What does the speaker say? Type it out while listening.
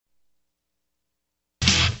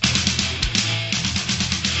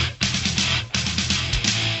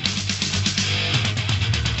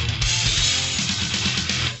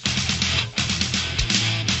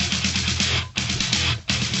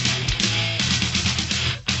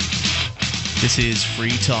This is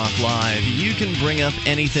Free Talk Live. You can bring up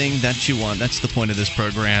anything that you want. That's the point of this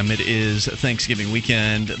program. It is Thanksgiving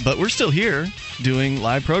weekend, but we're still here doing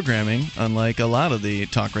live programming, unlike a lot of the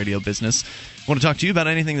talk radio business. I want to talk to you about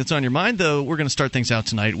anything that's on your mind, though. We're going to start things out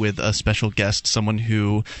tonight with a special guest, someone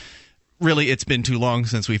who really, it's been too long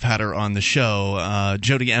since we've had her on the show.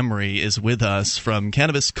 Jody Emery is with us from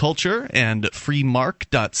Cannabis Culture and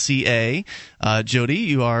freemark.ca.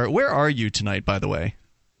 Jody, where are you tonight, by the way?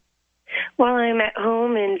 Well, I'm at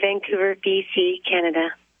home in Vancouver, BC, Canada.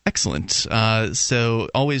 Excellent. So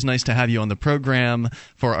always nice to have you on the program.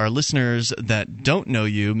 For our listeners that don't know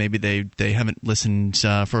you, maybe they haven't listened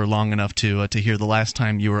for long enough to hear the last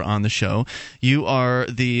time you were on the show. You are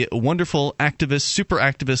the wonderful activist, super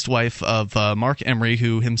activist wife of Mark Emery,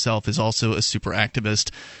 who himself is also a super activist.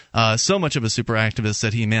 So much of a super activist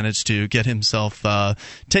that he managed to get himself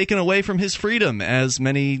taken away from his freedom, as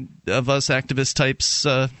many of us activist types,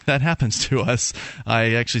 that happens to us.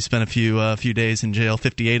 I actually spent a few days in jail,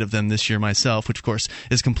 58 of them this year myself, which of course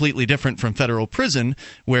is completely different from federal prison,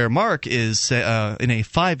 where Mark is in a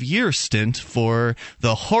 5-year stint for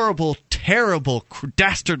the horrible, terrible,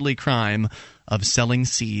 dastardly crime of selling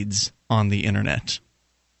seeds on the internet.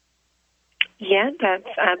 Yeah, that's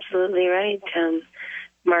absolutely right.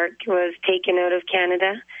 Mark was taken out of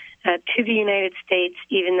Canada to the United States,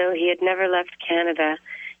 even though he had never left Canada.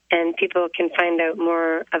 And people can find out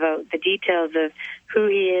more about the details of who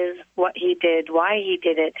he is, what he did, why he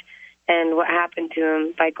did it, and what happened to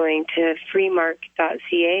him by going to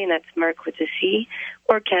freemark.ca, and that's Mark with a C,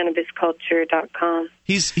 or cannabisculture.com.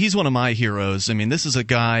 He's one of my heroes. I mean, this is a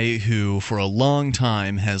guy who for a long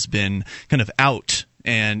time has been kind of out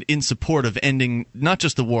and in support of ending not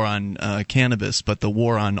just the war on cannabis, but the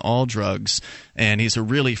war on all drugs. And he's a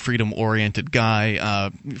really freedom-oriented guy.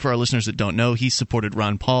 For our listeners that don't know, he supported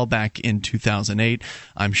Ron Paul back in 2008.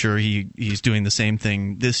 I'm sure he's doing the same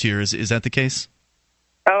thing this year. Is that the case?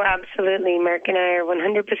 Oh, absolutely. Mark and I are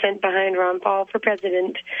 100% behind Ron Paul for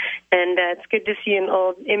president. And it's good to see an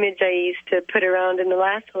old image I used to put around in the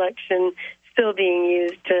last election still being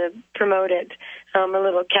used to promote it. A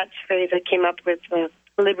little catchphrase I came up with,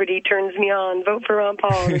 liberty turns me on, vote for Ron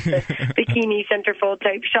Paul. It's a bikini centerfold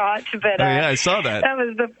type shot. But yeah, I saw that. That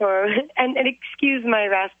was before. And excuse my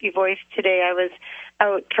raspy voice today. I was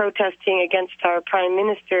out protesting against our prime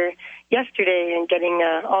minister yesterday and getting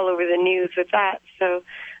all over the news with that. So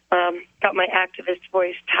got my activist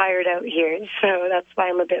voice tired out here, so that's why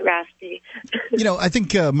I'm a bit raspy. I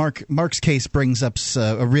think Mark's case brings up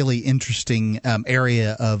a really interesting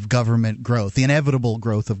area of government growth, the inevitable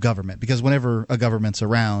growth of government, because whenever a government's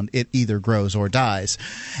around, it either grows or dies.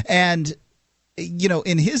 And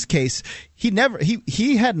in his case,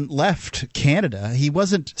 he hadn't left Canada. He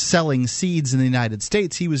wasn't selling seeds in the United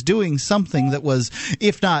States. He was doing something that was,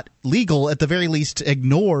 if not legal, at the very least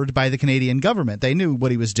ignored by the Canadian government. They knew what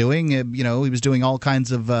he was doing. He was doing all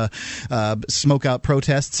kinds of smoke-out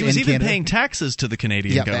protests in Canada. He was even paying taxes to the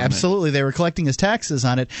Canadian government. Yeah, absolutely. They were collecting his taxes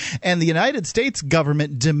on it. And the United States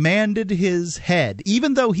government demanded his head,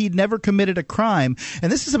 even though he'd never committed a crime.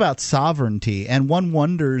 And this is about sovereignty. And one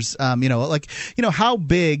wonders, how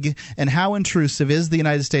big and how intrusive is the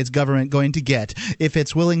United States government going to get if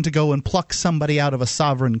it's willing to go and pluck somebody out of a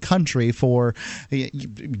sovereign country for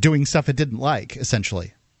doing stuff it didn't like,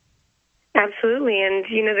 essentially? Absolutely. And,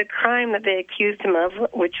 the crime that they accused him of,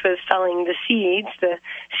 which was selling the seeds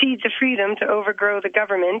of freedom to overgrow the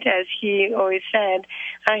government, as he always said,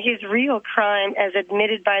 his real crime, as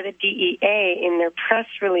admitted by the DEA in their press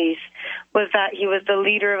release, was that he was the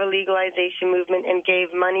leader of a legalization movement and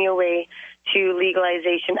gave money away to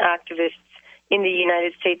legalization activists in the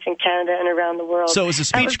United States and Canada and around the world. So it was a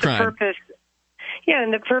speech crime.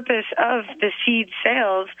 And the purpose of the seed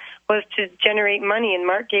sales was to generate money, and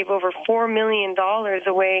Mark gave over $4 million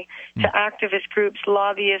away to activist groups,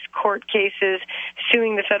 lobbyists, court cases,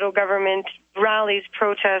 suing the federal government, rallies,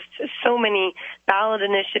 protests, so many ballot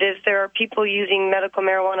initiatives. There are people using medical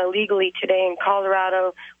marijuana legally today in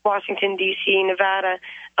Colorado, Washington, D.C., Nevada,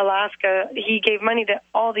 Alaska. He gave money to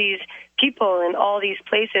all these people in all these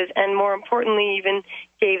places, and more importantly, even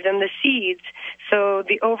gave them the seeds. So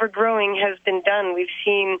the overgrowing has been done. We've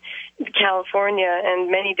seen California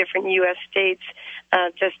and many different U.S. states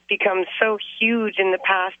just become so huge in the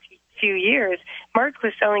past few years. Mark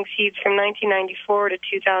was selling seeds from 1994 to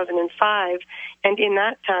 2005, and in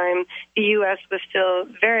that time, the U.S. was still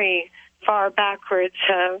very far backwards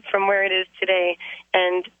from where it is today,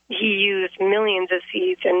 and he used millions of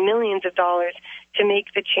seeds and millions of dollars to make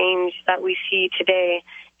the change that we see today.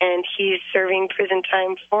 and he's serving prison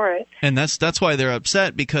time for it. And that's why they're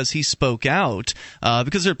upset, because he spoke out,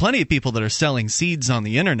 because there are plenty of people that are selling seeds on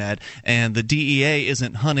the internet, and the DEA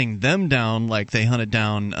isn't hunting them down like they hunted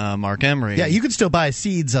down Mark Emery. Yeah, you can still buy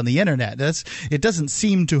seeds on the internet. It doesn't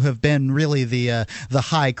seem to have been really the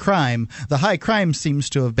high crime. The high crime seems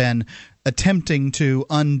to have been attempting to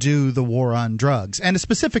undo the war on drugs, and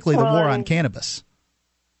specifically the war on cannabis.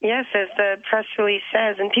 Yes, as the press release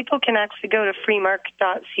says, and people can actually go to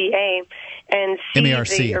freemark.ca and see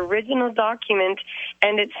the original document,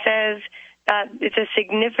 and it says that it's a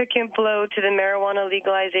significant blow to the marijuana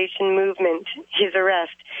legalization movement, his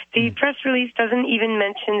arrest. The press release doesn't even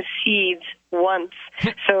mention seeds once.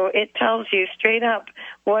 So it tells you straight up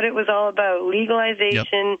what it was all about.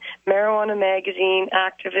 Legalization, Marijuana Magazine,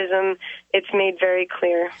 activism. It's made very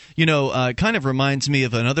clear. You know, it kind of reminds me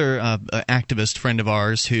of another activist friend of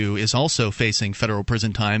ours who is also facing federal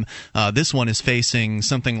prison time. This one is facing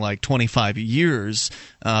something like 25 years.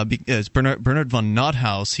 It's Bernard von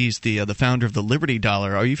Nothaus. He's the founder of the Liberty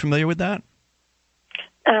Dollar. Are you familiar with that?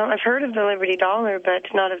 I've heard of the Liberty Dollar, but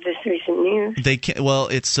not of this recent news.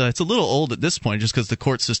 It's a little old at this point, just because the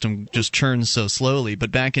court system just churns so slowly.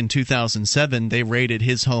 But back in 2007, they raided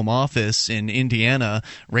his home office in Indiana,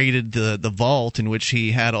 raided the vault in which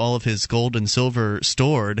he had all of his gold and silver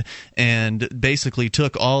stored, and basically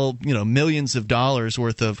took all millions of dollars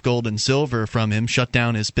worth of gold and silver from him, shut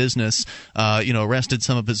down his business, arrested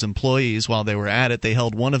some of his employees while they were at it. They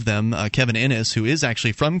held one of them, Kevin Innes, who is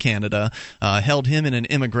actually from Canada, held him in an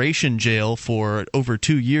immigration jail for over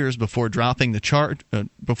 2 years before dropping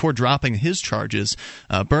his charges.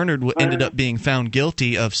 Bernard ended up being found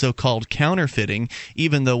guilty of so-called counterfeiting,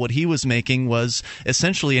 even though what he was making was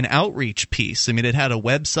essentially an outreach piece. I mean, it had a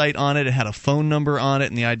website on it, it had a phone number on it,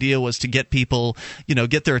 and the idea was to get people,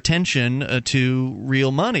 get their attention to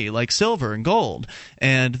real money like silver and gold.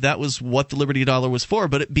 And that was what the Liberty Dollar was for.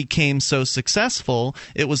 But it became so successful,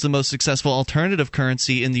 it was the most successful alternative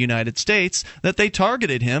currency in the United States, that they targeted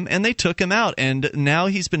him and they took him out. And now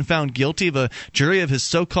he's been found guilty of a jury of his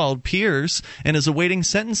so-called peers and is awaiting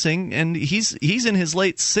sentencing. And he's in his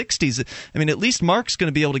late 60s. I mean, at least Mark's going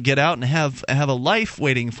to be able to get out and have a life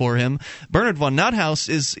waiting for him. Bernard von Nothaus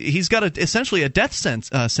he's got essentially a death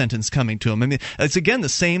sentence coming to him. I mean, it's again the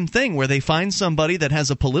same thing where they find somebody that has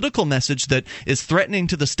a political message that is threatening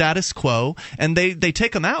to the status quo, and they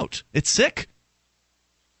take him out. It's sick.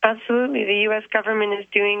 Absolutely. The U.S. government is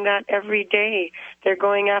doing that every day. They're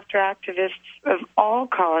going after activists of all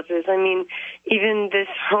causes. I mean, even this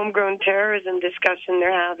homegrown terrorism discussion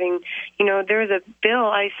they're having, there's a bill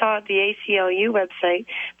I saw at the ACLU website.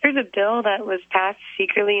 There's a bill that was passed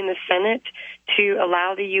secretly in the Senate to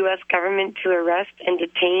allow the U.S. government to arrest and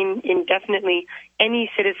detain indefinitely any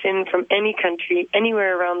citizen from any country,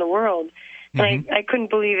 anywhere around the world. And I couldn't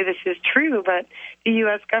believe this is true, but the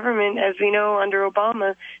U.S. government, as we know, under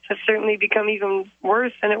Obama, has certainly become even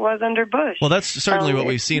worse than it was under Bush. Well, that's certainly what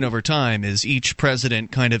we've seen over time, is each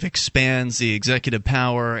president kind of expands the executive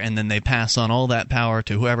power, and then they pass on all that power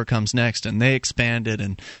to whoever comes next, and they expand it.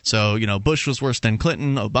 And so, Bush was worse than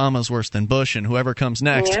Clinton, Obama's worse than Bush, and whoever comes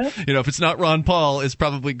next, if it's not Ron Paul, is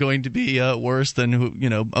probably going to be worse than,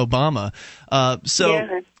 Obama.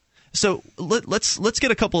 So let's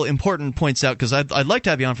get a couple important points out, because I'd like to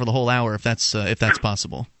have you on for the whole hour if that's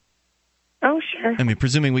possible. Oh, sure. I mean,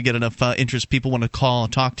 presuming we get enough interest, people want to call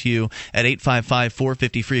and talk to you at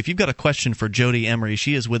 855-450-FREE. If you've got a question for Jody Emery,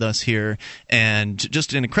 she is with us here, and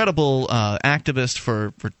just an incredible activist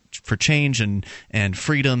for change and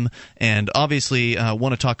freedom, and obviously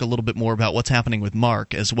want to talk a little bit more about what's happening with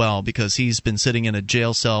Mark as well, because he's been sitting in a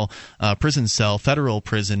jail cell, prison cell, federal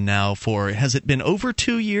prison now for, has it been over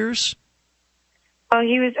 2 years? Well,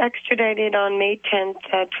 he was extradited on May 10th,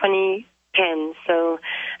 2010, so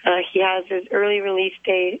he has his early release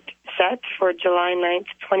date set for July 9th,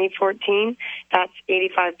 2014. That's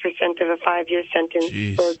 85% of a 5-year sentence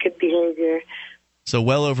for good behavior. So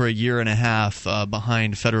well over a year and a half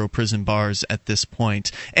behind federal prison bars at this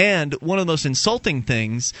point. And one of the most insulting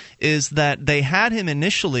things is that they had him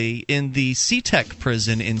initially in the SeaTech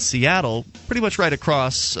prison in Seattle, pretty much right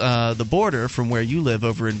across the border from where you live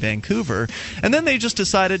over in Vancouver. And then they just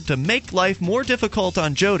decided to make life more difficult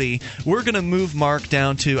on Jody. We're going to move Mark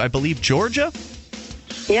down to, I believe, Georgia?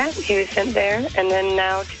 Yeah, he was sent there, and then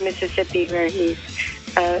now to Mississippi, where he's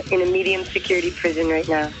in a medium security prison right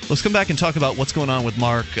now. Let's come back and talk about what's going on with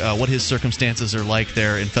Mark, what his circumstances are like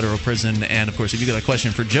there in federal prison, and of course, if you've got a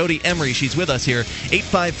question for Jody Emery, she's with us here,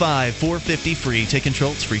 855-450-FREE. Take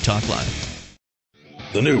control, it's Free Talk Live.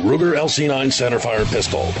 The new Ruger LC9 centerfire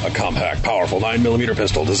pistol, a compact, powerful 9mm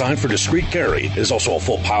pistol designed for discreet carry, is also a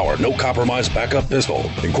full-power, no-compromise backup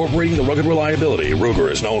pistol, incorporating the rugged reliability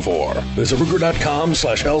Ruger is known for. Visit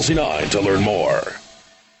Ruger.com/LC9 to learn more.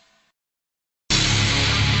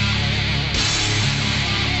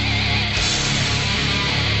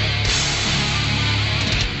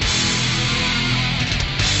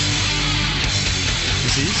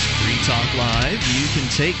 This is Free Talk Live. You can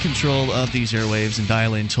take control of these airwaves and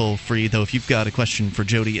dial in toll-free, though if you've got a question for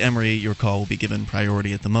Jody Emery, your call will be given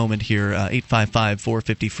priority at the moment here.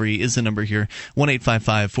 855-450-FREE is the number here,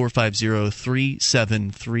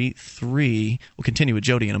 1-855-450-3733. We'll continue with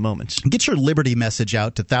Jody in a moment. Get your Liberty message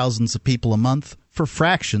out to thousands of people a month for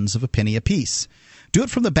fractions of a penny apiece. Do it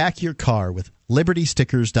from the back of your car with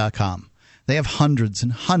LibertyStickers.com. They have hundreds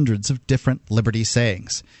and hundreds of different Liberty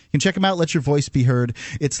sayings. You can check them out, let your voice be heard.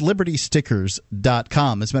 It's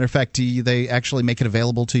LibertyStickers.com. As a matter of fact, they actually make it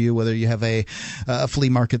available to you, whether you have a flea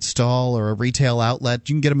market stall or a retail outlet.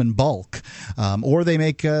 You can get them in bulk. Or they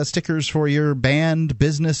make stickers for your band,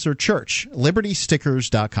 business, or church.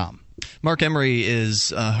 LibertyStickers.com. Mark Emery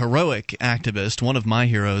is a heroic activist, one of my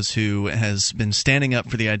heroes, who has been standing up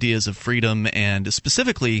for the ideas of freedom and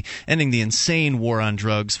specifically ending the insane war on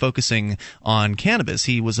drugs, focusing on cannabis.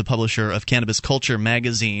 He was a publisher of Cannabis Culture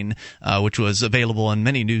magazine, which was available on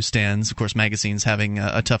many newsstands. Of course, magazines having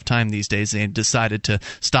a tough time these days. They decided to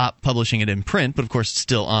stop publishing it in print, but of course it's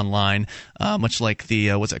still online, much like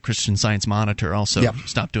the Christian Science Monitor also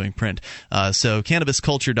stopped doing print. So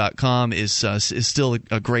CannabisCulture.com is still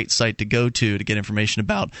a great site to go to get information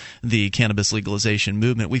about the cannabis legalization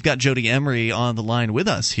movement. We've got Jody Emery on the line with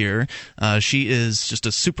us here. She is just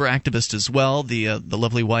a super activist as well, the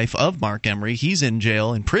lovely wife of Mark Emery. He's in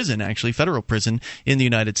jail, in prison actually, federal prison in the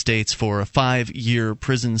United States for a 5-year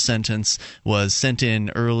prison sentence, was sent in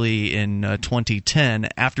early in 2010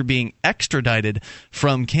 after being extradited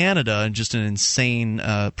from Canada, just an insane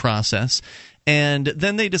process. And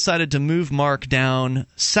then they decided to move Mark down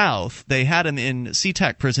south. They had him in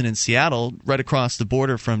SeaTac prison in Seattle, right across the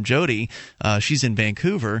border from Jody. She's in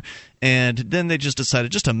Vancouver. And then they just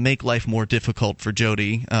decided just to make life more difficult for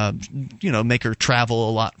Jody, make her travel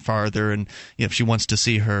a lot farther, and if she wants to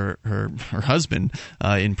see her husband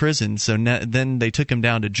in prison. So then they took him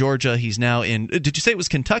down to Georgia. He's now in. Did you say it was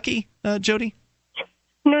Kentucky, Jody?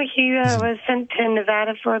 No, he was sent to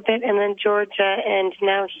Nevada for a bit, and then Georgia, and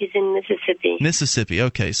now he's in Mississippi. Mississippi,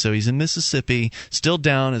 okay. So he's in Mississippi, still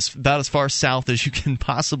down about as far south as you can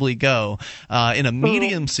possibly go, in a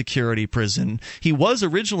medium security prison. He was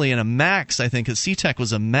originally in a max, I think. SeaTac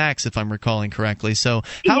was a max, if I'm recalling correctly. So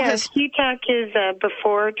SeaTac is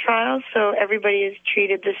before trial, so everybody is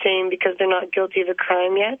treated the same because they're not guilty of a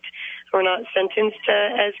crime yet, or not sentenced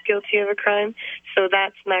as guilty of a crime. So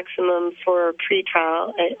that's maximum for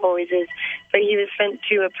pretrial. It always is. But he was sent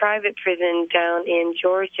to a private prison down in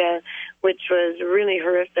Georgia, which was really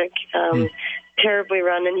horrific, terribly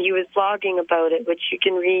run. And he was blogging about it, which you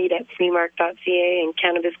can read at freemark.ca and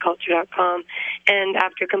cannabisculture.com. And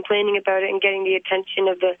after complaining about it and getting the attention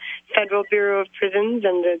of the Federal Bureau of Prisons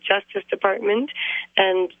and the Justice Department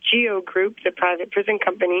and Geo Group, the private prison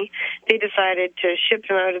company, they decided to ship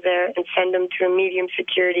him out of there and send him to a medium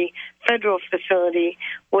security federal facility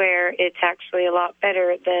where it's actually a lot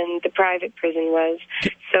better than the private prison was.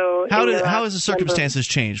 So how has the circumstances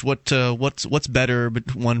changed? What's better,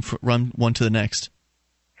 but one to the next?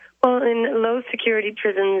 Well, in low security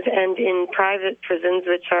prisons and in private prisons,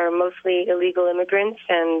 which are mostly illegal immigrants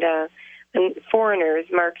and foreigners,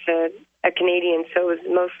 Mark's a Canadian, so it was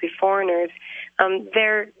mostly foreigners.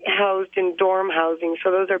 They're housed in dorm housing,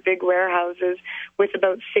 so those are big warehouses with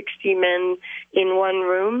about 60 men in one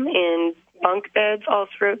room in bunk beds all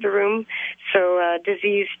throughout the room. So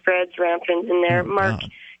disease spreads rampant in there. Mark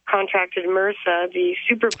contracted MRSA, the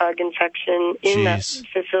superbug infection, in that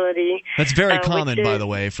facility. That's very common, by the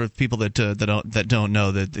way, for people that don't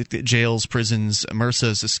know that jails, prisons,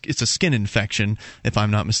 MRSA it's a skin infection, if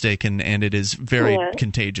I'm not mistaken, and it is very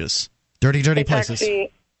contagious. Dirty places.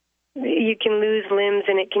 Actually, you can lose limbs,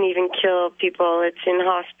 and it can even kill people. It's in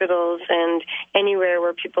hospitals and anywhere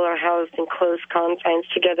where people are housed in close confines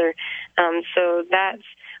together. So that's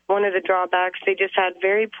one of the drawbacks. They just had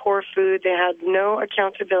very poor food. They had no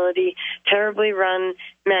accountability, terribly run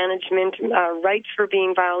management. Rights were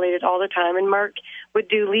being violated all the time. And Mark would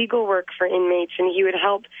do legal work for inmates, and he would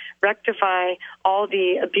help rectify all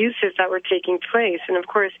the abuses that were taking place. And, of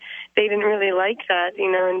course, they didn't really like that,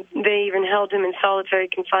 and they even held him in solitary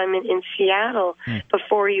confinement in Seattle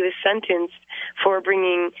before he was sentenced for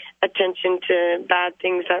bringing attention to bad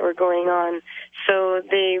things that were going on. So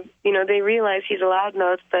they realize he's a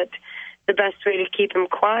loudmouth, but the best way to keep him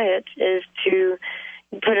quiet is to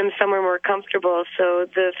put him somewhere more comfortable. So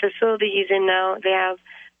the facility he's in now, they have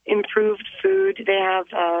improved food. They have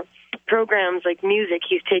programs like music.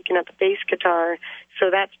 He's taken up a bass guitar, so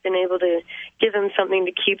that's been able to give him something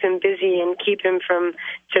to keep him busy and keep him from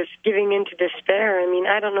just giving into despair. I mean,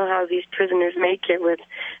 I don't know how these prisoners make it with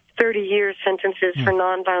 30-year sentences for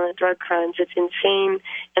nonviolent drug crimes. It's insane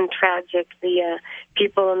and tragic. The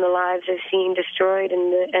people and the lives they've seen destroyed,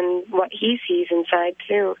 and what he sees inside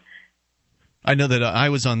too. I know that I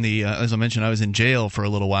was on the, as I mentioned, I was in jail for a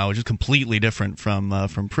little while, which is completely different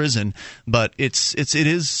from prison. But it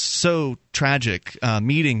is so tragic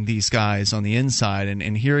meeting these guys on the inside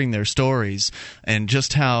and hearing their stories, and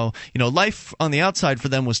just how, you know, life on the outside for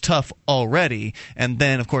them was tough already, and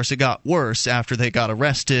then of course it got worse after they got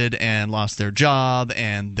arrested and lost their job,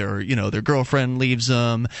 and their girlfriend leaves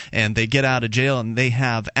them, and they get out of jail and they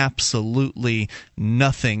have absolutely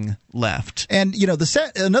nothing left. And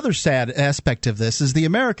another sad aspect of this is the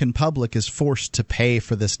American public is forced to pay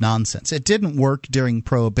for this nonsense. It didn't work during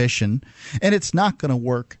Prohibition, and it's not going to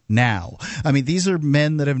work now. I mean, these are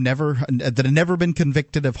men that have never been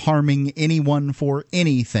convicted of harming anyone for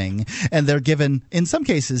anything, and they're given, in some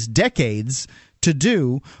cases, decades to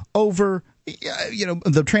do over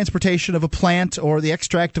the transportation of a plant or the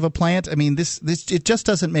extract of a plant. I mean, this it just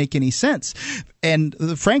doesn't make any sense. And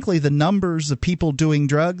frankly, the numbers of people doing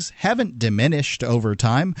drugs haven't diminished over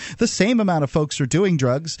time. The same amount of folks are doing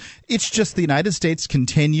drugs. It's just the United States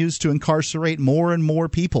continues to incarcerate more and more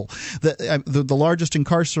people. The largest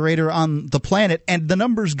incarcerator on the planet, and the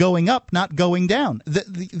numbers going up, not going down.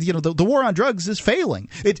 The war on drugs is failing.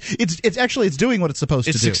 It's doing what it's supposed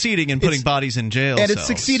to do. It's succeeding in putting bodies in jail and cells. It's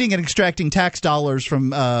succeeding in extracting tax dollars from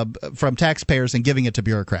taxpayers and giving it to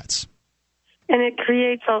bureaucrats. And it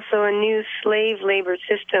creates also a new slave labor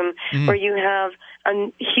system where you have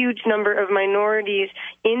a huge number of minorities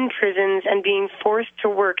in prisons and being forced to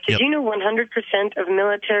work. Did you know 100% of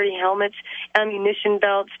military helmets, ammunition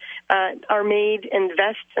belts are made, and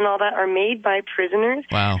vests and all that are made by prisoners?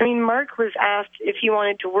 Wow. I mean, Mark was asked if he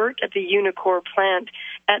wanted to work at the Unicor plant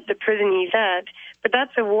at the prison he's at, but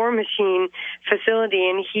that's a war machine facility,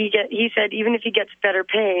 and he said even if he gets better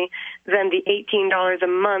pay than the $18 a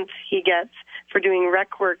month he gets for doing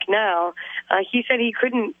rec work now, he said he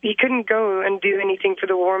couldn't go and do anything for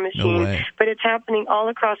the war machine. No way. But it's happening all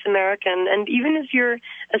across America, and even if you're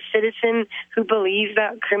a citizen who believes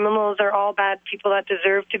that criminals are all bad people that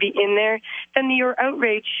deserve to be in there, then your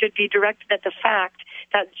outrage should be directed at the fact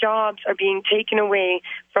that jobs are being taken away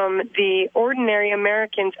from the ordinary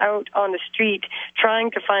Americans out on the street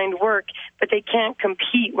trying to find work, but they can't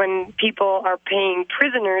compete when people are paying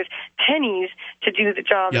prisoners pennies to do the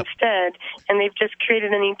job instead. And they've just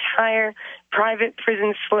created an entire private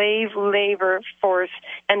prison slave labor force,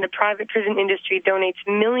 and the private prison industry donates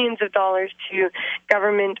millions of dollars to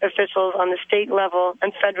government officials on the state level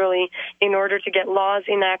and federally in order to get laws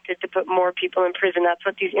enacted to put more people in prison. That's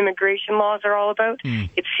what these immigration laws are all about.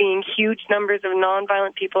 It's seeing huge numbers of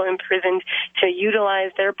nonviolent people imprisoned to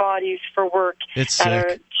utilize their bodies for work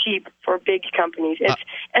are cheap for big companies.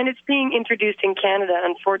 And it's being introduced in Canada,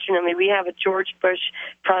 unfortunately. We have a George Bush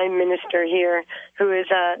Prime Minister here who is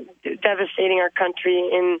devastating our country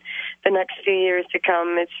in the next few years to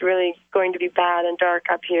come. It's really going to be bad and dark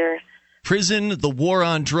up here. Prison, the war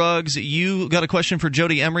on drugs. You got a question for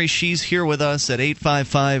Jody Emery. She's here with us at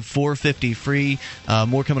 855-450-FREE.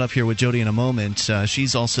 More coming up here with Jody in a moment.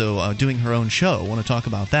 She's also doing her own show. I want to talk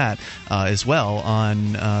about that as well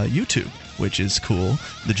on YouTube, which is cool,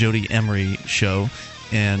 the Jody Emery Show.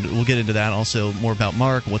 And we'll get into that. Also, more about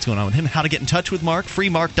Mark, what's going on with him, how to get in touch with Mark,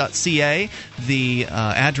 freemark.ca. The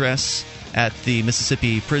address at the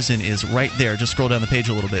Mississippi prison is right there. Just scroll down the page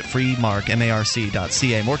a little bit. Freemark,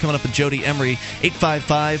 marc.ca. More coming up with Jody Emery,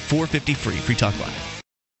 855-450-FREE. Free Talk Live.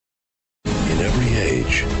 In every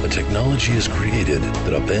age, a technology is created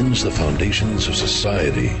that upends the foundations of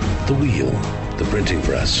society. The wheel, the printing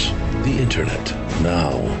press, the internet.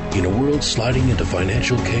 Now, in a world sliding into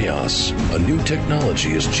financial chaos, a new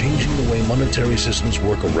technology is changing the way monetary systems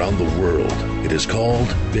work around the world. It is called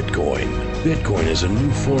Bitcoin. Bitcoin is a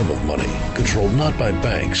new form of money, controlled not by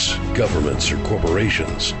banks, governments, or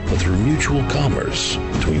corporations, but through mutual commerce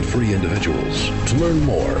between free individuals. To learn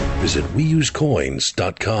more, visit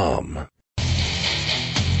WeUseCoins.com.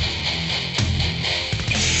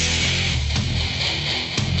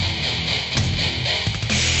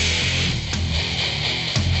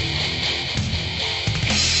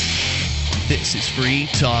 This is Free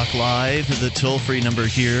Talk Live. The toll-free number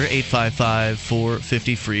here,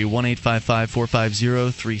 855-450-FREE,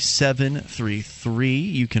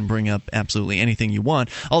 1-855-450-3733. You can bring up absolutely anything you want.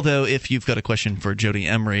 Although, if you've got a question for Jody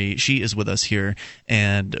Emery, she is with us here,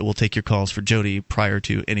 and we'll take your calls for Jody prior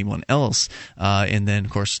to anyone else. And then,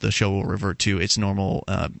 of course, the show will revert to its normal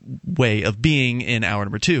way of being in hour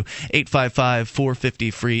number 2.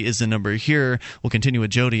 855-450-FREE is the number here. We'll continue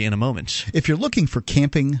with Jody in a moment. If you're looking for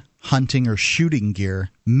camping, hunting, or shooting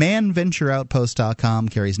gear, ManVentureOutpost.com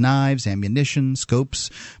carries knives, ammunition,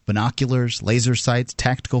 scopes, binoculars, laser sights,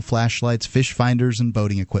 tactical flashlights, fish finders, and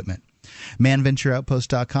boating equipment.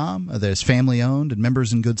 ManVentureOutpost.com. There's family-owned and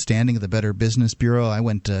members in good standing of the Better Business Bureau. I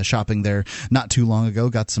went shopping there not too long ago,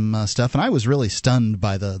 got some stuff, and I was really stunned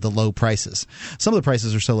by the low prices. Some of the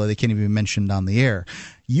prices are so low they can't even be mentioned on the air.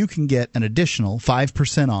 You can get an additional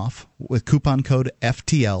 5% off with coupon code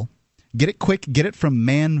FTL. Get it quick. Get it from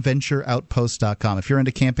ManVentureOutpost.com. If you're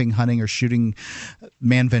into camping, hunting, or shooting,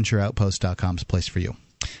 ManVentureOutpost.com is a place for you.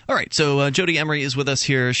 All right, so Jody Emery is with us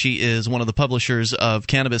here. She is one of the publishers of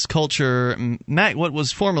Cannabis Culture, what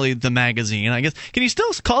was formerly the magazine. I guess, can you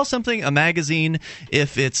still call something a magazine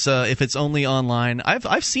if it's only online?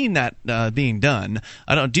 I've seen that being done.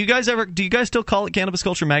 I don't. Do you guys still call it Cannabis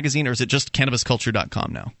Culture Magazine, or is it just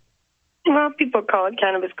CannabisCulture.com now? Well, people call it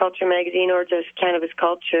Cannabis Culture Magazine or just Cannabis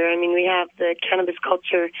Culture. I mean, we have the Cannabis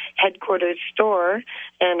Culture headquarters store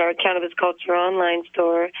and our Cannabis Culture online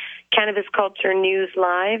store. Cannabis Culture News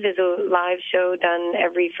Live is a live show done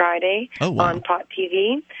every Friday on Pot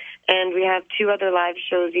TV. And we have 2 other live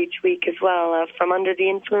shows each week as well, From Under the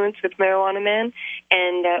Influence with Marijuana Man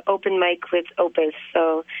and Open Mic with Opus.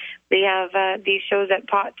 So we have these shows at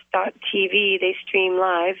pot.tv. They stream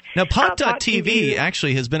live. Now, pot.tv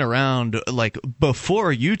actually has been around like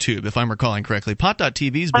before YouTube, if I'm recalling correctly.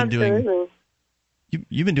 Pot.tv's been doing...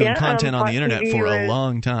 You've been doing content on the internet for a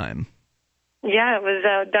long time. Yeah, it was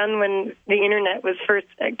done when the internet was first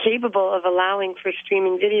capable of allowing for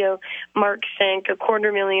streaming video. Mark sank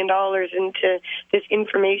 $250,000 into this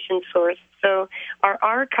information source. So our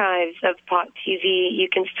archives of Pot TV, you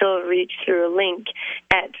can still reach through a link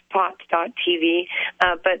at pot.tv,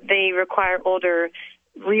 but they require older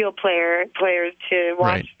real players to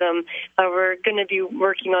watch them. We're going to be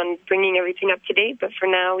working on bringing everything up to date, but for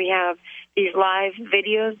now we have these live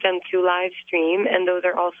videos done through live stream, and those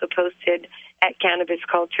are also posted at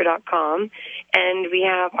CannabisCulture.com. And we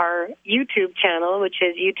have our YouTube channel, which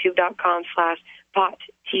is youtube.com/Pot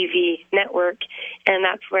TV Network, and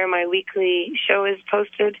that's where my weekly show is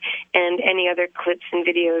posted and any other clips and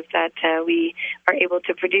videos that we are able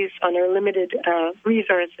to produce on our limited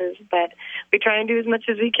resources. But we try and do as much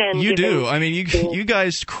as we can. You do. I mean, you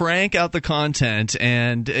guys crank out the content,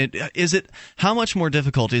 and how much more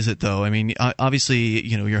difficult is it, though? I mean, obviously,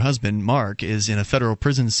 your husband, Mark, is in a federal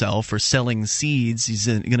prison cell for selling seeds. He's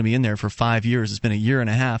going to be in there for 5 years. It's been a year and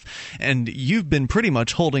a half, and you've been pretty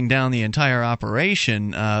much holding down the entire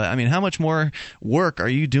operation. I mean, how much more work are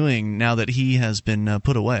you doing now that he has been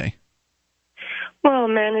put away? Well,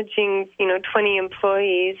 managing, 20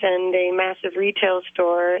 employees and a massive retail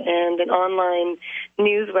store and an online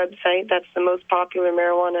news website that's the most popular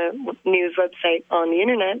marijuana news website on the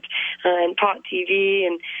internet, and Pot TV,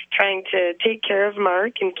 and trying to take care of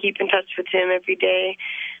Mark and keep in touch with him every day,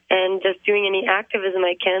 and just doing any activism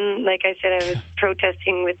I can. Like I said, I was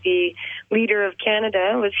protesting with the leader of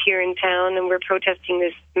Canada, was here in town, and we're protesting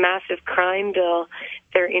this massive crime bill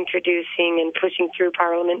they're introducing and pushing through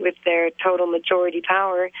Parliament with their total majority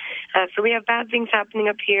power. So we have bad things happening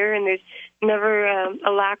up here, and there's never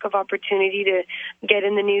a lack of opportunity to get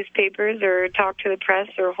in the newspapers or talk to the press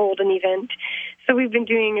or hold an event. So we've been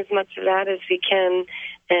doing as much of that as we can.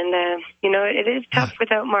 And, it is tough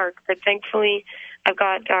without Mark, but thankfully I've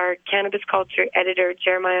got our Cannabis Culture editor,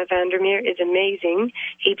 Jeremiah Vandermeer, is amazing.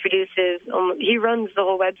 He runs the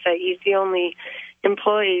whole website. He's the only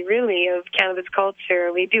employee, really, of Cannabis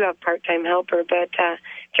Culture. We do have part-time helper, but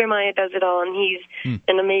Jeremiah does it all, and he's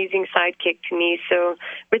an amazing sidekick to me. So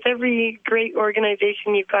with every great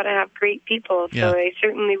organization, you've got to have great people. So I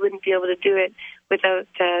certainly wouldn't be able to do it without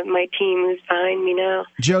my team who's behind me now.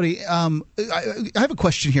 Jody, I have a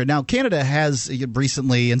question here. Now, Canada has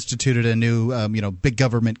recently instituted a new, big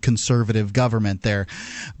government, conservative government there.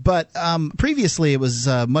 But previously it was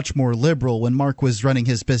much more liberal when Mark was running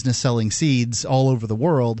his business selling seeds all over the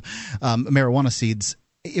world, marijuana seeds.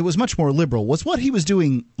 It was much more liberal. Was what he was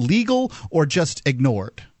doing legal or just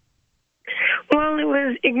ignored? Well, it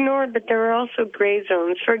was ignored, but there were also gray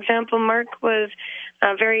zones. For example, Mark was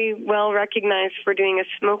very well recognized for doing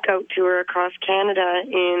a smoke-out tour across Canada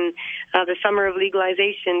in the summer of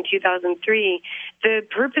legalization, 2003. The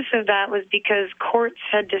purpose of that was because courts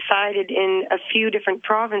had decided in a few different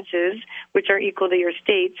provinces, which are equal to your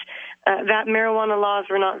states, that marijuana laws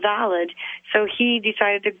were not valid. So he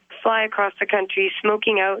decided to fly across the country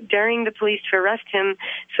smoking out, daring the police to arrest him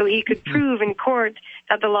so he could prove in court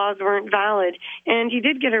that the laws weren't valid. And he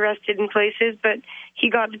did get arrested in places, but he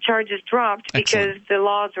got the charges dropped because the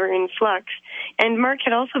laws were in flux. And Mark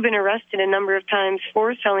had also been arrested a number of times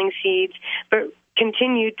for selling seeds, but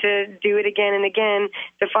continued to do it again and again,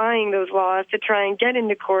 defying those laws to try and get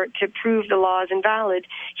into court to prove the laws invalid.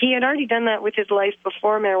 He had already done that with his life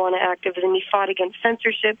before marijuana activism. He fought against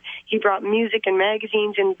censorship. He brought music and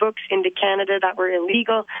magazines and books into Canada that were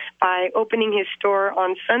illegal by opening his store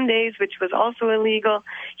on Sundays, which was also illegal.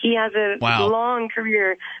 He has a long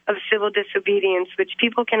career of civil disobedience, which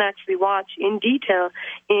people can actually watch in detail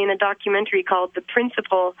in a documentary called The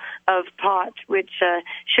Principle of Pot, which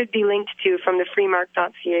should be linked to from the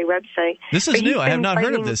freemark.ca website. This is new. I have not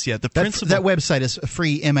heard of this yet. That website is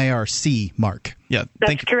free, M-A-R-C, Mark. Yeah,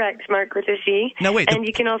 that's correct, Mark with a C. Now wait, and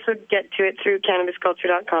you can also get to it through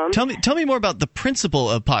cannabisculture.com. Tell me more about the principle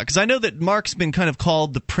of pot, because I know that Mark's been kind of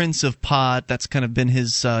called the Prince of Pot. That's kind of been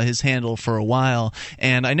his handle for a while,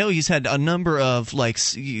 and I know he's had a number of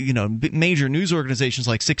major news organizations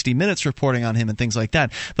like 60 Minutes reporting on him and things like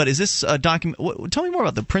that. But is this a document? Tell me more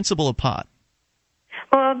about the principle of pot.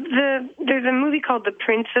 Well, there's a movie called The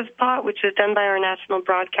Prince of Pot, which was done by our national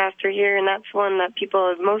broadcaster here, and that's one that people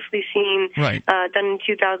have mostly seen, done in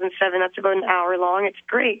 2007. That's about an hour long. It's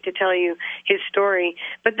great to tell you his story.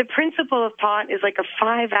 But The Principle of Pot is like a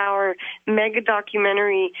 5-hour mega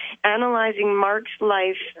documentary analyzing Mark's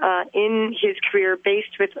life in his career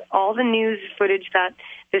based with all the news footage that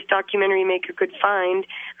this documentary maker could find.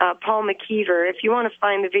 Paul McKeever. If you want to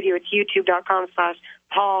find the video, it's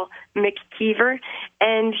youtube.com/Paul McKeever.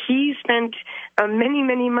 And he spent many,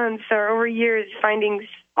 many months or over years finding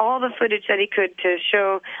all the footage that he could to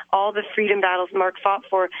show all the freedom battles Mark fought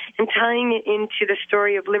for and tying it into the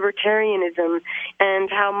story of libertarianism and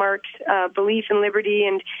how Mark's belief in liberty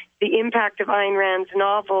and the impact of Ayn Rand's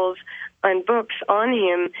novels and books on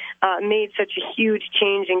him made such a huge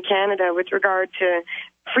change in Canada with regard to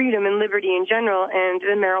freedom and liberty in general and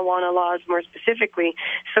the marijuana laws more specifically.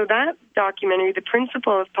 So that documentary, The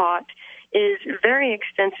Principle of Pot, is very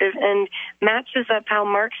extensive and matches up how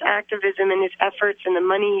Mark's activism and his efforts and the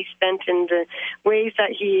money he spent and the ways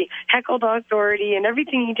that he heckled authority and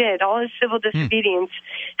everything he did, all his civil disobedience,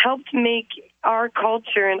 helped make our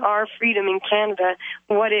culture and our freedom in Canada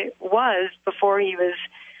what it was before he was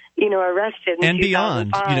arrested and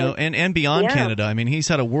beyond, and beyond Canada. I mean, he's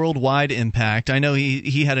had a worldwide impact. I know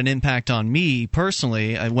he had an impact on me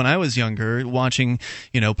personally when I was younger, watching,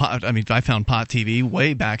 pot, I found Pot TV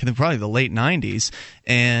way back in probably the late 90s,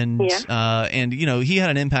 and he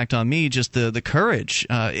had an impact on me. Just the courage.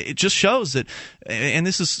 It just shows that, and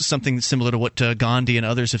this is something similar to what Gandhi and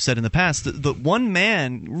others have said in the past. That one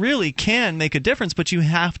man really can make a difference, but you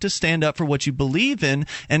have to stand up for what you believe in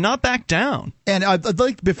and not back down. And I'd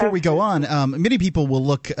like, before we go on, many people will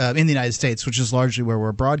look in the United States, which is largely where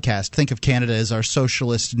we're broadcast, think of Canada as our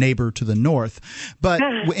socialist neighbor to the north. But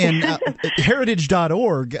in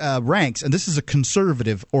Heritage.org ranks, and this is a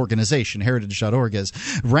conservative organization, Heritage.org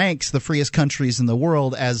ranks the freest countries in the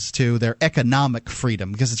world as to their economic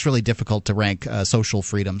freedom, because it's really difficult to rank social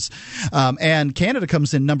freedoms. And Canada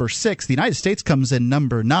comes in number 6. The United States comes in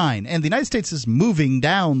number 9. And the United States is moving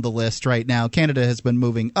down the list right now. Canada has been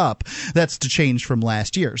moving up. That's to change from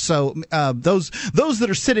last year. So those that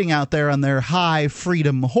are sitting out there on their high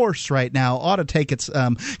freedom horse right now ought to take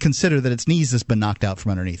consider that its knees has been knocked out from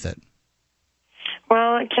underneath it.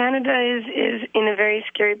 Well, Canada is in a very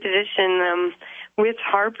scary position with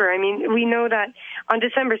Harper. I mean, we know that on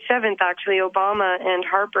December 7th, actually, Obama and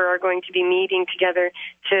Harper are going to be meeting together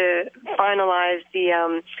to finalize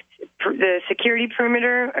the security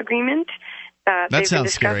perimeter agreement. That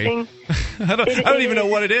sounds scary. I don't even know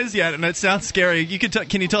what it is yet, and it sounds scary.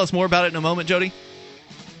 Can you tell us more about it in a moment, Jody?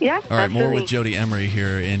 Yeah, all right, absolutely. More with Jody Emery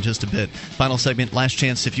here in just a bit. Final segment, last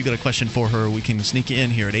chance. If you got a question for her, we can sneak you in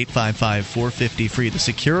here at 855-450-FREE. The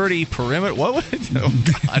security perimeter. What? Oh,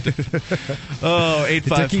 God. Oh,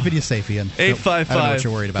 855. They're keeping you safe, Ian.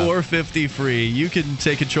 855-450-FREE. You can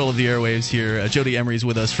take control of the airwaves here. Jody Emery's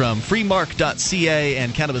with us from freemark.ca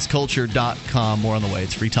and cannabisculture.com. More on the way.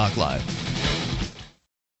 It's Free Talk Live.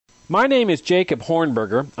 My name is Jacob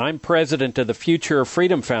Hornberger. I'm president of the Future of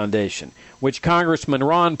Freedom Foundation, which Congressman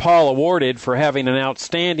Ron Paul awarded for having an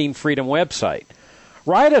outstanding freedom website.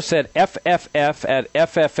 Write us at fff@fff.org,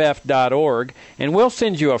 and we'll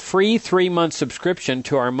send you a free 3-month subscription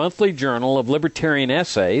to our monthly journal of libertarian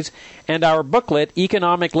essays and our booklet,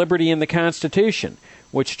 Economic Liberty in the Constitution,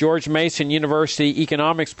 which George Mason University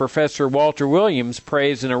economics professor Walter Williams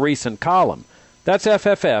praised in a recent column. That's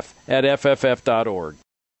fff@fff.org.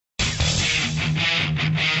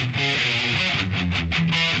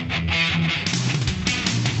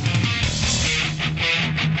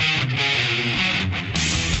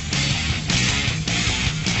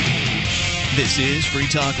 This is Free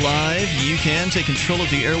Talk Live. You can take control of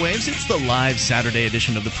the airwaves. It's the live Saturday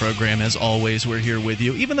edition of the program. As always, we're here with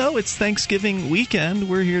you. Even though it's Thanksgiving weekend,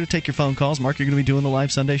 we're here to take your phone calls. Mark, you're going to be doing the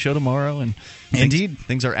live Sunday show tomorrow. And Indeed.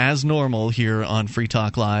 Things are as normal here on Free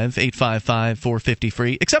Talk Live,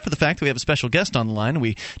 855-450-FREE, except for the fact that we have a special guest on the line.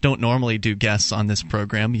 We don't normally do guests on this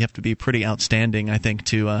program. You have to be pretty outstanding, I think,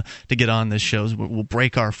 to get on this show. We'll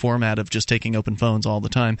break our format of just taking open phones all the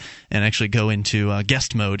time and actually go into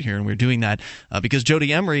guest mode here, and we're doing that because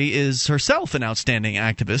Jody Emery is herself an outstanding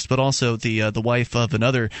activist, but also the wife of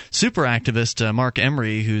another super activist, Mark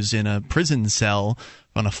Emery, who's in a prison cell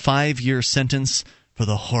on a 5-year sentence for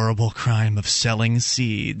the horrible crime of selling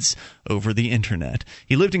seeds over the internet.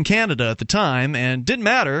 He lived in Canada at the time and didn't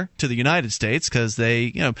matter to the United States because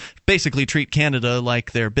they, basically treat Canada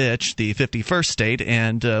like their bitch, the 51st state,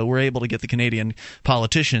 and were able to get the Canadian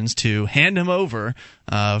politicians to hand him over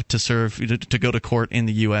to go to court in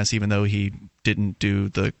the U.S., even though he didn't do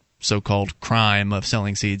the so-called crime of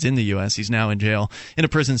selling seeds in the U.S. He's now in jail in a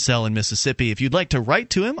prison cell in Mississippi. If you'd like to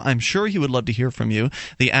write to him, I'm sure he would love to hear from you.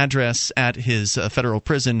 The address at his federal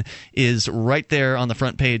prison is right there on the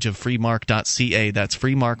front page of freemark.ca. That's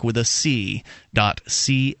freemark with a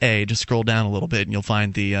C.ca. Just scroll down a little bit and you'll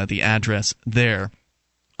find the address there.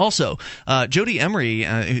 Also, Jody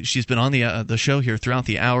Emery, she's been on the show here throughout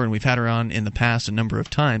the hour, and we've had her on in the past a number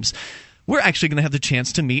of times. We're actually going to have the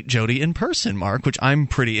chance to meet Jody in person, Mark, which I'm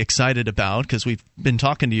pretty excited about because we've been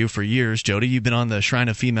talking to you for years, Jody. You've been on the Shrine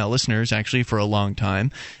of Female Listeners actually for a long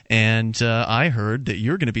time, and I heard that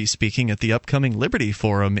you're going to be speaking at the upcoming Liberty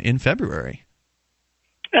Forum in February.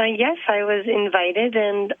 Yes, I was invited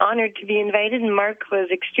and honored to be invited, and Mark was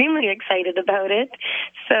extremely excited about it.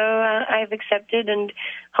 So I've accepted, and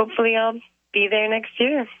hopefully I'll be there next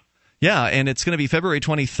year. Yeah, and it's going to be February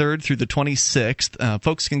 23rd through the 26th.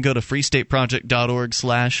 Folks can go to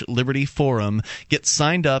freestateproject.org/Liberty Forum, get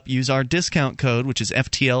signed up, use our discount code, which is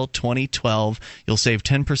FTL2012. You'll save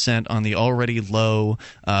 10% on the already low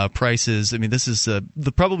prices. I mean, this is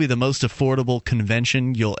probably the most affordable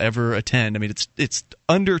convention you'll ever attend. I mean, it's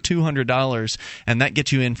under $200, and that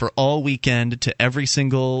gets you in for all weekend to every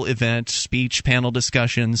single event, speech, panel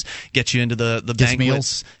discussions, get you into the banquets.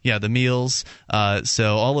 Meals. Yeah, the meals.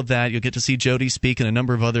 So all of that. You'll get to see Jody speak and a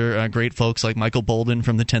number of other great folks like Michael Bolden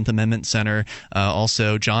from the 10th Amendment Center.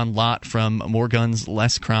 Also, John Lott from More Guns,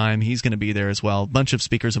 Less Crime. He's going to be there as well. A bunch of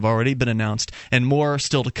speakers have already been announced, and more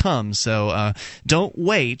still to come. So don't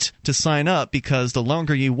wait to sign up, because the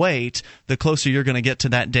longer you wait, the closer you're going to get to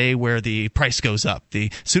that day where the price goes up. As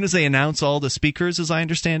soon as they announce all the speakers, as I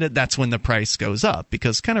understand it, that's when the price goes up,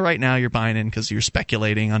 because kind of right now you're buying in because you're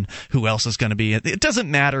speculating on who else is going to be. It doesn't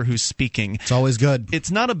matter who's speaking. It's always good. It's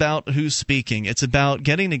not about who's speaking. It's about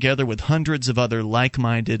getting together with hundreds of other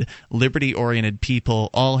like-minded, liberty-oriented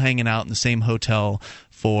people all hanging out in the same hotel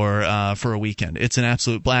for a weekend. It's an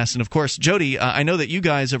absolute blast. And, of course, Jody, I know that you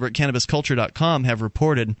guys over at CannabisCulture.com have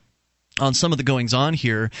reported on some of the goings-on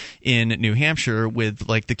here in New Hampshire with,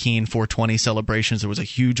 like, the Keene 420 celebrations. There was a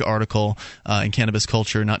huge article in Cannabis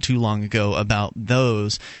Culture not too long ago about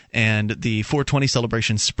those, and the 420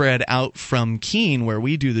 celebrations spread out from Keene, where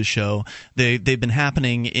we do the show. They've been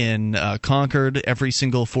happening in Concord every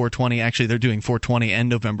single 420. Actually, they're doing 420 and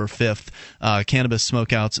November 5th cannabis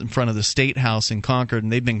smokeouts in front of the State House in Concord,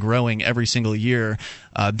 and they've been growing every single year.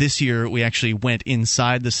 This year, we actually went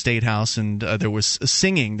inside the State House, and there was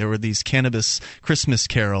singing. There were these cannabis Christmas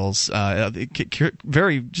carols,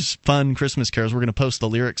 very just fun Christmas carols. We're going to post the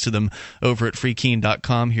lyrics to them over at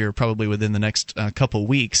freekeen.com here probably within the next couple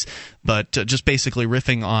weeks, but just basically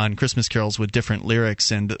riffing on Christmas carols with different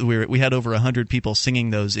lyrics, and we had over 100 people singing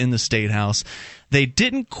those in the State House. They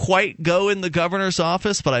didn't quite go in the governor's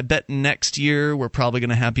office, but I bet next year we're probably going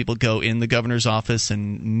to have people go in the governor's office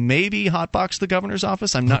and maybe hotbox the governor's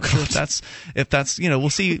office. I'm not sure if that's we'll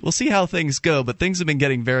see how things go, but things have been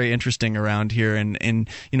getting very interesting around here, and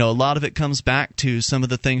a lot of it comes back to some of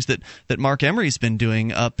the things that Mark Emery's been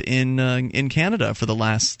doing up in Canada for the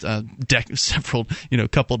last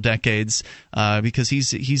couple decades. decades, because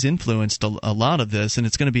he's influenced a lot of this, and I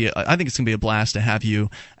think it's going to be a blast to have you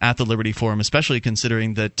at the Liberty Forum, especially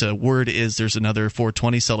considering that word is there's another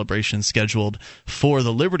 420 celebration scheduled for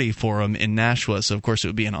the Liberty Forum in Nashua. So of course it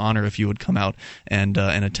would be an honor if you would come out and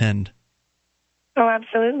attend. Oh,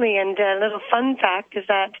 absolutely. And a little fun fact is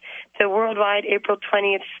that the worldwide April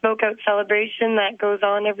 20th smokeout celebration that goes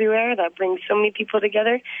on everywhere, that brings so many people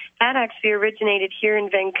together, that actually originated here in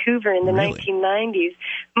Vancouver in the 1990s.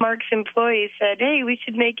 Mark's employees said, hey, we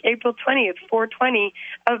should make April 20th, 420,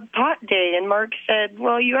 a pot day. And Mark said,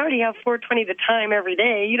 well, you already have 420 the time every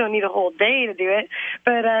day. You don't need a whole day to do it.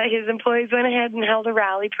 But his employees went ahead and held a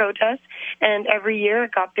rally protest. And every year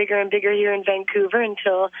it got bigger and bigger here in Vancouver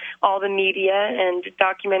until all the media and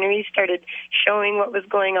documentaries started showing what was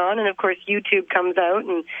going on. And of course, YouTube comes out,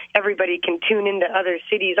 and everybody can tune into other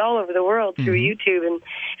cities all over the world through YouTube,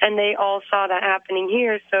 and they all saw that happening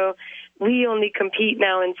here. So we only compete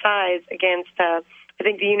now in size against, I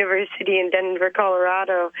think, the university in Denver,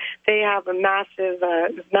 Colorado. They have a massive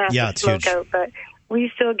smokeout, but we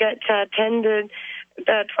still get 10 to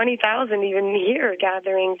 20,000 even here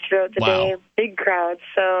gathering throughout the day, big crowds.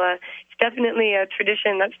 So it's definitely a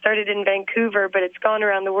tradition that started in Vancouver, but it's gone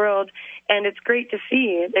around the world, and it's great to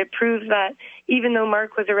see. It proves that even though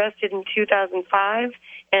Mark was arrested in 2005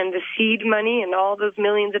 and the seed money and all those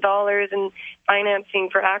millions of dollars in financing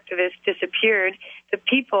for activists disappeared, the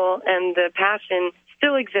people and the passion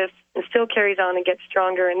still exists and still carries on and gets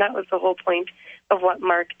stronger, and that was the whole point of what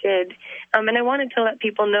Mark did. And I wanted to let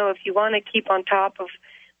people know, if you want to keep on top of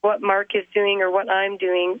what Mark is doing or what I'm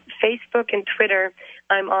doing, Facebook and Twitter,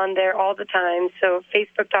 I'm on there all the time. So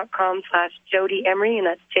facebook.com/Jody Emery, and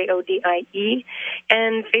that's Jodie,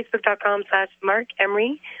 and facebook.com/Mark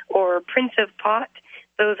Emery or Prince of Pot.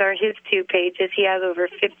 Those are his two pages. He has over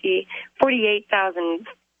 48,000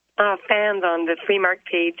 fans on the Free Mark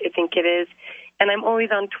page, I think it is. And I'm always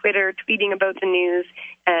on Twitter tweeting about the news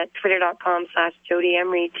at twitter.com/Jody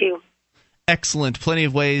Emery, too. Excellent. Plenty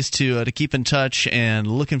of ways to keep in touch, and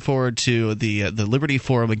looking forward to the Liberty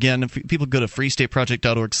Forum. Again, if people go to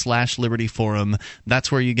freestateproject.org/Liberty Forum,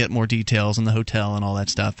 that's where you get more details on the hotel and all that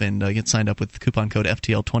stuff, and get signed up with coupon code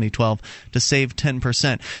FTL2012 to save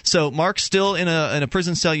 10%. So Mark's still in a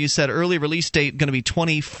prison cell. You said early release date going to be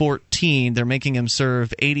 2014. They're making him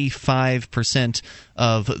serve 85%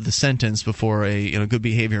 of the sentence before a good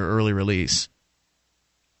behavior early release.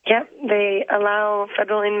 Yep, they allow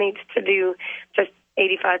federal inmates to do just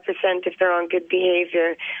 85% if they're on good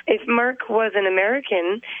behavior. If Mark was an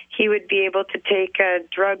American, he would be able to take a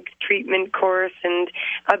drug treatment course and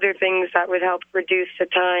other things that would help reduce the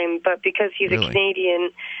time. But because he's a Canadian,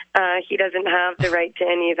 he doesn't have the right to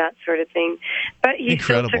any of that sort of thing. But he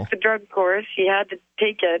still took the drug course. He had to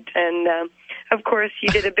take it, and of course, he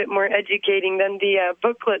did a bit more educating than the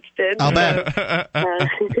booklets did. I'll bet.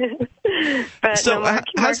 But so,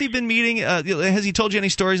 has he been meeting? Has he told you any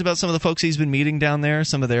stories about some of the folks he's been meeting down there?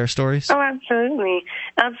 Some of their stories? Oh, absolutely,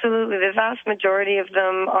 absolutely. The vast majority of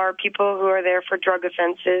them are people who are there for drug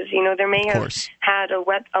offenses. You know, they may have had a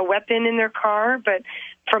weapon in their car, but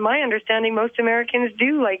from my understanding, most Americans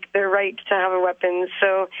do like their right to have a weapon.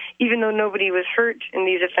 So even though nobody was hurt in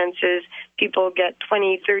these offenses, people get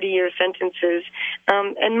 20, 30-year sentences.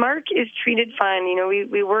 And Mark is treated fine. You know,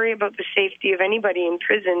 we worry about the safety of anybody in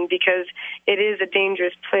prison because it is a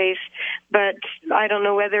dangerous place. But I don't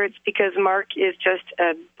know whether it's because Mark is just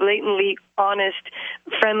a blatantly honest,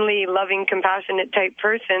 friendly, loving, compassionate type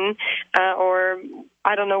person, or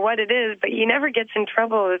I don't know what it is, but he never gets in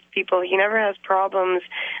trouble with people. He never has problems.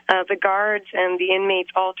 The guards and the inmates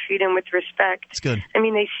all treat him with respect. That's good. I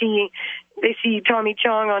mean, they see Tommy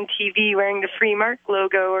Chong on TV wearing the Free Mark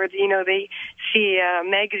logo, or, you know, they see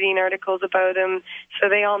magazine articles about him, so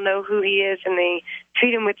they all know who he is, and they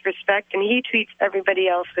treat him with respect, and he treats everybody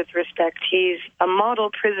else with respect. He's a model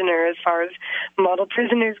prisoner as far as model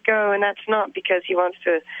prisoners go, and that's not because he wants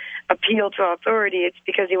to appeal to authority. It's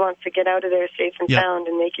because he wants to get out of there safe and sound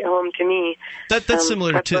and make it home to me. That's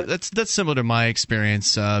similar to my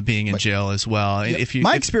experience being in jail as well.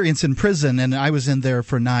 My experience in prison, and I was in there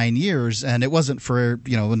for 9 years, and it wasn't for a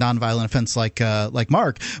nonviolent offense like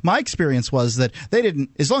Mark. My experience was that they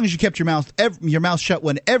didn't, as long as you kept your mouth shut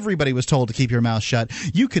when everybody was told to keep your mouth shut,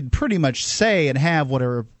 you could pretty much say and have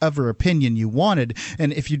whatever opinion you wanted,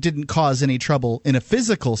 and if you didn't cause any trouble in a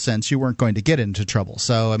physical sense, you weren't going to get into trouble.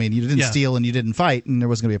 So I mean, you didn't steal and you didn't fight, and there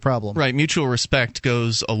wasn't going to be a problem. Right. Mutual respect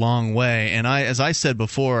goes a long way. And as I said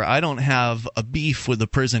before, I don't have a beef with the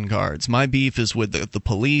prison guards. My beef is with the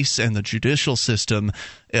police and the judicial system.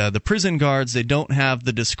 The prison guards, they don't have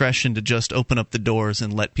the discretion to just open up the doors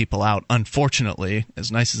and let people out, unfortunately,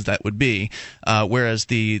 as nice as that would be. Whereas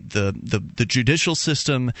the judicial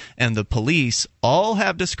system and the police all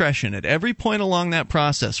have discretion at every point along that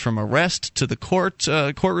process, from arrest to the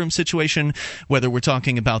courtroom situation, whether we're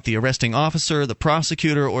talking about the arresting officer, the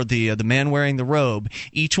prosecutor, or the man wearing the robe.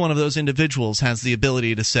 Each one of those individuals has the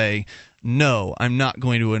ability to say, no, I'm not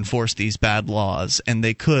going to enforce these bad laws, and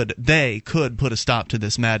they could put a stop to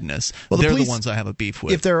this madness. Well, they're the ones I have a beef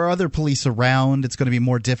with. If there are other police around, it's going to be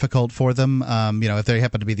more difficult for them. If they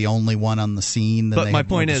happen to be the only one on the scene, then but they my have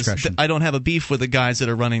point more is, discretion. I don't have a beef with the guys that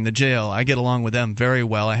are running the jail. I get along with them very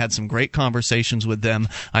well. I had some great conversations with them.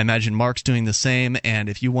 I imagine Mark's doing the same. And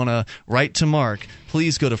if you want to write to Mark,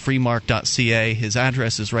 please go to freemark.ca. His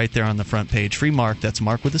address is right there on the front page. Freemark, that's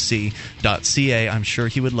Mark with a C, .ca. I'm sure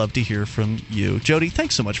he would love to hear from you. Jody,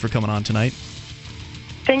 thanks so much for coming on tonight.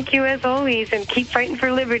 Thank you, as always, and keep fighting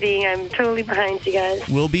for liberty. I'm totally behind you guys.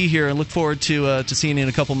 We'll be here and look forward to seeing you in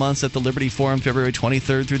a couple months at the Liberty Forum, February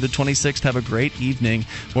 23rd through the 26th. Have a great evening.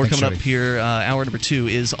 More coming up here. Hour number 2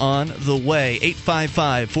 is on the way.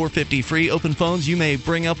 855-450-FREE. Open phones. You may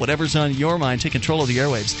bring up whatever's on your mind. Take control of the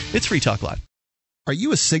airwaves. It's Free Talk Live. Are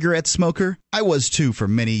you a cigarette smoker? I was too for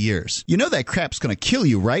many years. You know that crap's going to kill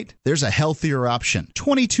you, right? There's a healthier option.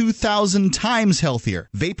 22,000 times healthier.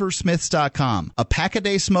 Vaporsmiths.com. A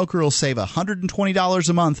pack-a-day smoker will save $120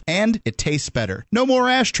 a month, and it tastes better. No more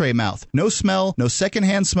ashtray mouth. No smell. No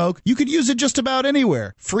secondhand smoke. You could use it just about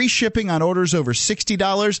anywhere. Free shipping on orders over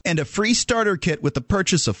 $60, and a free starter kit with the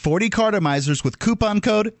purchase of 40 cartomizers with coupon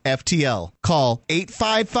code FTL. Call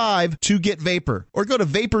 855-2-GET-VAPOR or go to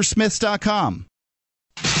Vaporsmiths.com.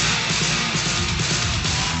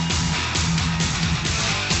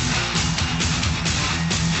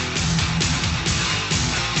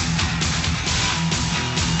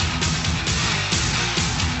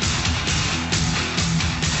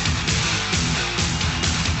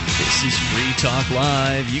 This is Free Talk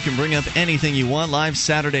Live. You can bring up anything you want. Live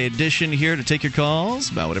Saturday edition here to take your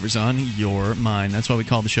calls about whatever's on your mind. That's why we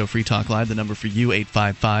call the show Free Talk Live. The number for you,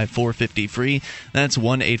 855-450-FREE. That's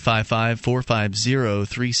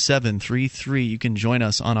 1-855-450-3733. You can join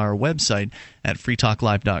us on our website at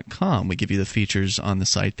freetalklive.com. We give you the features on the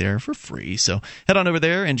site there for free. So head on over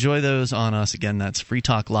there. Enjoy those on us. Again, that's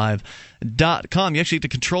freetalklive.com. You actually get to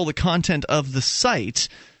control the content of the site.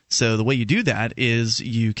 So the way you do that is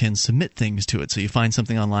you can submit things to it. So you find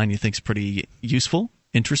something online you think is pretty useful,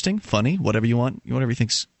 interesting, funny, whatever you want, whatever you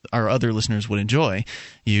think our other listeners would enjoy.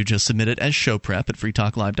 You just submit it as show prep at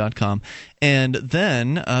freetalklive.com. And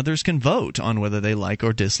then others can vote on whether they like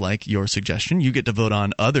or dislike your suggestion. You get to vote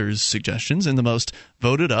on others' suggestions, and the most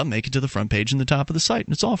voted up make it to the front page and the top of the site.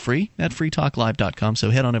 And it's all free at freetalklive.com. So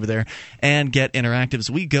head on over there and get interactive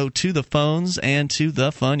as we go to the phones and to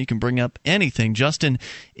the fun. You can bring up anything. Justin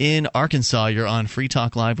in Arkansas, you're on Free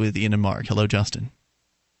Talk Live with Ian and Mark. Hello, Justin.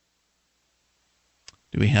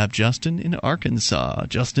 Do we have Justin in Arkansas?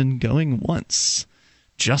 Justin going once.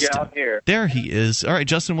 Justin. Yeah, I'm here. There he is. All right,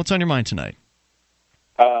 Justin, what's on your mind tonight?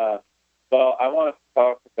 Well, I want to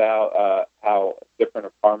talk about how different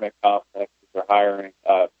apartment complexes are hiring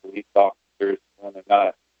police officers when they're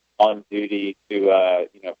not on duty to,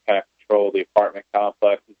 kind of control the apartment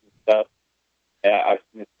complexes and stuff. I've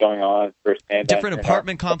seen this going on firsthand. Different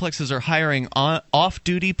apartment complexes are hiring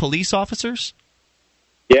off-duty police officers?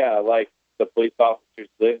 Yeah, like the police officers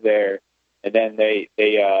live there, and then they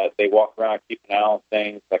walk around keeping an eye on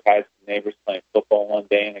things. Like I had some neighbors playing football one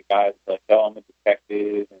day, and a guy's like, "Oh, I'm a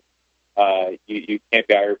detective, and you can't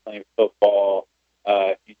be out here playing football.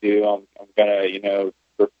 If you do, I'm gonna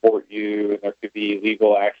report you, and there could be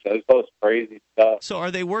legal action." It's all this crazy stuff. So are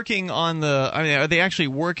they working on are they actually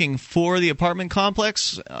working for the apartment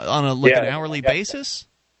complex on an hourly basis?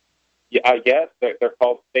 Yeah, I guess they're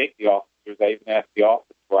called safety officers. I even asked the office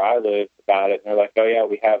where I live about it, and they're like, "Oh yeah,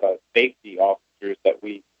 we have safety officers that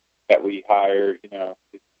we hire."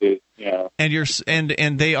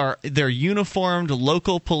 And they're uniformed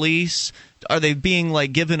local police. Are they being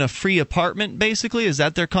given a free apartment basically? Is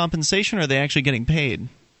that their compensation, or are they actually getting paid?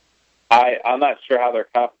 I'm not sure how their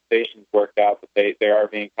compensations work out, but they are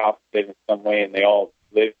being compensated in some way, and they all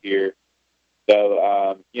live here.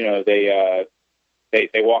 So they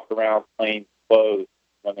walk around plain clothes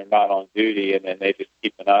when they're not on duty, and then they just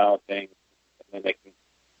keep an eye on things, and then they can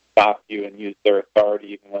stop you and use their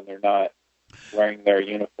authority even when they're not wearing their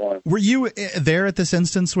uniform. Were you there at this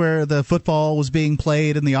instance where the football was being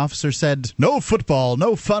played and the officer said, "No football,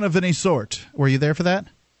 no fun of any sort"? Were you there for that?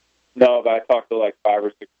 No, but I talked to 5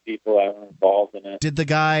 or 6 people that were involved in it. Did the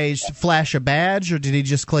guy flash a badge, or did he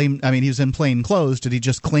just claim, he was in plain clothes, did he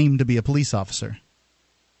just claim to be a police officer?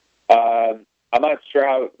 I'm not sure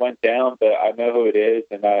how it went down, but I know who it is,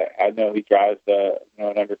 and I know he drives an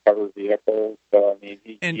undercover vehicle. So I mean,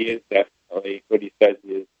 he is definitely what he says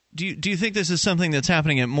he is. Do you think this is something that's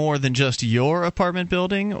happening at more than just your apartment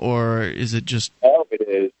building, or is it just? No, it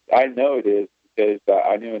is. I know it is because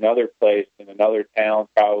I knew another place in another town,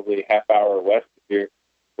 probably half hour west of here,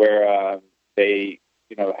 where they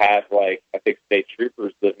have like I think state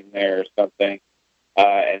troopers living there or something,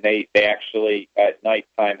 and they actually at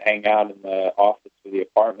nighttime hang out in the office of the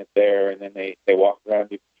apartment there, and then they walk around and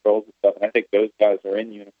do patrols and stuff. And I think those guys are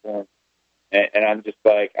in uniform, and I'm just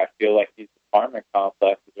like I feel like these apartment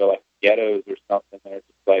complexes are like ghettos or something. They're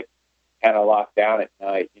just like kind of locked down at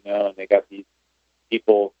night, and they got these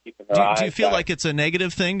people keeping their eyes. Do you feel out. like it's a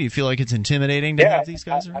negative thing? Do you feel like it's intimidating to have these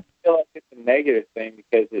guys around? I feel like it's a negative thing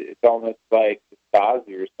because it's almost like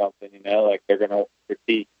Stasi or something, like they're going to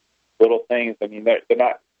critique little things. I mean, they're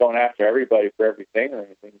not going after everybody for everything or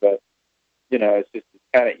anything, but, it's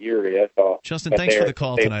kind of eerie, that's all. Justin, thanks for the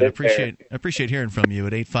call tonight. I appreciate hearing from you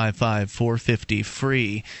at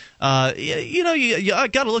 855-450-FREE. You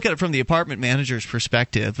got to look at it from the apartment manager's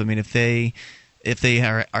perspective. I mean, if they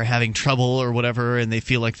are having trouble or whatever and they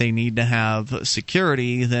feel like they need to have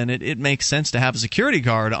security, then it makes sense to have a security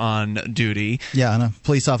guard on duty. Yeah, and a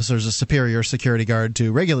police officer is a superior security guard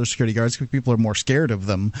to regular security guards because people are more scared of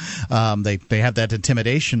them. They have that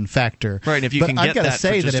intimidation factor. Right, and if you can get that. But I've got to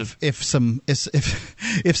say that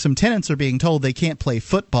if some tenants are being told they can't play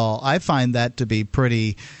football, I find that to be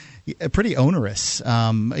pretty onerous.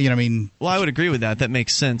 Well, I would agree with that. That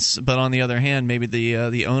makes sense. But on the other hand, maybe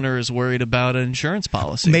the owner is worried about an insurance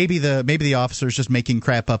policy. Maybe the officer is just making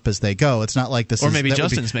crap up as they go. It's not like this. Or maybe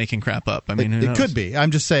Justin's making crap up. I mean, it could be.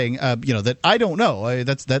 I'm just saying, that I don't know.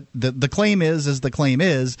 The claim is the claim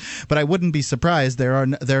is. But I wouldn't be surprised.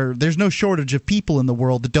 There's no shortage of people in the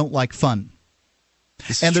world that don't like fun.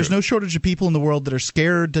 And there's no shortage of people in the world that are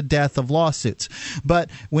scared to death of lawsuits. But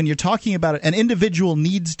when you're talking about it, an individual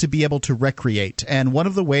needs to be able to recreate. And one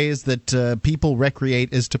of the ways that people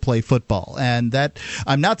recreate is to play football. And that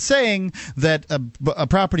I'm not saying that a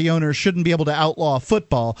property owner shouldn't be able to outlaw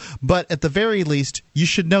football, but at the very least, you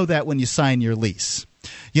should know that when you sign your lease.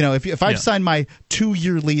 If I've signed my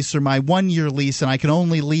 2-year lease or my 1-year lease and I can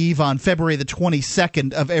only leave on February the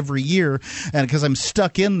 22nd of every year, and because I'm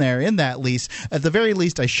stuck in there in that lease, at the very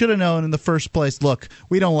least I should have known in the first place, look,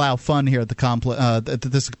 we don't allow fun here at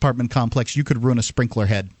this apartment complex. You could ruin a sprinkler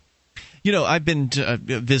head. I've been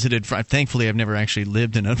visited. Thankfully, I've never actually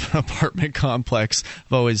lived in an apartment complex.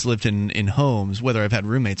 I've always lived in homes. Whether I've had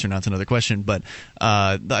roommates or not is another question. But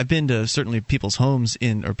I've been to certainly people's homes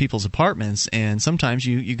or people's apartments, and sometimes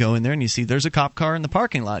you go in there and you see there's a cop car in the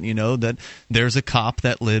parking lot. And you know that there's a cop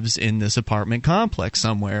that lives in this apartment complex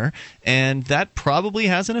somewhere, and that probably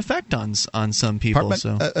has an effect on some people.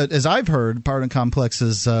 As I've heard, apartment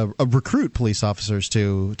complexes recruit police officers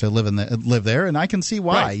to live there, and I can see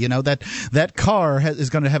why. Right. That car is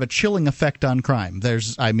going to have a chilling effect on crime.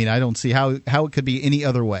 I don't see how it could be any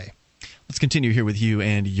other way. Let's continue here with you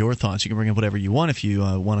and your thoughts. You can bring up whatever you want. If you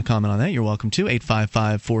want to comment on that, you're welcome to.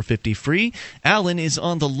 855-450-FREE. Alan is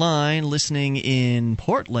on the line listening in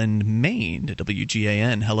Portland, Maine to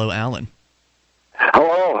WGAN. Hello, Alan.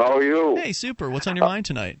 Hello, how are you? Hey, super. What's on your mind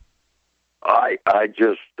tonight? I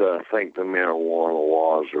just think the marijuana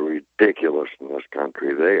laws are ridiculous in this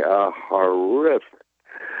country. They are horrific.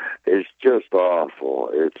 It's just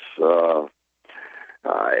awful. It's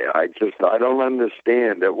I don't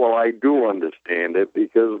understand it. Well, I do understand it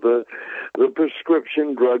because the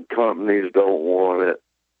prescription drug companies don't want it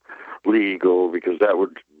legal because that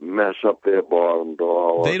would mess up their bottom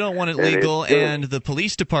dollar. They don't want it legal, and the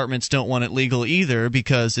police departments don't want it legal either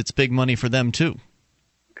because it's big money for them too.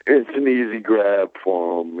 It's an easy grab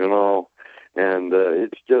for them, and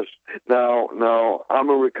it's just now I'm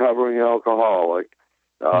a recovering alcoholic.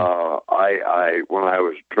 When I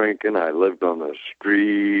was drinking, I lived on the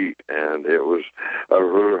street, and it was a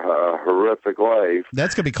horrific life.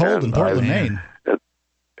 That's gonna be cold in Portland, Maine.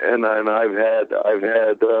 And I've had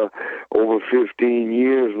over 15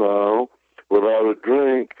 years now without a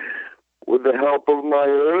drink, with the help of my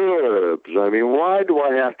herbs. I mean, why do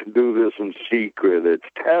I have to do this in secret? It's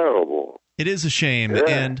terrible. It is a shame. Yeah.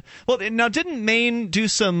 And now didn't Maine do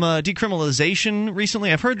some decriminalization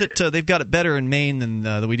recently? I've heard that they've got it better in Maine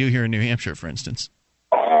than we do here in New Hampshire, for instance.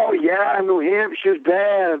 Oh yeah, New Hampshire's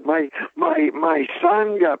bad. My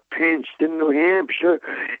son got pinched in New Hampshire,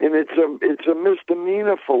 and it's a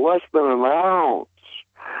misdemeanor for less than an ounce.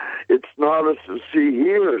 It's not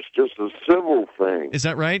here. It's just a civil thing. Is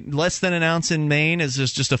that right? Less than an ounce in Maine is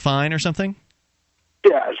just a fine or something?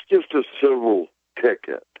 Yeah, it's just a civil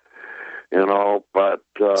ticket. But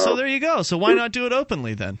So there you go. So why not do it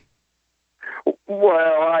openly then? Well,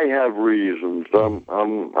 I have reasons. I'm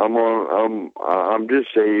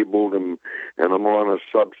disabled and I'm on a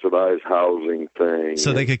subsidized housing thing.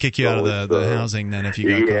 So they could kick you out of the housing then if you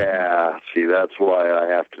got caught. Yeah, see, that's why I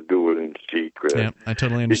have to do it in secret. Yeah, I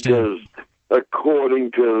totally understand. Because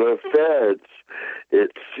according to the feds,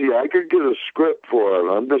 I could get a script for it.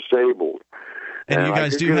 I'm disabled. And you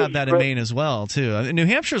guys do have that in Maine as well, too. New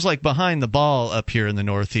Hampshire's like behind the ball up here in the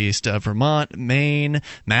Northeast. Vermont, Maine,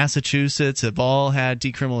 Massachusetts have all had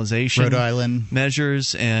decriminalization Rhode Island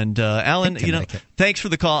measures. And Alan, thanks for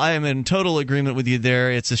the call. I am in total agreement with you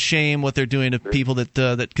there. It's a shame what they're doing to people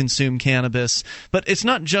that consume cannabis. But it's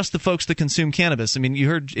not just the folks that consume cannabis. I mean, you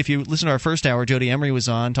heard, if you listen to our first hour, Jody Emery was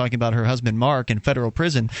on talking about her husband Mark in federal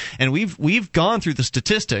prison, and we've gone through the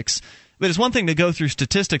statistics. But it's one thing to go through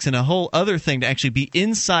statistics and a whole other thing to actually be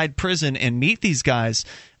inside prison and meet these guys.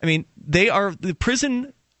 I mean,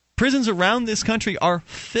 prisons around this country are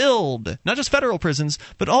filled, not just federal prisons,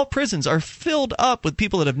 but all prisons are filled up with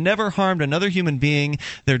people that have never harmed another human being.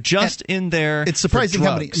 They're just in there. It's surprising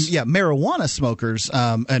how many marijuana smokers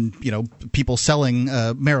and people selling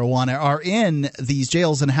marijuana are in these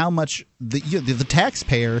jails, and how much the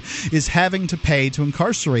taxpayer is having to pay to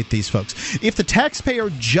incarcerate these folks. If the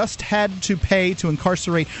taxpayer just had to pay to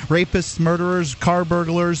incarcerate rapists, murderers, car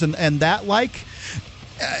burglars, and that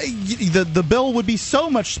the bill would be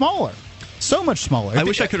so much smaller. So much smaller. I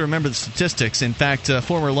wish I could remember the statistics. In fact, a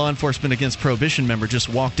former Law Enforcement Against Prohibition member just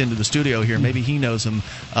walked into the studio here. Maybe he knows them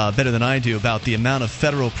better than I do about the amount of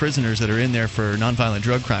federal prisoners that are in there for nonviolent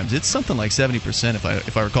drug crimes. It's something like 70%,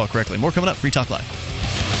 if I recall correctly. More coming up. Free Talk Live.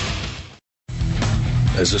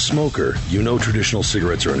 As a smoker, you know traditional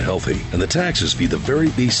cigarettes are unhealthy, and the taxes feed the very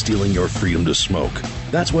beast stealing your freedom to smoke.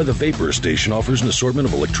 That's why the Vapor Station offers an assortment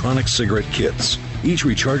of electronic cigarette kits. Each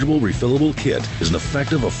rechargeable, refillable kit is an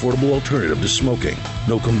effective, affordable alternative to smoking.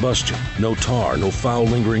 No combustion, no tar, no foul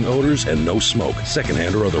lingering odors, and no smoke,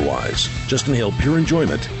 secondhand or otherwise. Just inhale pure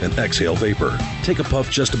enjoyment and exhale vapor. Take a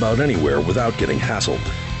puff just about anywhere without getting hassled.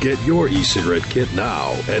 Get your e-cigarette kit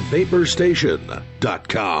now at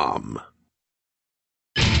vaporstation.com.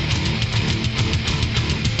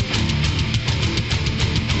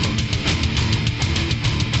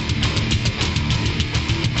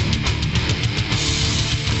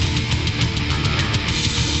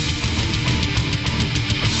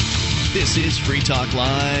 This is Free Talk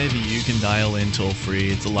Live. You can dial in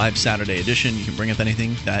toll-free. It's a live Saturday edition. You can bring up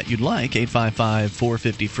anything that you'd like.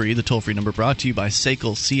 855-450-FREE, the toll-free number brought to you by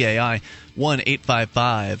SACL CAI,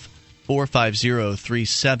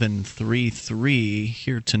 1-855-450-3733.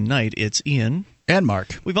 Here tonight, it's Ian. And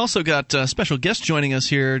Mark. We've also got a special guest joining us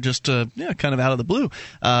here just kind of out of the blue.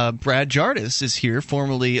 Brad Jardis is here,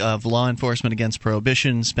 formerly of Law Enforcement Against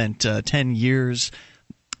Prohibition, spent 10 years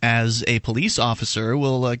as a police officer.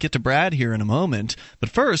 We'll get to Brad here in a moment. But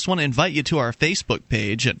first, I want to invite you to our Facebook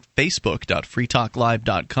page at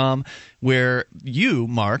facebook.freetalklive.com, where you,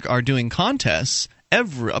 Mark, are doing contests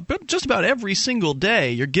just about every single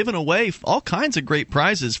day. You're giving away all kinds of great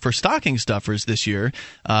prizes for stocking stuffers this year.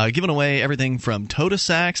 Giving away everything from Toda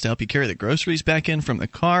Sacks to help you carry the groceries back in from the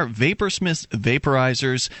car, Vaporsmiths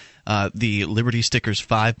vaporizers, the Liberty Stickers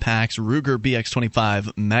 5-packs, Ruger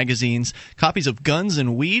BX25 magazines, copies of Guns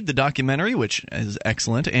and Weed, the documentary, which is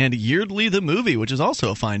excellent, and Yeardley the movie, which is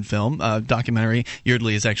also a fine film. Documentary.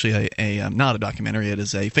 Yeardley is actually not a documentary. It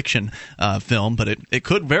is a fiction film, but it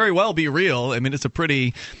could very well be real. I mean, it's a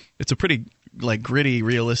pretty like gritty,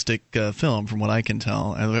 realistic film, from what I can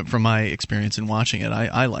tell. From my experience in watching it,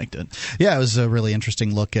 I liked it. Yeah, it was a really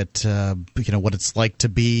interesting look at what it's like to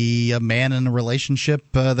be a man in a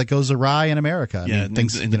relationship that goes awry in America. Yeah, in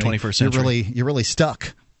the 21st century. You're really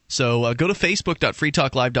stuck. So go to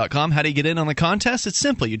facebook.freetalklive.com. How do you get in on the contest? It's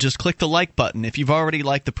simple. You just click the like button. If you've already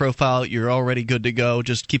liked the profile, you're already good to go.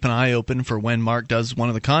 Just keep an eye open for when Mark does one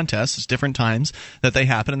of the contests. It's different times that they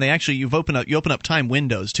happen, and you open up time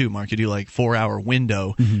windows too, Mark. You do like 4-hour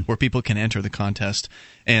window where people can enter the contest,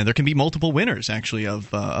 and there can be multiple winners actually of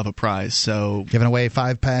a prize. So giving away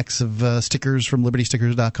 5 packs of stickers from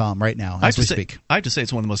libertystickers.com right now as we speak. I have to say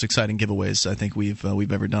it's one of the most exciting giveaways I think we've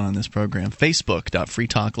ever done on this program.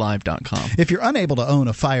 Facebook.freetalklive.com. If you're unable to own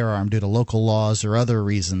a firearm due to local laws or other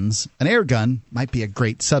reasons, an air gun might be a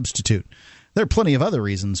great substitute. There are plenty of other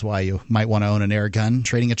reasons why you might want to own an air gun: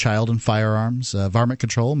 training a child in firearms, varmint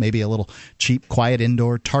control, maybe a little cheap, quiet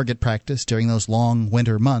indoor target practice during those long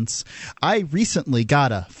winter months. I recently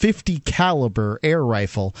got a .50 caliber air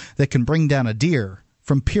rifle that can bring down a deer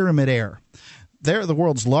from Pyramid Air. They're the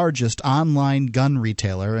world's largest online gun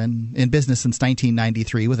retailer and in business since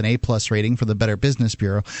 1993 with an A-plus rating for the Better Business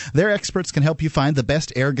Bureau. Their experts can help you find the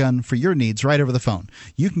best air gun for your needs right over the phone.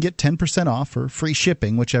 You can get 10% off or free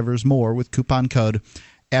shipping, whichever's more, with coupon code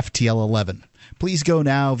FTL11. Please go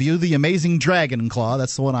now, view the amazing Dragon Claw,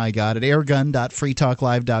 that's the one I got, at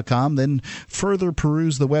airgun.freetalklive.com. Then further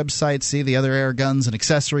peruse the website, see the other air guns and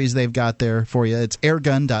accessories they've got there for you. It's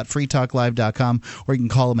airgun.freetalklive.com, or you can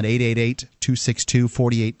call them at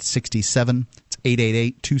 888-262-4867. It's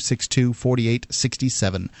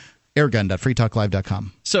 888-262-4867.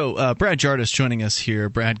 airgun.freetalklive.com. So, Brad Jardis joining us here.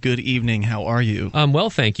 Brad, good evening. How are you? Well,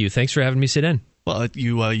 thank you. Thanks for having me sit in. Well,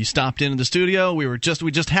 you stopped into the studio. We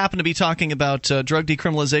just happened to be talking about drug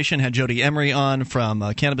decriminalization. Had Jody Emery on from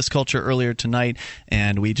Cannabis Culture earlier tonight,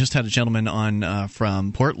 and we just had a gentleman on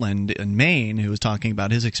from Portland in Maine who was talking about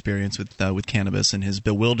his experience with cannabis and his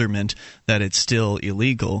bewilderment that it's still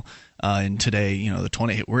illegal. And today,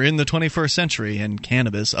 we're in the 21st century, and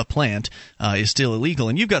cannabis, a plant, is still illegal.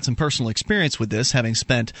 And you've got some personal experience with this, having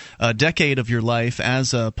spent a decade of your life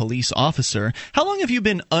as a police officer. How long have you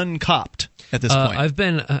been uncopped at this point? I've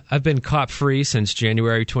been cop free since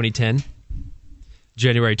January 2010.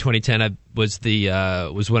 January 2010 was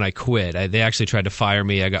when I quit. They actually tried to fire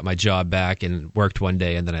me. I got my job back and worked one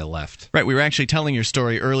day, and then I left. Right. We were actually telling your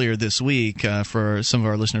story earlier this week for some of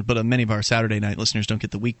our listeners, but many of our Saturday night listeners don't get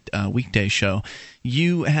the weekday show.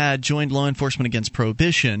 You had joined Law Enforcement Against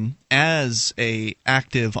Prohibition as a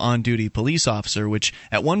active on-duty police officer, which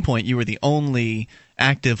at one point you were the only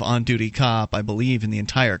active on-duty cop, I believe, in the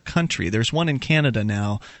entire country. There's one in Canada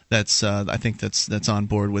now that's I think that's on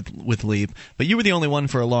board with LEAP, but you were the only one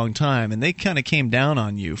for a long time, and they kind of came down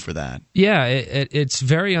on you for that. Yeah, it's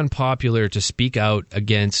very unpopular to speak out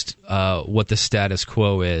against what the status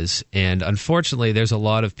quo is, and unfortunately there's a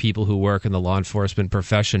lot of people who work in the law enforcement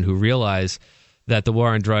profession who realize that the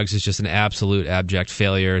war on drugs is just an absolute abject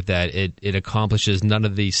failure, that it accomplishes none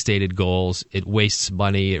of the stated goals, it wastes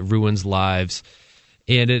money, it ruins lives,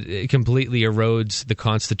 and it completely erodes the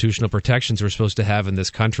constitutional protections we're supposed to have in this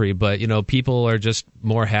country. But, people are just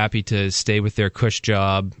more happy to stay with their cush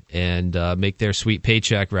job and make their sweet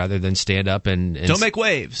paycheck rather than stand up and don't make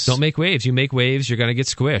waves. Don't make waves. You make waves, you're going to get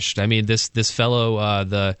squished. I mean, this fellow,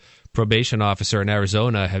 the probation officer in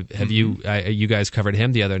Arizona, have you guys covered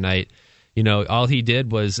him the other night? All he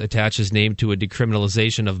did was attach his name to a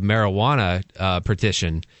decriminalization of marijuana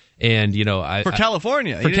petition. And, for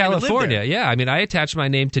California. For California, yeah. I mean, I attach my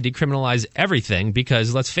name to decriminalize everything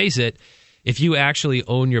because, let's face it, if you actually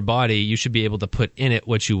own your body, you should be able to put in it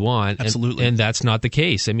what you want. Absolutely. And that's not the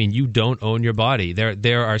case. I mean, you don't own your body.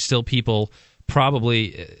 There are still people,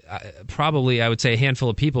 probably, I would say a handful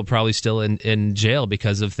of people probably still in jail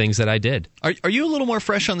because of things that I did. Are you a little more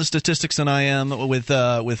fresh on the statistics than I am with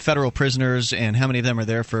federal prisoners and how many of them are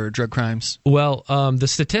there for drug crimes? Well, the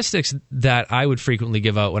statistics that I would frequently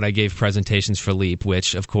give out when I gave presentations for LEAP,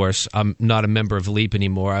 which, of course, I'm not a member of LEAP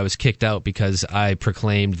anymore. I was kicked out because I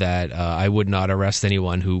proclaimed that I would not arrest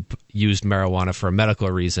anyone who used marijuana for a medical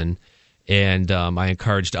reason. And I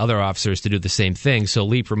encouraged other officers to do the same thing. So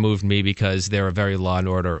LEAP removed me because they're a very law and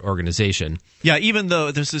order organization. Yeah, even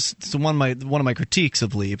though this is one of my critiques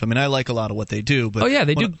of LEAP. I mean, I like a lot of what they do. But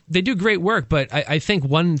they do great work. But I think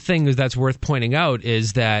one thing that's worth pointing out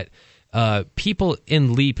is that people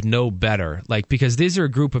in LEAP know better. Because these are a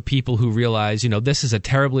group of people who realize, this is a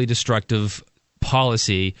terribly destructive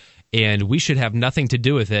policy, and we should have nothing to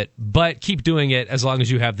do with it, but keep doing it as long as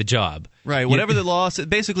you have the job. Right. Whatever the law says,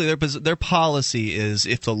 basically their policy is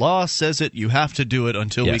if the law says it, you have to do it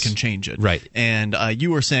until we can change it. Right. And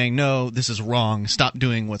you were saying, no, this is wrong, stop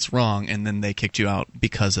doing what's wrong, and then they kicked you out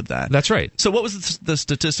because of that. That's right. So what was the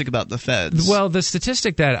statistic about the feds? Well, the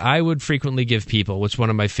statistic that I would frequently give people, which is one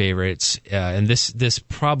of my favorites, and this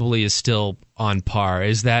probably is still on par,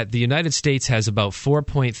 is that the United States has about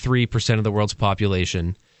 4.3% of the world's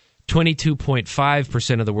population,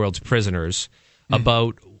 22.5% of the world's prisoners,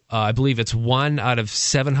 about, I believe it's 1 out of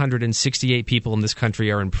 768 people in this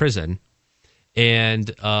country are in prison,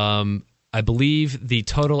 and I believe the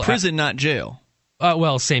total... Prison, not jail.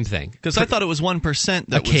 Well, same thing. Because I thought it was 1%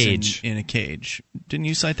 that was in a cage. Didn't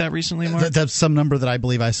you cite that recently, Mark? That's some number that I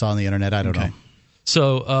believe I saw on the internet. I don't know.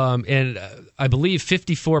 So, and I believe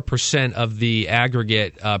 54% of the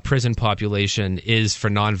aggregate prison population is for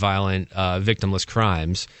nonviolent, victimless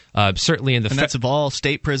crimes. Certainly in the... And that's of all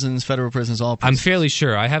state prisons, federal prisons, all prisons. I'm fairly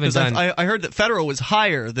sure. I haven't done... I heard that federal was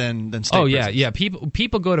higher than state prisons. Oh, yeah.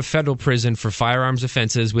 People go to federal prison for firearms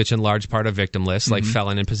offenses, which in large part are victimless, like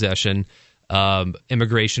felon in possession,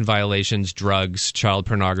 immigration violations, drugs, child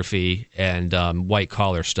pornography, and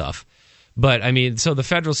white-collar stuff. But, I mean, so the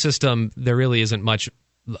federal system, there really isn't much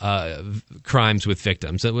crimes with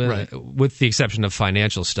victims, with the exception of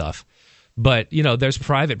financial stuff. But, you know, there's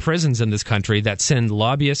private prisons in this country that send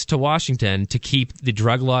lobbyists to Washington to keep the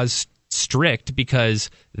drug laws strict because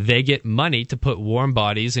they get money to put warm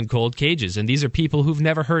bodies in cold cages. And these are people who've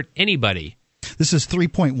never hurt anybody. This is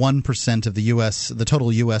 3.1% of the U.S. The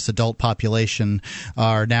total U.S. adult population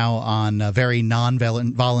are now on very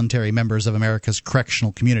non-voluntary members of America's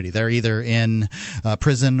correctional community. They're either in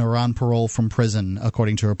prison or on parole from prison,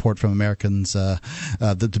 according to a report from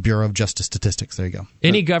the Bureau of Justice Statistics. There you go.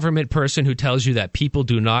 Any government person who tells you that people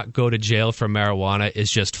do not go to jail for marijuana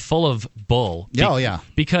is just full of bull.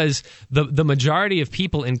 Because the majority of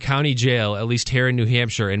people in county jail, at least here in New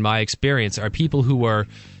Hampshire, in my experience, are people who were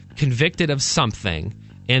convicted of something,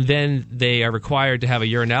 and then they are required to have a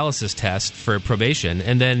urinalysis test for probation,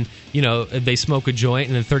 and then, you know, they smoke a joint,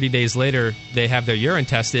 and then 30 days later they have their urine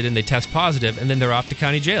tested and they test positive, and then they're off to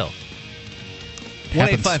county jail.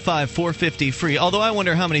 1-855-450-FREE. Although I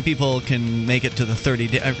wonder how many people can make it to the 30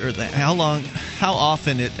 days, or how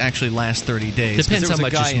often it actually lasts 30 days. Depends how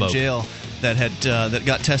much you smoke. There was a guy in jail that had that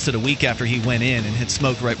got tested a week after he went in and had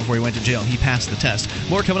smoked right before he went to jail, and he passed the test.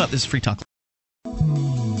 More coming up. This is Free Talk.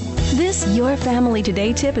 This Your Family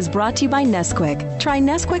Today tip is brought to you by Nesquik. Try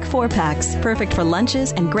Nesquik 4-packs, perfect for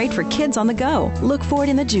lunches and great for kids on the go. Look for it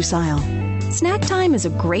in the juice aisle. Snack time is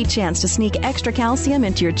a great chance to sneak extra calcium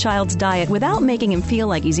into your child's diet without making him feel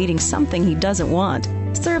like he's eating something he doesn't want.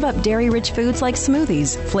 Serve up dairy-rich foods like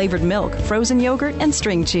smoothies, flavored milk, frozen yogurt, and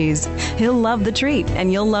string cheese. He'll love the treat,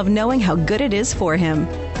 and you'll love knowing how good it is for him.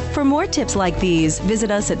 For more tips like these,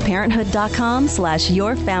 visit us at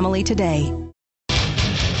parenthood.com/yourfamilytoday.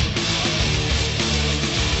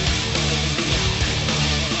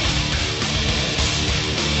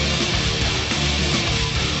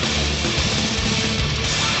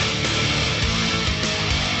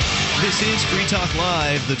 This is Free Talk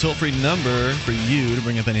Live, the toll-free number for you to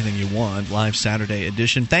bring up anything you want. Live Saturday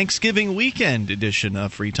edition, Thanksgiving weekend edition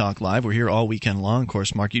of Free Talk Live. We're here all weekend long. Of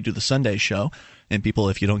course, Mark, you do the Sunday show. And people,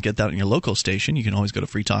 if you don't get that on your local station, you can always go to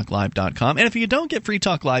freetalklive.com. And if you don't get Free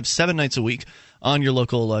Talk Live 7 nights a week on your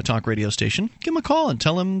local talk radio station, give them a call and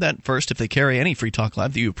tell them that first, if they carry any Free Talk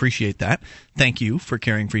Live, that you appreciate that. Thank you for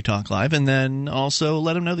carrying Free Talk Live. And then also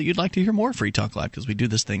let them know that you'd like to hear more Free Talk Live, because we do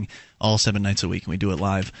this thing all 7 nights a week. And we do it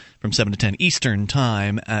live from 7 to 10 Eastern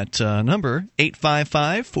Time at number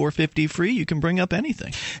 855-450-FREE. You can bring up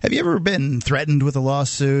anything. Have you ever been threatened with a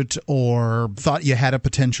lawsuit or thought you had a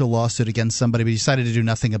potential lawsuit against somebody, but you decided to do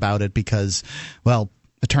nothing about it because, well,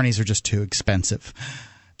 attorneys are just too expensive?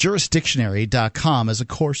 Jurisdictionary.com is a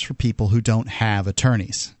course for people who don't have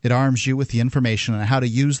attorneys. It arms you with the information on how to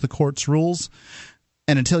use the court's rules.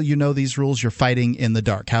 And until you know these rules, you're fighting in the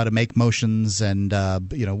dark. How to make motions and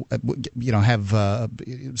have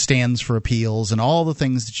stands for appeals and all the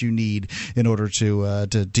things that you need in order to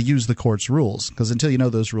use the court's rules. Because until you know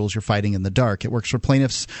those rules, you're fighting in the dark. It works for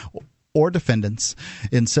plaintiffs or defendants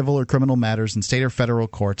in civil or criminal matters in state or federal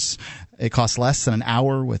courts. It costs less than an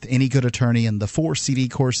hour with any good attorney, and the 4-CD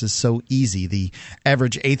course is so easy. The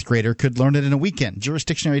average 8th grader could learn it in a weekend.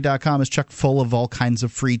 Jurisdictionary.com is chock full of all kinds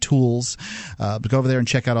of free tools. Go over there and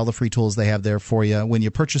check out all the free tools they have there for you. When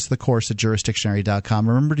you purchase the course at Jurisdictionary.com,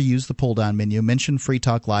 remember to use the pull-down menu. Mention Free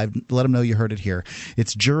Talk Live. Let them know you heard it here.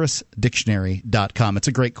 It's Jurisdictionary.com. It's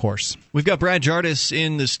a great course. We've got Brad Jardis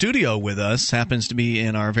in the studio with us. Happens to be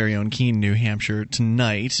in our very own Keene, New Hampshire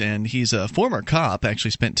tonight, and he's a former cop.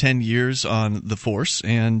 Actually spent 10 years on the force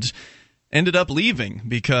and ended up leaving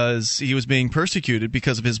because he was being persecuted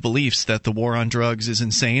because of his beliefs that the war on drugs is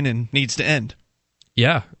insane and needs to end.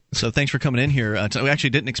 Yeah. So thanks for coming in here. We actually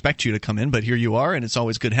didn't expect you to come in, but here you are, and it's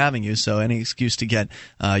always good having you. So any excuse to get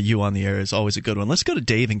you on the air is always a good one. Let's go to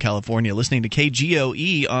Dave in California, listening to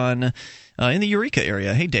KGOE on in the Eureka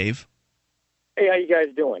area. Hey, Dave. Hey, how you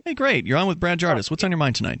guys doing? Hey, great. You're on with Brad Jardis. What's on your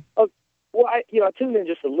mind tonight? Well, I tuned in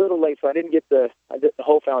just a little late, so I didn't get the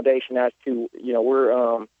whole foundation as to,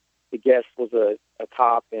 where the guest was a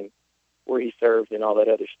cop and where he served and all that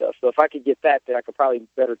other stuff. So if I could get that, then I could probably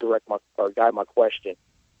better guide my question.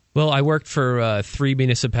 Well, I worked for 3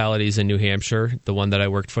 municipalities in New Hampshire. The one that I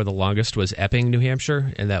worked for the longest was Epping, New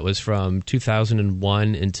Hampshire, and that was from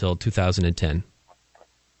 2001 until 2010.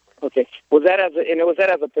 Okay. Was that as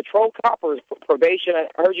a patrol cop or probation? I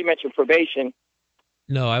heard you mention probation.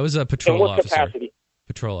 No, I was a patrol officer. Capacity?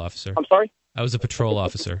 Patrol officer. I'm sorry? I was a patrol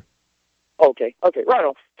officer. Okay, right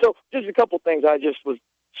on. So just a couple things I just was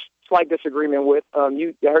slight disagreement with. I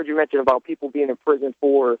heard you mention about people being in prison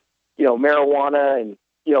for, marijuana and,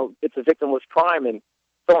 it's a victimless crime and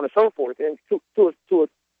so on and so forth. And to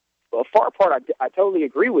a far part, I totally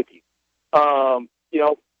agree with you.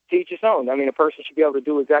 teach its own. I mean, a person should be able to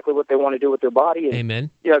do exactly what they want to do with their body. And,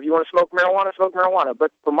 Amen. If you want to smoke marijuana, smoke marijuana.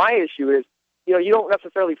 But for my issue is, you don't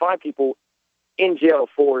necessarily find people in jail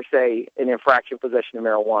for, say, an infraction possession of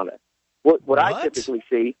marijuana. What I typically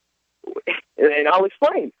see, and I'll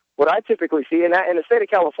explain, what I typically see in the state of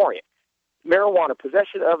California, marijuana,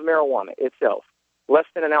 possession of marijuana itself, less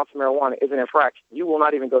than an ounce of marijuana is an infraction. You will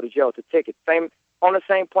not even go to jail with a ticket. On the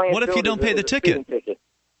same playing field. What if you don't pay the ticket?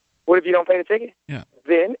 What if you don't pay the ticket? Yeah.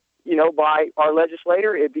 Then, by our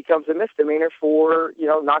legislator, it becomes a misdemeanor for,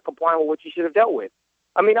 not complying with what you should have dealt with.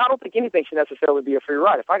 I mean, I don't think anything should necessarily be a free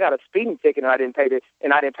ride. If I got a speeding ticket and I didn't pay the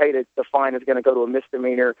fine is going to go to a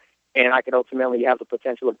misdemeanor, and I could ultimately have the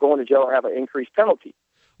potential of going to jail or have an increased penalty.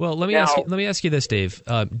 Well, let me ask you this, Dave.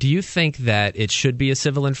 Do you think that it should be a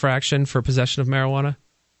civil infraction for possession of marijuana?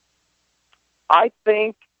 I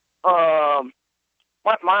think my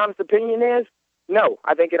honest opinion is no.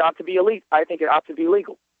 I think it ought to be illegal. I think it ought to be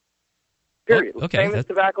legal. Period. Oh, okay. Same as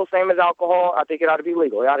tobacco, same as alcohol. I think it ought to be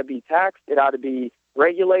legal. It ought to be taxed. It ought to be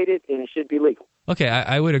regulated, and it should be legal. Okay,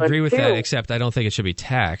 I would agree with that, except I don't think it should be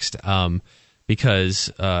taxed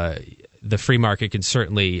because the free market can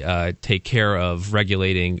certainly take care of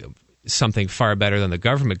regulating something far better than the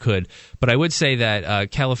government could. But I would say that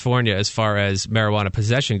California, as far as marijuana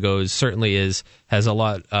possession goes, certainly has a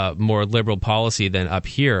lot more liberal policy than up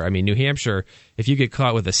here. I mean, New Hampshire, if you get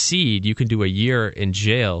caught with a seed, you can do a year in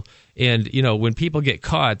jail. And, when people get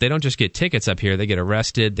caught, they don't just get tickets up here. They get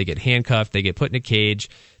arrested, they get handcuffed, they get put in a cage,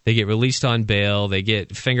 they get released on bail, they get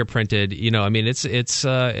fingerprinted.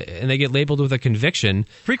 And they get labeled with a conviction.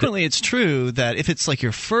 Frequently, it's true that if it's like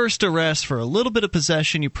your first arrest for a little bit of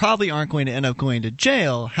possession, you probably aren't going to end up going to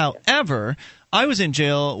jail. However, I was in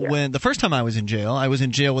jail when the first time I was in jail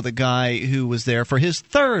with a guy who was there for his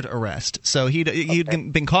third arrest. So he'd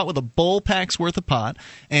been caught with a bull pack's worth of pot,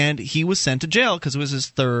 and he was sent to jail because it was his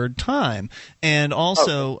third time. And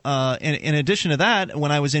also, in addition to that, when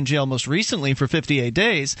I was in jail most recently for 58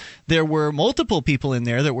 days, there were multiple people in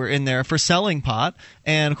there that were in there for selling pot,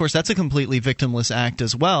 and of course that's a completely victimless act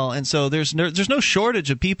as well. And so there's no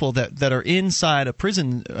shortage of people that are inside a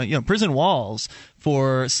prison walls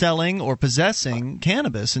for selling or possessing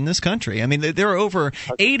cannabis in this country. I mean, there are over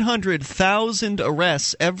 800,000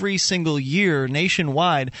 arrests every single year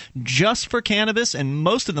nationwide just for cannabis, and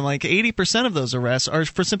most of them, like 80% of those arrests, are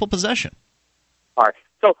for simple possession. All right.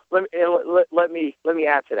 So let me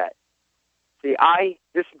add to that. See, I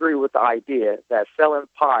disagree with the idea that selling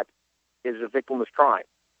pot is a victimless crime,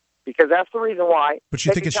 because that's the reason why. But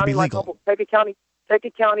you think it should be legal? Take a county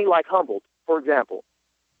like Humboldt, for example.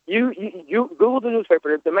 You Google the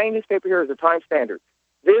newspaper. The main newspaper here is the Times Standard.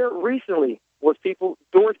 There recently was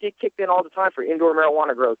doors get kicked in all the time for indoor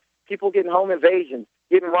marijuana growth. People getting home invasions,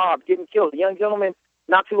 getting robbed, getting killed. A young gentleman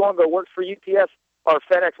not too long ago worked for UPS or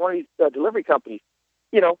FedEx, one of these delivery companies.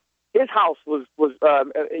 His house was he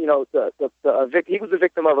was a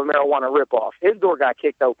victim of a marijuana ripoff. His door got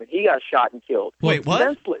kicked open. He got shot and killed. Wait, what?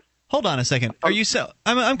 Senseless. Hold on a second. Are you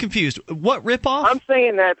I'm confused. What ripoff? I'm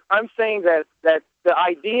saying that the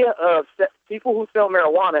idea of people who sell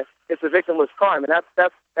marijuana is a victimless crime, and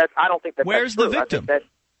that's I don't think that. Where's that's the victim?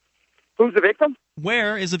 Who's the victim?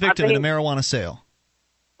 Where is the victim in a marijuana sale?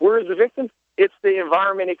 Where is the victim? It's the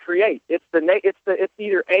environment it creates. It's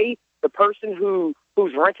either the person who's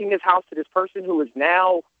renting this house to this person who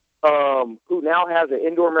now has an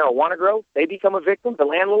indoor marijuana grow. They become a victim. The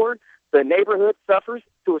landlord. The neighborhood suffers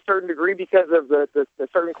to a certain degree because of the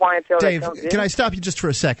certain clientele Dave, that comes in. Can I stop you just for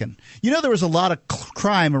a second? There was a lot of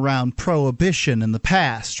crime around prohibition in the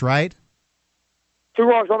past, right? Two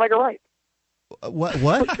wrongs don't make a right.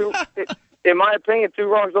 What? In my opinion, two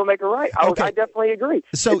wrongs don't make a right. I definitely agree.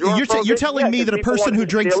 So you're telling me that a person who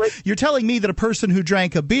drinks you're telling me that a person who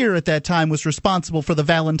drank a beer at that time was responsible for the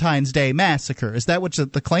Valentine's Day massacre. Is that what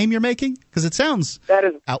the claim you're making? Because it sounds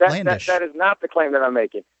outlandish. That is not the claim that I'm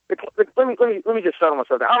making. Let me just settle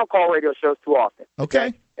myself down. I don't call radio shows too often.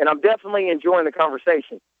 Okay. And I'm definitely enjoying the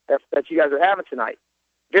conversation that you guys are having tonight.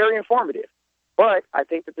 Very informative. But I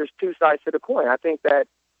think that there's two sides to the coin. I think that,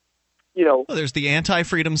 Well, there's the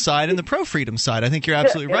anti-freedom side and the pro-freedom side. I think you're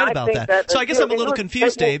absolutely right about that. So I guess I'm a little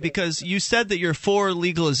confused, Dave, because you said that you're for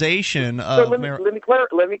legalization of marijuana.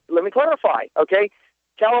 Let me clarify, okay?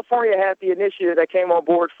 California had the initiative that came on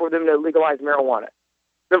board for them to legalize marijuana.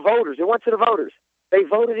 The voters, it went to the voters. They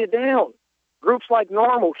voted it down. Groups like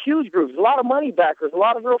NORML, huge groups, a lot of money backers, a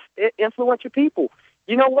lot of real influential people.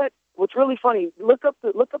 You know what? What's really funny? Look up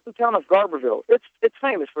the town of Garberville. It's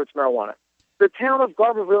famous for its marijuana. The town of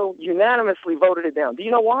Garberville unanimously voted it down. Do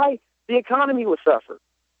you know why? The economy would suffer.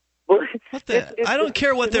 I don't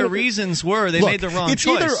care what their reasons were. They made the wrong choice. It's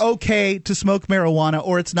either okay to smoke marijuana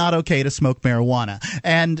or it's not okay to smoke marijuana.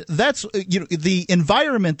 And that's the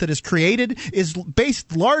environment that is created is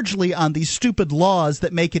based largely on these stupid laws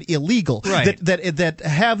that make it illegal, right, that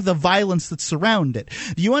have the violence that surround it.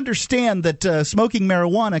 You understand that smoking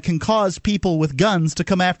marijuana can cause people with guns to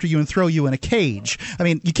come after you and throw you in a cage. I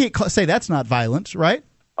mean, you can't say that's not violent, right?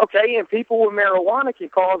 Okay, and people with marijuana can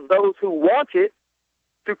cause those who want it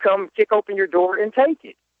to come kick open your door and take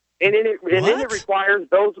it. And then it requires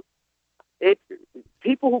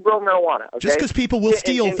people who grow marijuana. Okay? Just because people will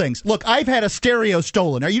steal things. Look, I've had a stereo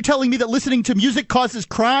stolen. Are you telling me that listening to music causes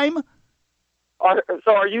crime?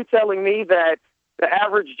 So are you telling me that the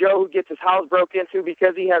average Joe who gets his house broke into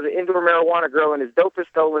because he has an indoor marijuana grow and his dope is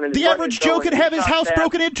stolen? And the average Joe could have his house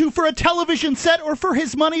broken into for a television set or for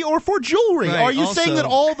his money or for jewelry. Right. Are you saying that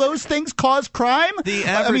all those things cause crime? The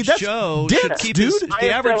average Joe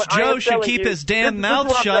should keep his damn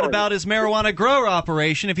mouth shut about his marijuana grower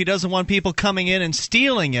operation if he doesn't want people coming in and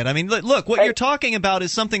stealing it. I mean, look, what you're talking about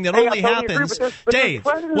is something that only happens, Dave.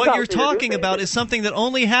 What you're talking about is something that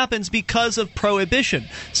only happens because of prohibition.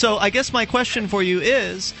 So I guess my question for you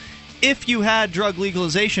is, if you had drug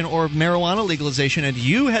legalization or marijuana legalization and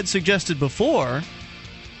you had suggested before,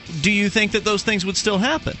 do you think that those things would still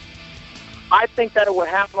happen? I think that it would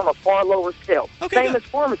happen on a far lower scale. Okay, Same as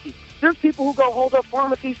pharmacies. There's people who go hold up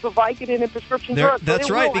pharmacies for Vicodin and prescription drugs. That's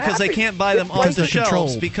right, because they can't buy them off the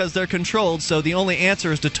shelves because they're controlled. So the only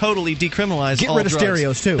answer is to totally decriminalize all drugs. Get rid of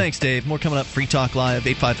stereos, too. Thanks, Dave. More coming up. Free Talk Live,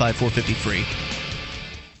 855-450-FREE.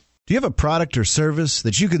 Do you have a product or service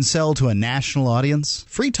that you can sell to a national audience?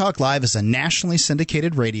 Free Talk Live is a nationally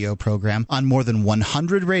syndicated radio program on more than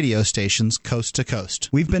 100 radio stations coast to coast.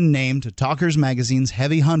 We've been named to Talkers Magazine's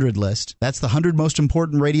Heavy 100 list. That's the 100 most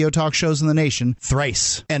important radio talk shows in the nation,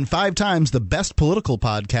 thrice. And 5 times the best political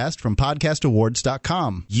podcast from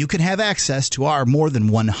podcastawards.com. You can have access to our more than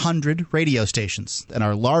 100 radio stations and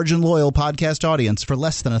our large and loyal podcast audience for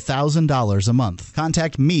less than $1,000 a month.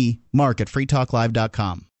 Contact me, Mark, at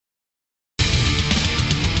freetalklive.com.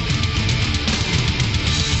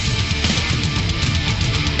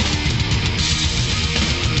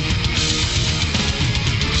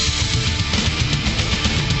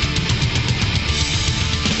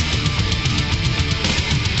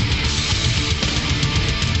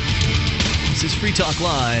 This is Free Talk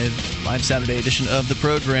Live, live Saturday edition of the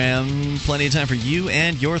program. Plenty of time for you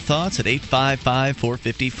and your thoughts at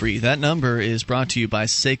 855-450-FREE. That number is brought to you by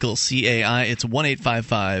SACL CAI. It's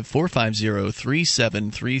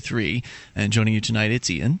 1-855-450-3733. And joining you tonight,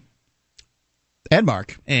 it's Ian. And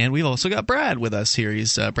Mark. And we've also got Brad with us here.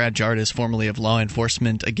 He's Brad Jardis, formerly of Law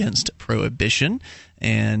Enforcement Against Prohibition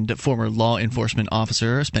and former law enforcement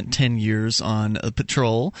officer, spent 10 years on a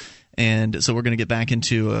patrol. And so we're going to get back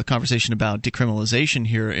into a conversation about decriminalization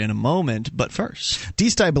here in a moment. But first,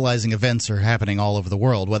 destabilizing events are happening all over the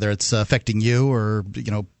world, whether it's affecting you or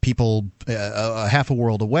people half a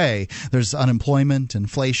world away. There's unemployment,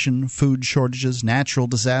 inflation, food shortages, natural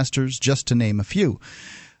disasters, just to name a few.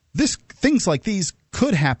 Things like these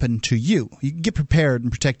could happen to you. You can get prepared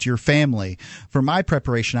and protect your family. For my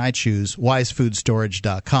preparation, I choose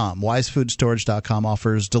wisefoodstorage.com. Wisefoodstorage.com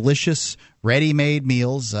offers delicious, ready-made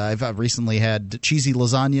meals. I've recently had cheesy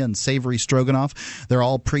lasagna and savory stroganoff. They're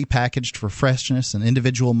all pre-packaged for freshness in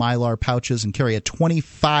individual Mylar pouches and carry a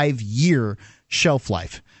 25-year shelf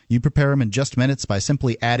life. You prepare them in just minutes by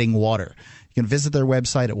simply adding water. You can visit their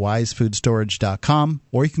website at wisefoodstorage.com,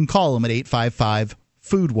 or you can call them at 855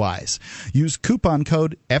 FoodWise. Use coupon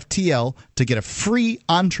code FTL to get a free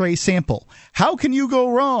entree sample. How can you go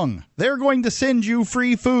wrong? They're going to send you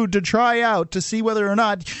free food to try out to see whether or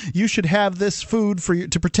not you should have this food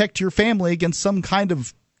to protect your family against some kind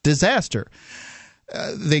of disaster.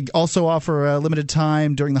 They also offer a limited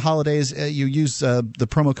time during the holidays. You use the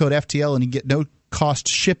promo code FTL and you get no cost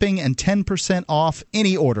shipping and 10% off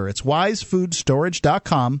any order. It's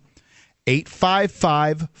wisefoodstorage.com.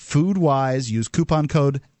 855-FoodWise. Use coupon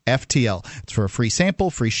code FTL. It's for a free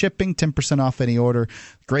sample, free shipping, 10% off any order.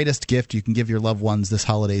 Greatest gift you can give your loved ones this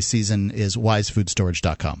holiday season is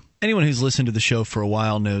wisefoodstorage.com. Anyone who's listened to the show for a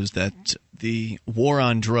while knows that the war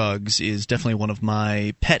on drugs is definitely one of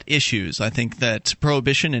my pet issues. I think that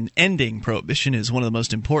prohibition and ending prohibition is one of the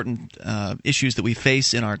most important issues that we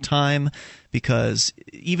face in our time, because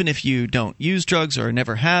even if you don't use drugs or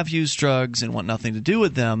never have used drugs and want nothing to do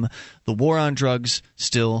with them, the war on drugs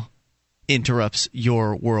still interrupts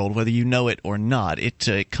your world, whether you know it or not.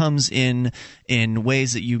 It comes in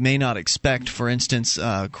ways that you may not expect. For instance,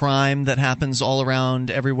 crime that happens all around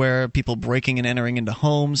everywhere, people breaking and entering into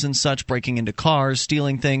homes and such, breaking into cars,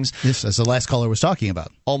 stealing things. Yes, as the last caller was talking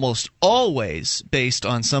about. Almost always based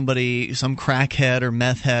on somebody, some crackhead or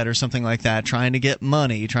meth head or something like that, trying to get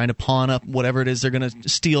money, trying to pawn up whatever it is they're going to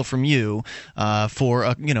steal from you for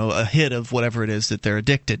a hit of whatever it is that they're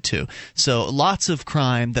addicted to. So lots of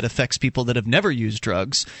crime that affects people that have never used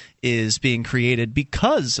drugs is being created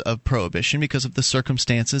because of prohibition, because of the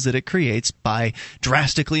circumstances that it creates by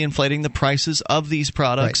drastically inflating the prices of these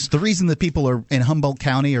products. Right. The reason that people are in Humboldt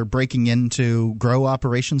County are breaking into grow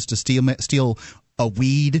operations to steal a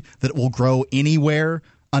weed that will grow anywhere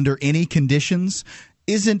under any conditions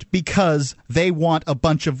isn't because they want a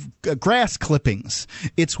bunch of grass clippings.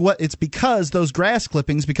 It's because those grass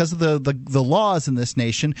clippings, because of the laws in this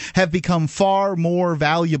nation, have become far more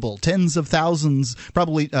valuable, tens of thousands,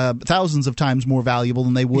 probably thousands of times more valuable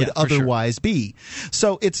than they would otherwise be.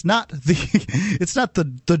 So it's not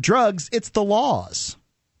the drugs, it's the laws.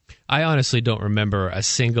 I honestly don't remember a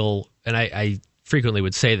single, and I frequently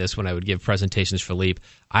would say this when I would give presentations for LEAP,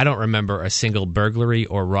 I don't remember a single burglary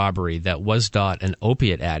or robbery that was not an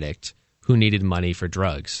opiate addict who needed money for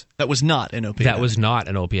drugs. That was not an opiate addict. That was not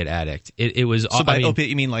an opiate addict. It was. So by opiate,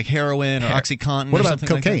 you mean like heroin or OxyContin? What or about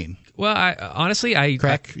something cocaine? Like that? Well, honestly,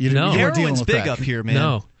 crack. No. Heroin's big crack. up here, man.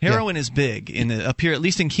 No. Heroin is big up here, at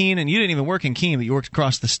least in Keene. And you didn't even work in Keene, but you worked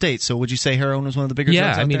across the state. So would you say heroin was one of the bigger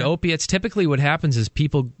drugs out there? Opiates. Typically, what happens is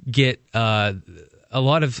people get.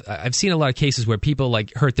 I've seen a lot of cases where people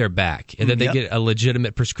like hurt their back and then they get a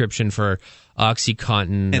legitimate prescription for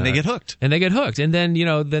OxyContin and they get hooked. And then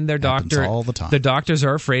then their doctor all the time. The doctors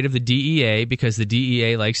are afraid of the DEA because the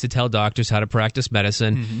DEA likes to tell doctors how to practice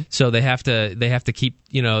medicine. Mm-hmm. So they have to keep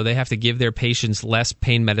they have to give their patients less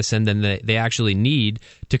pain medicine than they actually need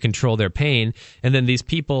to control their pain. And then these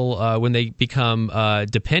people when they become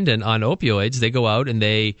dependent on opioids, they go out and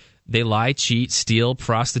they lie, cheat, steal,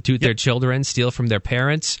 prostitute their children, steal from their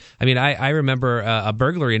parents. I mean, I remember a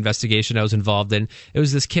burglary investigation I was involved in. It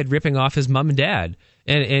was this kid ripping off his mom and dad.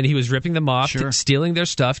 And he was ripping them off, stealing their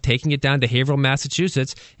stuff, taking it down to Haverhill,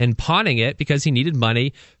 Massachusetts, and pawning it because he needed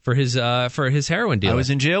money for his heroin deal. I was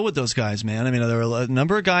in jail with those guys, man. I mean, there were a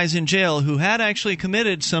number of guys in jail who had actually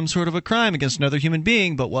committed some sort of a crime against another human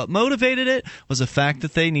being, but what motivated it was the fact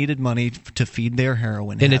that they needed money to feed their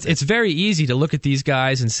heroin And habit. it's very easy to look at these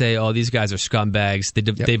guys and say, oh, these guys are scumbags.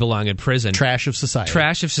 They belong in prison. Trash of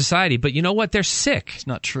society. But you know what? They're sick. It's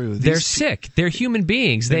not true. They're sick. They're human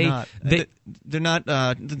beings. They're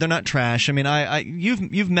not trash. I mean,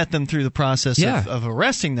 you've met them through the process of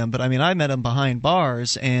arresting them, but I mean, I met them behind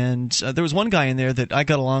bars, and there was one guy in there that I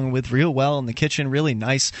got along with real well in the kitchen. Really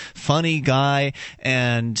nice, funny guy,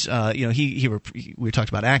 and we talked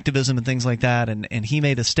about activism and things like that, and he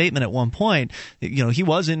made a statement at one point. He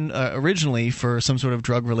was in originally for some sort of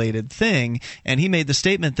drug related thing, and he made the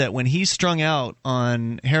statement that when he's strung out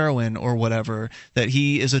on heroin or whatever, that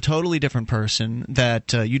he is a totally different person.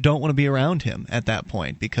 That you don't want to be around him at that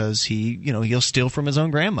point because he'll steal from his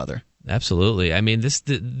own grandmother. Absolutely. I mean, this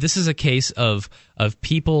is a case of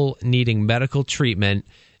people needing medical treatment,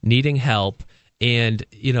 needing help, and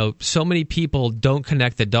so many people don't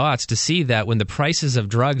connect the dots to see that when the prices of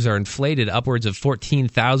drugs are inflated upwards of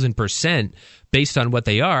 14,000% based on what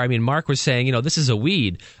they are. I mean, Mark was saying, this is a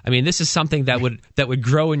weed. I mean, this is something that would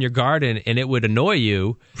grow in your garden and it would annoy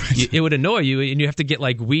you. It would annoy you, and you have to get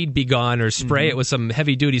like Weed Be Gone or spray it with some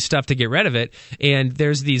heavy duty stuff to get rid of it. And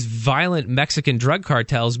there's these violent Mexican drug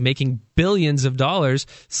cartels making billions of dollars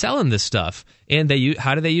selling this stuff. And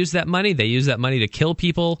how do they use that money? They use that money to kill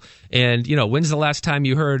people. And, when's the last time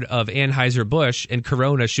you heard of Anheuser-Busch and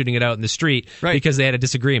Corona shooting it out in the street because they had a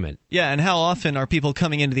disagreement? Yeah, and how often are people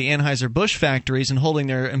coming into the Anheuser-Busch factories and holding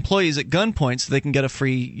their employees at gunpoint so they can get a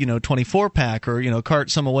free, 24-pack or, cart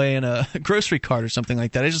some away in a grocery cart or something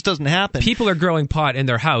like that? It just doesn't happen. People are growing pot in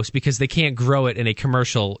their house because they can't grow it in a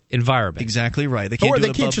commercial environment. Exactly right. They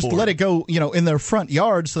can't just let it go, in their front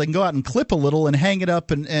yard so they can go out and clip a little and hang it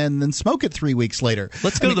up and then smoke it 3 weeks later.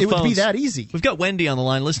 Let's go to the phones. It would be that easy. We've got Wendy on the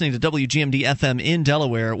line listening to WGMD FM in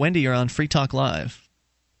Delaware. Wendy, you're on Free Talk Live.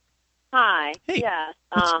 Hi. Hey. Yes.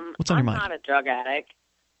 What's on your mind? I'm not a drug addict.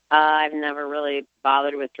 I've never really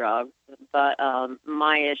bothered with drugs, but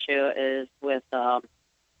my issue is with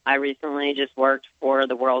I recently just worked for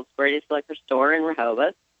the world's greatest liquor store in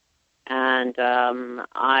Rehoboth, and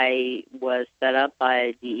I was set up by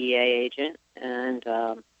a DEA agent, and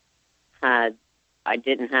I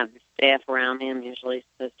didn't have the staff around me I'm usually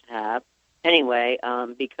supposed to have. anyway,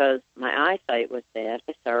 because my eyesight was bad,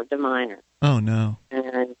 I served a minor. Oh, no.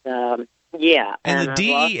 And, yeah. And the I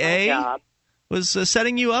DEA lost my job. was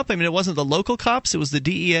setting you up? I mean, it wasn't the local cops, it was the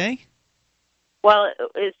DEA? Well,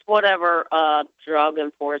 it's whatever drug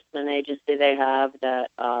enforcement agency they have that,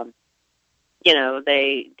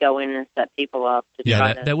 they go in and set people up to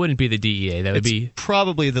try to... that wouldn't be the DEA. That would be...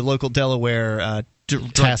 probably the local Delaware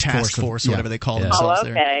drug task force, or whatever they call themselves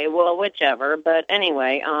there. Oh, okay. Well, whichever. But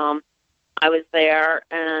anyway, I was there,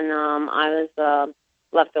 and I was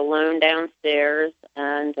left alone downstairs,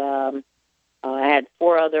 and I had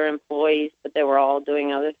 4 other employees, but they were all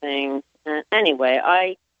doing other things. And anyway,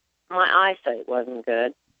 my eyesight wasn't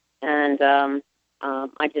good, and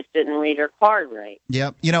I just didn't read her card right.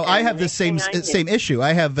 Yep. I have the same issue.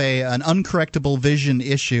 I have an uncorrectable vision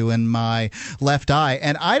issue in my left eye,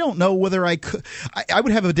 and I don't know whether I could. I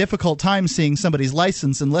would have a difficult time seeing somebody's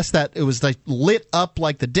license unless it was lit up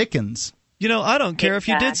like the Dickens. I don't care if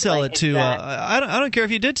you did sell it to. I don't care if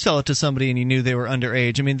you did sell it to somebody and you knew they were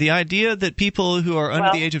underage. I mean, the idea that people who are under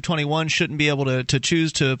the age of 21 shouldn't be able to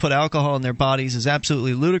choose to put alcohol in their bodies is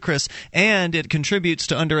absolutely ludicrous, and it contributes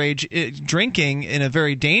to underage drinking in a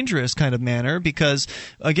very dangerous kind of manner. Because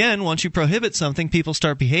again, once you prohibit something, people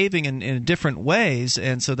start behaving in different ways,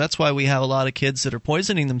 and so that's why we have a lot of kids that are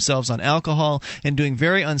poisoning themselves on alcohol and doing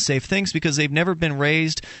very unsafe things because they've never been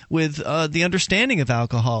raised with the understanding of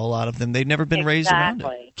alcohol. A lot of them, they've never been raised around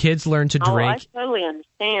it. Kids learn to drink. I totally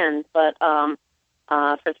understand, but for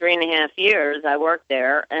 3.5 years I worked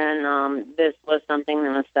there, and this was something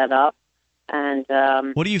that was set up. And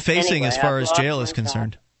what are you facing as far as jail is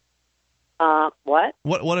concerned? What?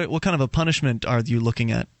 What kind of a punishment are you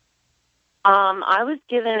looking at? I was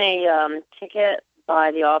given a ticket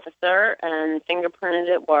by the officer and fingerprinted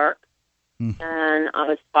at work, and I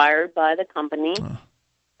was fired by the company.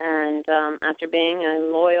 And after being a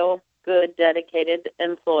loyal, good, dedicated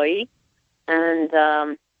employee, and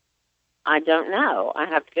I don't know. I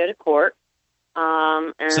have to go to court.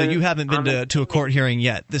 So you haven't been to a court hearing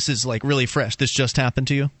yet? This is really fresh. This just happened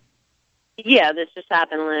to you? Yeah, this just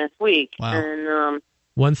happened last week. Wow. And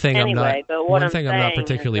one thing I'm not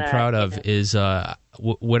particularly proud of is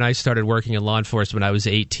when I started working in law enforcement, I was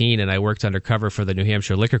 18 and I worked undercover for the New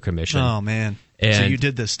Hampshire Liquor Commission. Oh man! And so you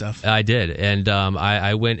did this stuff? I did, and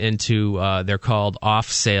I went into they're called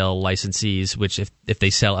off-sale licensees, which if they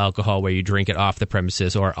sell alcohol where you drink it off the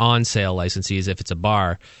premises, or on-sale licensees if it's a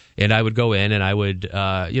bar. And I would go in and I would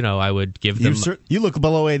I would give them. You look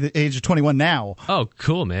below the age of 21 now. Oh,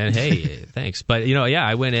 cool, man! Hey, thanks. But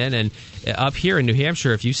I went in, and up here in New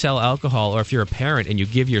Hampshire, if you sell alcohol, or if you're a parent and you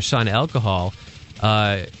give your son alcohol,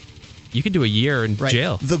 you could do a year in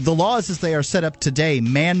jail. The laws as they are set up today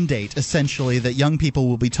mandate essentially that young people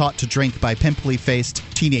will be taught to drink by pimply-faced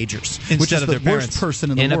teenagers, which is of the their worst parents.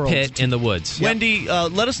 person in the world. In a pit in the woods. Yep. Wendy,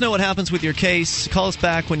 let us know what happens with your case. Call us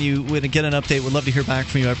back when you get an update. We'd love to hear back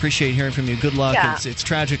from you. I appreciate hearing from you. Good luck. Yeah. It's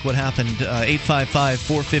tragic what happened.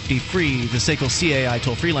 855-450-FREE, the SACL CAI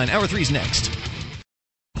toll-free line. Hour 3's next.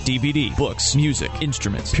 DVD, books, music,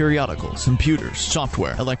 instruments, periodicals, computers,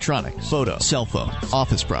 software, electronics, photo, cell phones,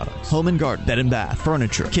 office products, home and garden, bed and bath,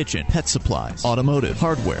 furniture, kitchen, pet supplies, automotive,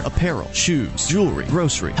 hardware, apparel, shoes, jewelry,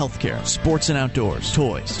 grocery, healthcare, sports and outdoors,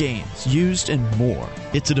 toys, games, used, and more.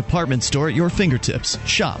 It's a department store at your fingertips.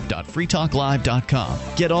 Shop.freetalklive.com.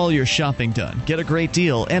 Get all your shopping done, get a great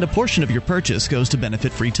deal, and a portion of your purchase goes to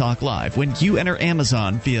benefit Free Talk Live when you enter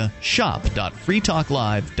Amazon via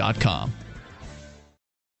shop.freetalklive.com.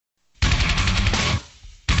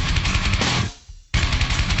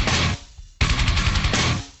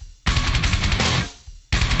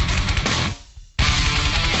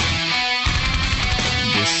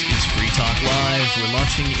 We're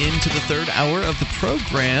launching into the third hour of the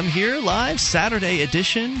program here, live Saturday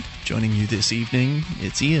edition. Joining you this evening,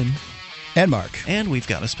 it's Ian. And Mark. And we've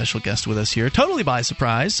got a special guest with us here, totally by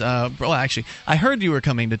surprise. Well, actually, I heard you were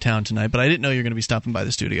coming to town tonight, but I didn't know you were going to be stopping by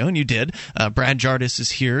the studio, and you did. Brad Jardis is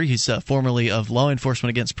here. He's formerly of Law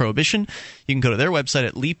Enforcement Against Prohibition. You can go to their website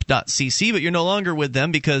at leap.cc, but you're no longer with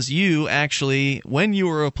them because you actually, when you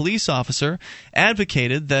were a police officer,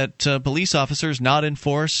 advocated that police officers not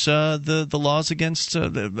enforce the laws against,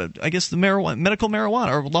 the medical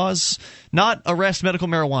marijuana, or laws not arrest medical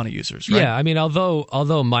marijuana users, right? Yeah, I mean,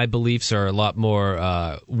 although my beliefs are a lot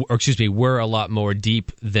more, were a lot more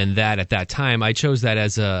deep than that at that time, I chose that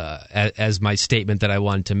as my statement that I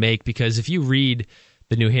wanted to make, because if you read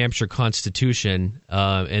the New Hampshire Constitution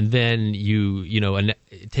and then you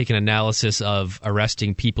take an analysis of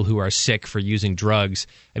arresting people who are sick for using drugs,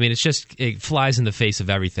 I mean, it flies in the face of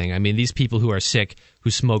everything. I mean, these people who are sick,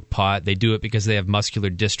 who smoke pot, they do it because they have muscular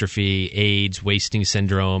dystrophy, AIDS, wasting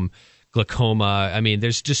syndrome, glaucoma. I mean,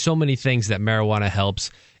 there's just so many things that marijuana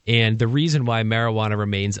helps. And the reason why marijuana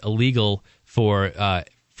remains illegal for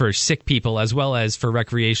sick people as well as for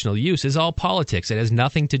recreational use is all politics. It has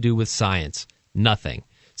nothing to do with science. Nothing.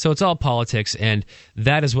 So it's all politics, and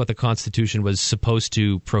that is what the Constitution was supposed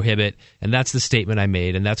to prohibit, and that's the statement I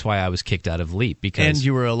made, and that's why I was kicked out of LEAP. And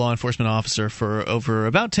you were a law enforcement officer for over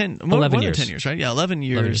about 11 years. 10 years, right? Yeah, 11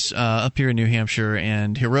 years up here in New Hampshire,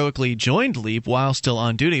 and heroically joined LEAP while still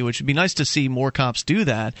on duty, which would be nice to see more cops do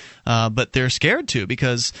that, but they're scared to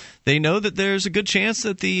because they know that there's a good chance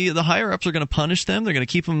that the higher-ups are going to punish them. They're going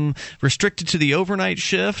to keep them restricted to the overnight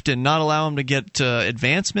shift and not allow them to get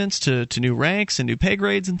advancements to new ranks and new pay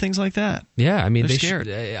grades and things like that. Yeah, I mean, they're scared.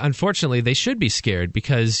 Unfortunately, they should be scared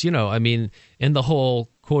because, in the whole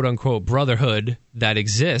quote-unquote brotherhood that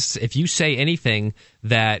exists, if you say anything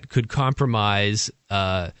that could compromise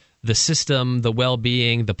the system, the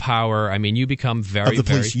well-being, the power, I mean, you become very, of the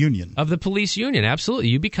police union. Of the police union, absolutely.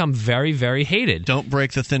 You become very, very hated. Don't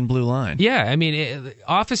break the thin blue line. Yeah, I mean,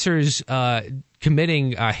 officers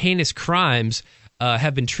committing heinous crimes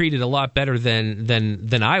have been treated a lot better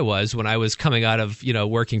than I was when I was coming out of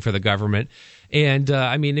working for the government. And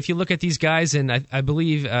I mean, if you look at these guys in I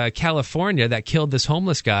believe California that killed this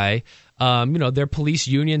homeless guy, their police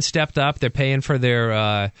union stepped up. They're paying for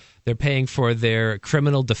their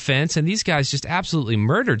criminal defense, and these guys just absolutely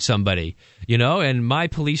murdered somebody, and my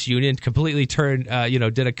police union completely turned,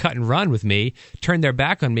 did a cut and run with me, turned their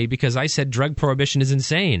back on me because I said drug prohibition is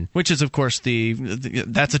insane. Which is, of course,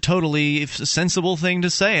 that's a totally sensible thing to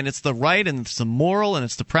say, and it's the right, and it's the moral, and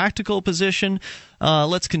it's the practical position.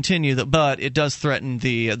 Let's continue, but it does threaten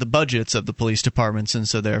the budgets of the police departments, and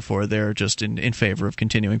so therefore they're just in favor of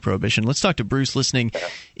continuing prohibition. Let's talk to Bruce listening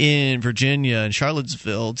in Virginia, in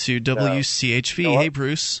Charlottesville, to WCHV. Hello. Hey,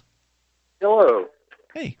 Bruce. Hello.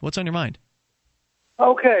 Hey, what's on your mind?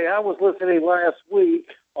 Okay, I was listening last week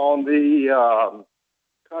on the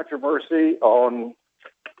controversy on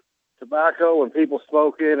tobacco and people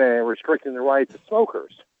smoking and restricting the rights of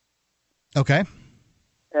smokers. Okay.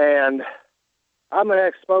 And I'm an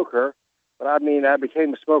ex-smoker, but I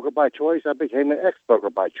became a smoker by choice. I became an ex-smoker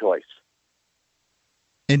by choice.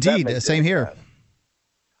 Indeed, same here. Sense.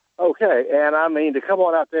 Okay, and to come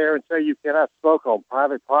on out there and say you cannot smoke on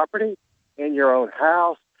private property in your own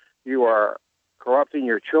house, you are corrupting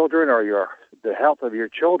your children or the health of your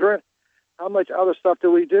children. How much other stuff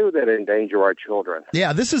do we do that endanger our children?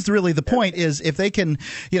 Yeah, this is really the point, is if they can,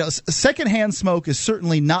 secondhand smoke is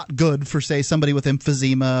certainly not good for, say, somebody with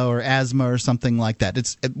emphysema or asthma or something like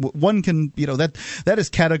that. One can, that is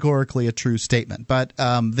categorically a true statement. But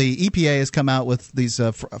the EPA has come out with these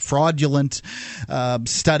fraudulent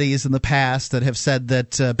studies in the past that have said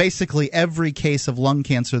that basically every case of lung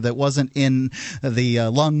cancer that wasn't in the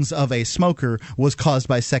lungs of a smoker was caused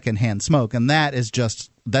by secondhand smoke, and that's just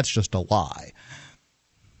a lie.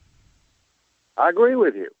 I agree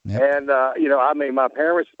with you. Yep. And, my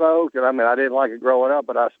parents smoked, and I didn't like it growing up,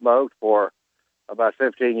 but I smoked for about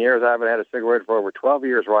 15 years. I haven't had a cigarette for over 12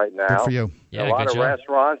 years right now. Good for you. Yeah, a lot of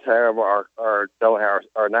restaurants are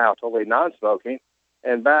now totally non-smoking.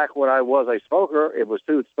 And back when I was a smoker,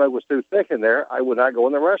 smoke was too thick in there. I would not go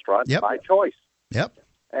in the restaurant by choice. Yep.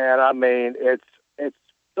 And it's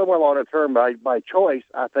somewhere along the term by choice,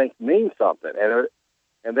 I think means something.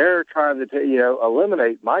 And they're trying to,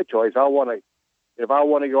 eliminate my choice. If I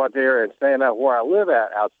want to go out there and stand out where I live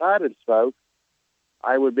outside and smoke,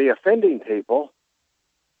 I would be offending people.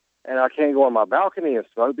 And I can't go on my balcony and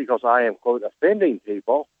smoke because I am, quote, offending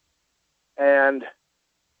people. And,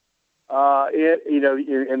 and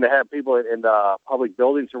to have people in public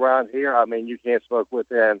buildings around here, you can't smoke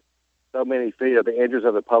within so many feet of the edges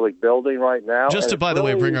of the public building right now. Just to, by the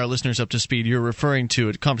way, bring our listeners up to speed, you're referring to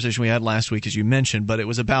a conversation we had last week, as you mentioned, but it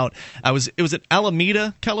was about, it was at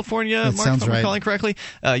Alameda, California, That Mark, sounds if I'm right. recalling correctly?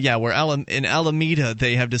 Where in Alameda,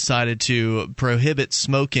 they have decided to prohibit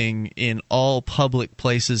smoking in all public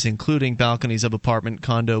places, including balconies of apartment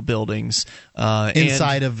condo buildings.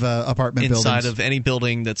 Inside of apartment buildings. Inside of any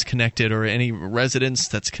building that's connected, or any residence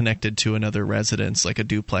that's connected to another residence, like a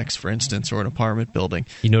duplex, for instance, or an apartment building.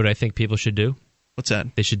 You know what I think people should do? What's that?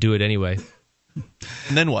 They should do it anyway.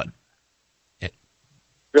 And then what?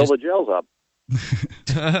 Fill the jails up.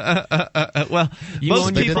 Well,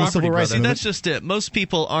 most people. See, that's just it. Most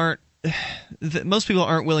people aren't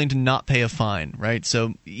willing to not pay a fine, right?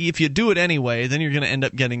 So if you do it anyway, then you're going to end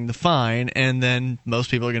up getting the fine, and then most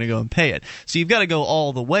people are going to go and pay it. So you've got to go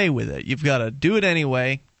all the way with it. You've got to do it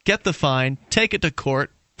anyway, get the fine, take it to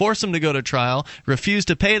court, force them to go to trial, refuse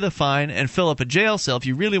to pay the fine, and fill up a jail cell if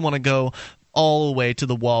you really want to go all the way to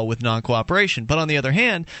the wall with non-cooperation. But on the other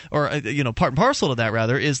hand, or part and parcel to that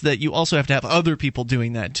rather, is that you also have to have other people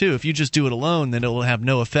doing that too. If you just do it alone, then it will have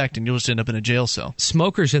no effect, and you'll just end up in a jail cell.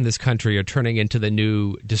 Smokers in this country are turning into the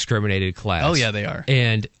new discriminated class. Oh yeah, they are.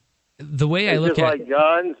 And the way I look at it, like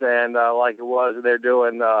guns and like it was, they're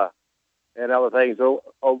doing and other things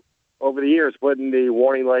over the years, putting the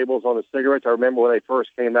warning labels on the cigarettes. I remember when they first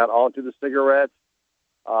came out onto the cigarettes.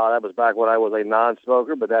 That was back when I was a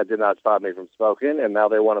non-smoker, but that did not stop me from smoking. And now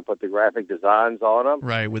they want to put the graphic designs on them.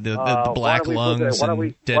 Right, with the black lungs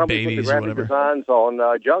and dead babies or whatever. Why don't we put the graphic designs on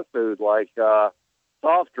junk food like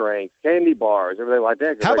soft drinks, candy bars, everything like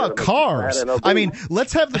that? How about cars? I mean,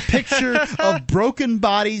 let's have the picture of broken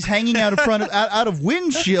bodies hanging out in front of out of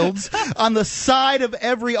windshields on the side of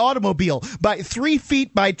every automobile by 3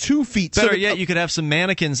 feet by 2 feet. Better yet, you could have some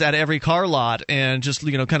mannequins at every car lot and just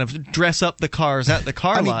kind of dress up the cars at the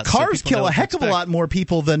car lot. Cars kill a heck of a lot more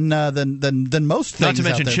people than most things. Not to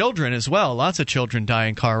mention children as well. Lots of children die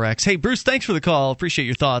in car wrecks. Hey, Bruce, thanks for the call. Appreciate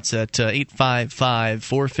your thoughts at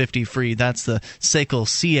 855-450-FREE. That's the SACL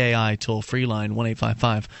CAI toll-free line,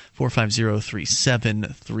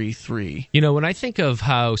 1-855-450-3733. When I think of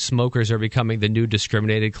how smokers are becoming the new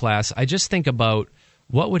discriminated class, I just think about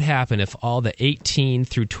what would happen if all the 18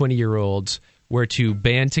 through 20-year-olds were to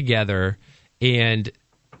band together and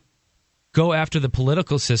go after the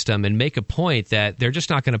political system and make a point that they're just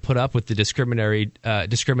not going to put up with the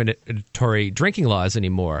discriminatory drinking laws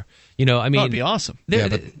anymore. That'd be awesome. Yeah,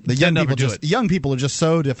 but the young people are just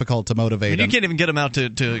so difficult to motivate. And you can't even get them out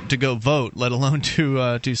to go vote, let alone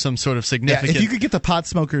to do some sort of significant. Yeah, if you could get the pot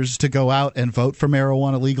smokers to go out and vote for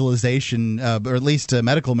marijuana legalization, or at least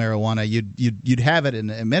medical marijuana, you'd have it in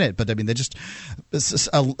a minute. But I mean, they just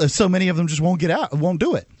so many of them just won't get out, won't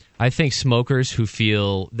do it. I think smokers who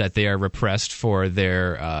feel that they are repressed for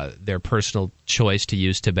their personal choice to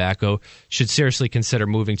use tobacco should seriously consider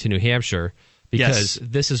moving to New Hampshire, because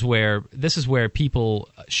this is where people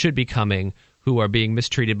should be coming who are being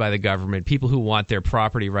mistreated by the government, people who want their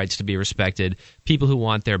property rights to be respected, people who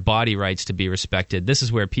want their body rights to be respected. This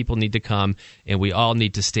is where people need to come, and we all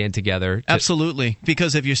need to stand together. Absolutely,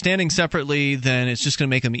 because if you're standing separately, then it's just going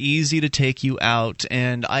to make them easy to take you out.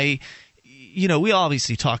 And we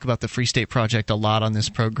obviously talk about the Free State Project a lot on this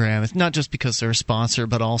program. It's not just because they're a sponsor,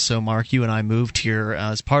 but also, Mark, you and I moved here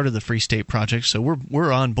as part of the Free State Project, so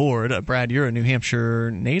we're on board. Brad, you're a New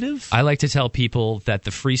Hampshire native? I like to tell people that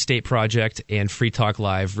the Free State Project and Free Talk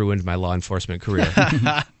Live ruined my law enforcement career.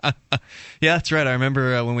 Yeah, that's right. I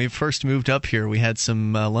remember when we first moved up here, we had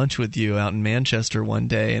some lunch with you out in Manchester one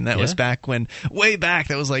day, and that was way back.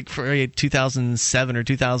 That was like for 2007 or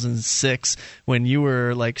 2006, when you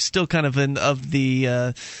were like still kind of of the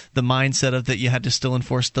mindset of that you had to still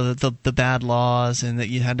enforce the bad laws and that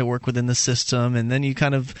you had to work within the system, and then you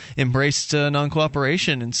kind of embraced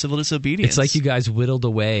non-cooperation and civil disobedience. It's like you guys whittled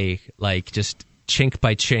away, like just chink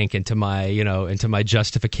by chink, into my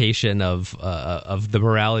justification of the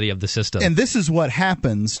morality of the system. And this is what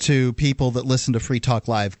happens to people that listen to Free Talk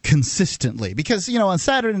Live consistently, because on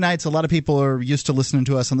Saturday nights a lot of people are used to listening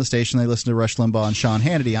to us on the station. They listen to Rush Limbaugh and Sean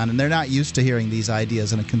Hannity on, and they're not used to hearing these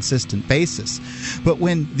ideas on a consistent basis. But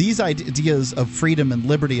when these ideas of freedom and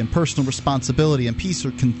liberty and personal responsibility and peace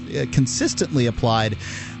are consistently applied,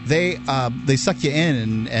 they suck you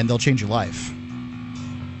in and they'll change your life.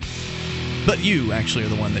 But you actually are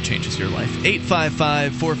the one that changes your life.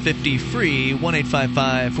 855-450-FREE,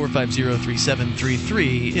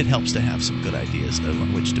 1-855-450-3733. It helps to have some good ideas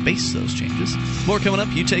on which to base those changes. More coming up.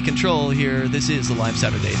 You take control here. This is the live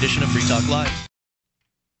Saturday edition of Free Talk Live.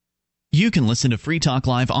 You can listen to Free Talk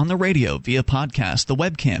Live on the radio via podcast, the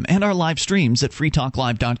webcam, and our live streams at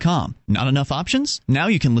freetalklive.com. Not enough options? Now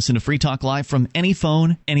you can listen to Free Talk Live from any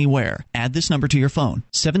phone, anywhere. Add this number to your phone,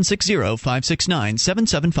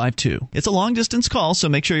 760-569-7752. It's a long-distance call, so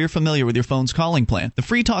make sure you're familiar with your phone's calling plan. The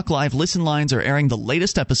Free Talk Live listen lines are airing the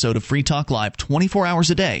latest episode of Free Talk Live 24 hours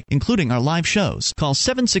a day, including our live shows. Call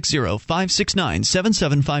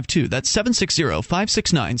 760-569-7752. That's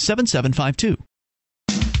 760-569-7752.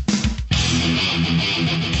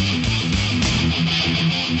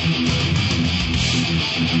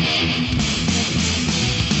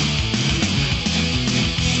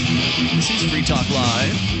 This is Free Talk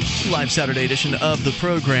Live Saturday edition of the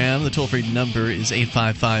program. The toll-free number is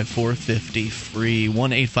 855-450-FREE,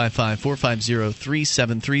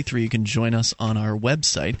 1-855-450-3733. You can join us on our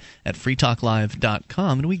website at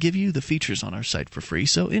freetalklive.com, and we give you the features on our site for free,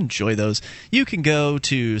 so enjoy those. You can go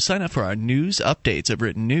to sign up for our news updates over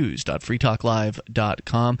at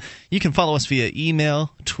news.freetalklive.com. You can follow us via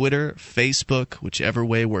email, Twitter, Facebook, whichever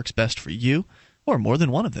way works best for you. Or more than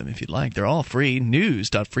one of them, if you'd like. They're all free.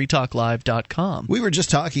 News.freetalklive.com. We were just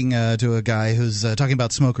talking to a guy who's talking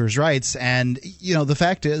about smokers' rights, and the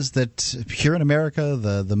fact is that here in America,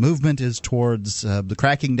 the movement is towards the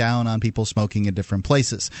cracking down on people smoking in different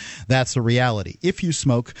places. That's the reality. If you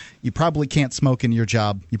smoke, you probably can't smoke in your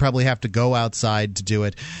job. You probably have to go outside to do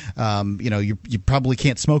it. You probably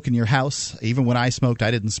can't smoke in your house. Even when I smoked, I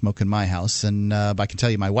didn't smoke in my house, and I can tell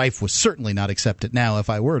you, my wife would certainly not accept it now if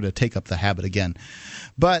I were to take up the habit again.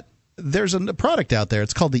 But there's a product out there.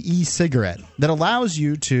 It's called the e-cigarette that allows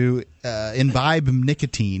you to imbibe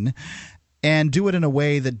nicotine and do it in a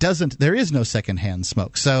way that there is no secondhand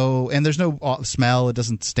smoke. And there's no smell. It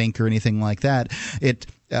doesn't stink or anything like that. It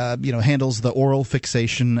handles the oral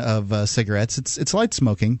fixation of cigarettes. It's light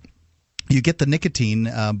smoking. You get the nicotine,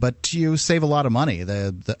 but you save a lot of money.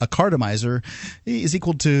 A cartomizer is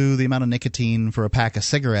equal to the amount of nicotine for a pack of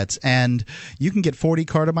cigarettes, and you can get 40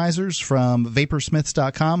 cartomizers from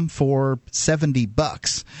vaporsmiths.com for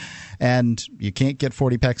 $70. And you can't get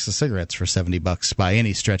 40 packs of cigarettes for $70 by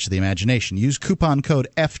any stretch of the imagination. Use coupon code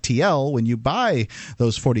FTL when you buy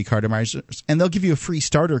those 40 cartomizers, and they'll give you a free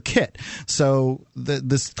starter kit. So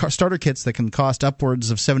this starter kits that can cost upwards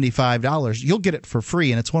of $75, you'll get it for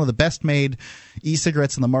free, and it's one of the best-made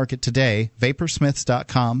e-cigarettes in the market today,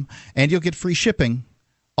 vaporsmiths.com, and you'll get free shipping,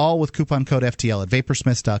 all with coupon code FTL at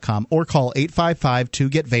vaporsmiths.com, or call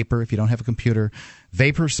 855-2-GET-VAPOR if you don't have a computer.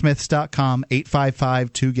 Vaporsmiths.com,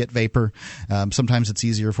 855-2-GET-VAPOR. Sometimes it's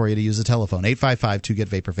easier for you to use a telephone.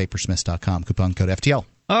 855-2-GET-VAPOR, vaporsmiths.com, coupon code FTL.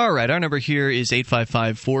 All right, our number here is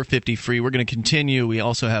 855-450-FREE. We're going to continue. We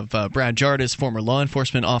also have Brad Jardis, former law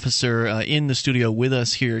enforcement officer, in the studio with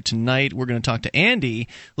us here tonight. We're going to talk to Andy,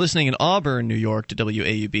 listening in Auburn, New York, to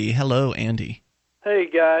WAUB. Hello, Andy. Hey,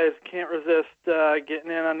 guys. Can't resist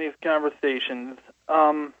getting in on these conversations.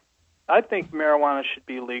 I think marijuana should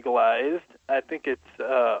be legalized. I think it's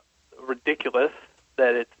ridiculous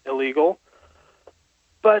that it's illegal.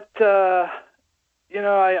 But, I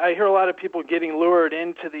hear a lot of people getting lured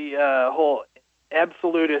into the whole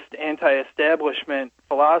absolutist anti-establishment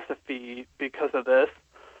philosophy because of this,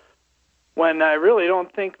 when I really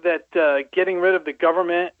don't think that getting rid of the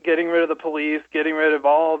government, getting rid of the police, getting rid of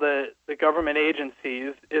all the government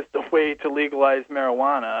agencies is the way to legalize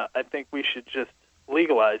marijuana. I think we should just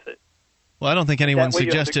legalize it. Well, I don't think anyone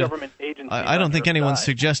suggested. I don't think anyone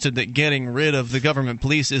suggested that getting rid of the government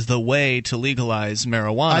police is the way to legalize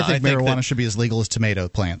marijuana. I think marijuana should be as legal as tomato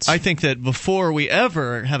plants. I think that before we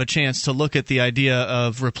ever have a chance to look at the idea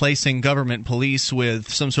of replacing government police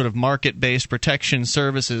with some sort of market-based protection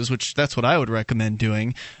services, which that's what I would recommend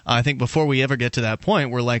doing. I think before we ever get to that point,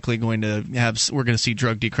 we're likely going to see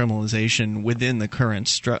drug decriminalization within the current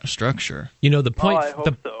structure. The point. I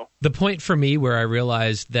hope so. The point for me where I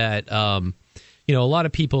realized that, a lot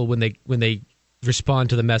of people when they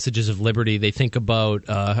respond to the messages of liberty, they think about,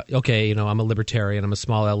 I'm a libertarian, I'm a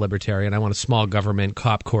small L libertarian, I want a small government,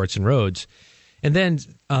 cop, courts, and roads. And then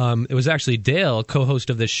it was actually Dale,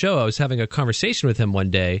 co-host of this show. I was having a conversation with him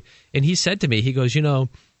one day, and he said to me, he goes,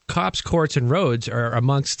 cops, courts, and roads are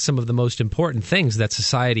amongst some of the most important things that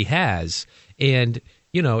society has. And,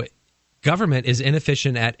 government is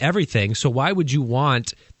inefficient at everything, so why would you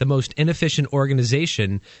want the most inefficient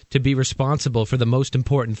organization to be responsible for the most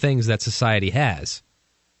important things that society has?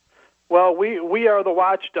 Well, we are the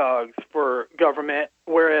watchdogs for government,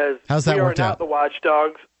 whereas we are not the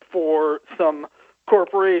watchdogs for some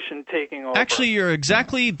corporation taking over. Actually, you're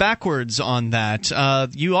exactly backwards on that.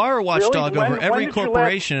 You are a watchdog over every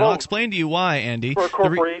corporation, and I'll explain to you why, Andy. For a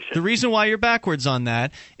corporation. The reason why you're backwards on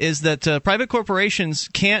that is that private corporations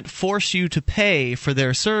can't force you to pay for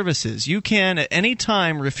their services. You can at any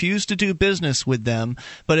time refuse to do business with them,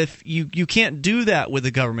 but if you can't do that with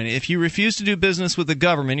the government. If you refuse to do business with the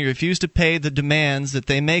government, you refuse to pay the demands that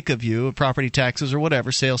they make of you, property taxes or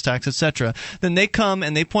whatever, sales tax, etc., then they come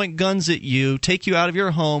and they point guns at you, take you out of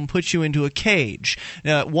your home, put you into a cage.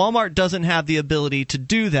 Walmart doesn't have the ability to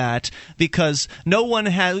do that because no one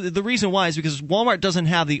has. The reason why is because Walmart doesn't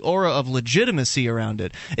have the aura of legitimacy around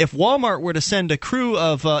it. If Walmart were to send a crew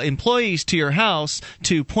of employees to your house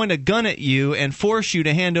to point a gun at you and force you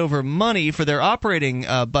to hand over money for their operating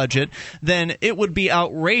budget, then it would be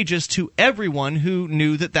outrageous to everyone who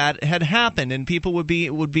knew that had happened, and people would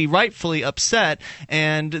be rightfully upset,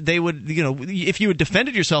 and they would, if you had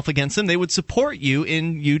defended yourself against them, they would support you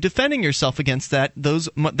in you defending yourself against that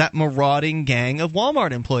marauding gang of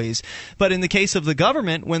Walmart employees. But in the case of the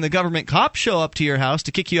government, when the government cops show up to your house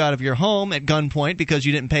to kick you out of your home at gunpoint because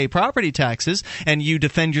you didn't pay property taxes, and you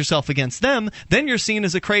defend yourself against them, then you're seen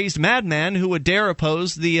as a crazed madman who would dare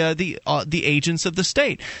oppose the agents of the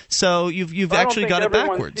state. So you've actually got it backwards. I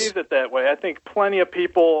don't think everyone sees it that way. I think plenty of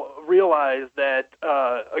people realize that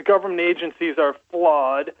government agencies are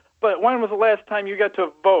flawed. But when was the last time you got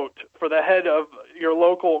to vote for the head of your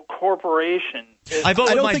local corporation? I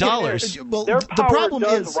vote with my dollars. Well, their the power problem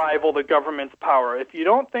does rival the government's power. If you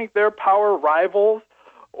don't think their power rivals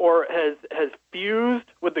or has fused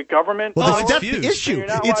with the government. Well, that's the issue.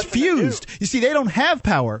 It's fused. You see, they don't have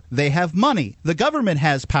power. They have money. The government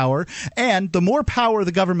has power, and the more power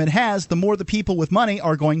the government has, the more the people with money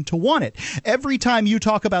are going to want it. Every time you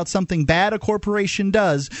talk about something bad a corporation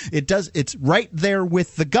does, it's right there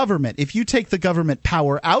with the government. If you take the government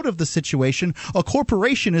power out of the situation, a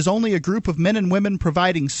corporation is only a group of men and women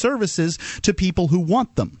providing services to people who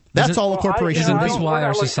want them. That's all a corporation is. Isn't this why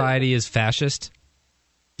our society is fascist?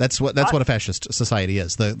 That's what a fascist society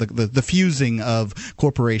is. The fusing of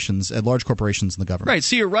corporations, large corporations, and the government. Right.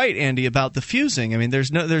 So you're right, Andy, about the fusing. I mean,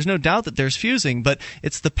 there's no doubt that there's fusing, but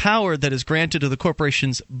it's the power that is granted to the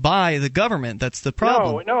corporations by the government that's the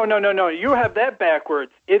problem. No. You have that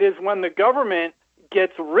backwards. It is when the government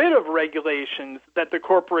gets rid of regulations that the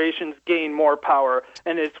corporations gain more power,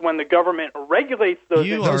 and it's when the government regulates those.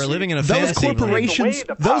 You are living in a fantasy land.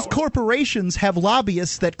 Those corporations have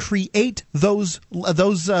lobbyists that create those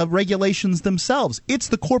regulations themselves. It's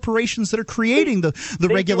the corporations that are creating the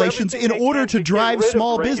regulations in order to drive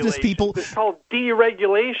small business people. It's called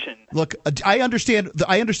deregulation. Look, I understand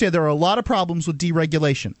there are a lot of problems with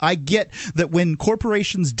deregulation. I get that when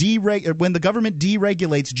corporations when the government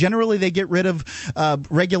deregulates, generally they get rid of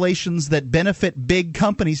regulations that benefit big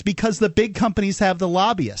companies because the big companies have the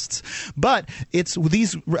lobbyists. But it's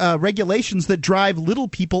these regulations that drive little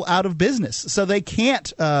people out of business. So they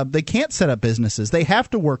can't set up businesses. They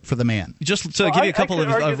have to work for the man. Just to give you a couple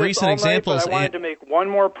of recent examples. I wanted to make one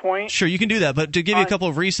more point. Sure, you can do that. But to give you a couple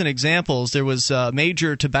of recent examples, there was a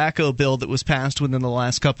major tobacco bill that was passed within the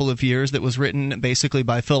last couple of years that was written basically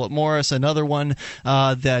by Philip Morris. Another one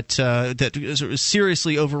that was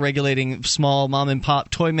seriously overregulating small mom and pop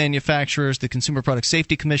toy manufacturers. The Consumer Product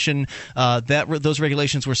Safety Commission, those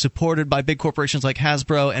regulations were supported by big corporations like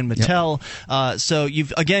Hasbro and Mattel. Yep. So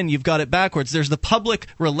you've got it backwards. There's the public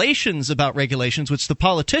relations about regulations, which the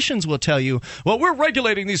politicians will tell you, well, we're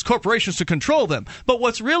regulating these corporations to control them. But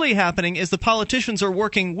what's really happening is the politicians are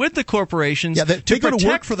working with the corporations. Yeah, they go to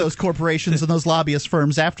work for those corporations and those lobbyist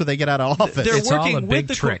firms after they get out of office. It's all a big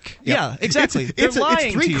trick. Yeah, exactly. It's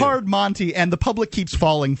three-card Monty, and the public keeps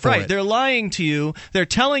falling for it. Right, they're lying to you. They're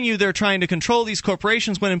telling you they're trying to control these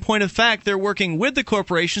corporations when in point of fact they're working with the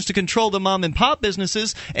corporations to control the mom and pop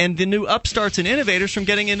businesses and the new upstarts and innovators from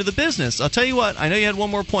getting into the business. I'll tell you what, I know you had one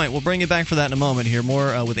more point. We'll bring you back for that in a moment here.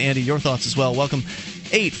 More with Andy, your thoughts as well. Welcome.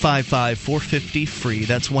 855-450-FREE.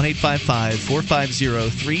 That's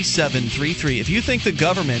 1-855-450-3733. If you think the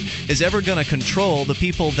government is ever going to control the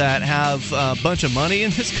people that have a bunch of money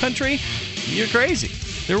in this country, you're crazy.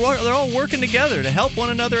 They're all working together to help one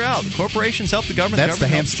another out. The corporations help the government. That's the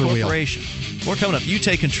hamster wheel. More coming up. You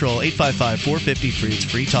take control. 855-450-FREE. It's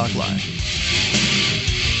Free Talk Live.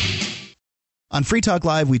 On Free Talk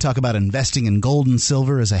Live, we talk about investing in gold and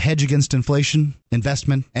silver as a hedge against inflation,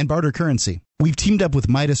 investment, and barter currency. We've teamed up with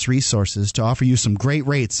Midas Resources to offer you some great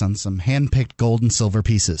rates on some hand-picked gold and silver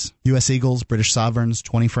pieces. U.S. Eagles, British Sovereigns,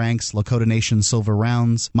 20 francs, Lakota Nation silver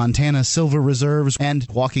rounds, Montana silver reserves, and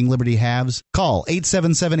Walking Liberty halves. Call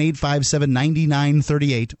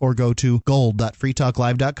 877-857-9938 or go to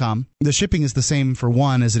gold.freetalklive.com. The shipping is the same for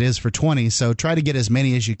 1 as it is for 20, so try to get as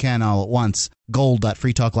many as you can all at once.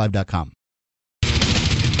 Gold.freetalklive.com.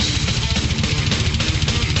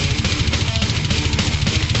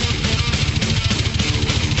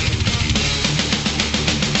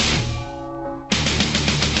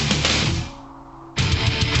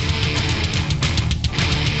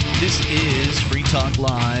 This is Free Talk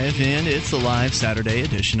Live, and it's the live Saturday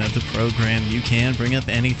edition of the program. You can bring up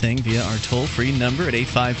anything via our toll-free number at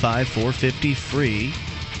 855-450-FREE.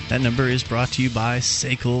 That number is brought to you by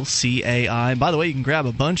SACL CAI. By the way, you can grab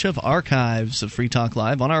a bunch of archives of Free Talk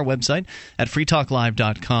Live on our website at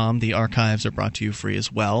freetalklive.com. The archives are brought to you free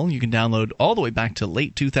as well. You can download all the way back to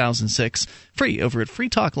late 2006 free over at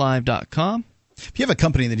freetalklive.com. If you have a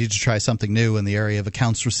company that needs to try something new in the area of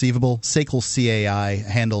accounts receivable, SACL CAI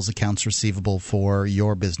handles accounts receivable for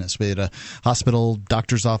your business, be it a hospital,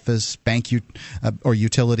 doctor's office, bank or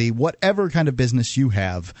utility, whatever kind of business you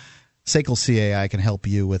have. SACL CAI can help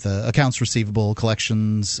you with accounts receivable,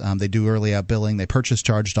 collections. They do early out billing. They purchase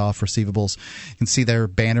charged off receivables. You can see their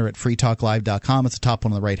banner at freetalklive.com. It's the top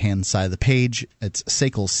one on the right-hand side of the page. It's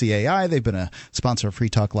SACL CAI. They've been a sponsor of Free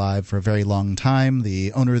Talk Live for a very long time.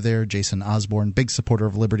 The owner there, Jason Osborne, big supporter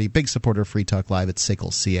of liberty, big supporter of Free Talk Live. It's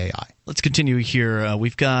SACL CAI. Let's continue here.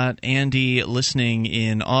 We've got Andy listening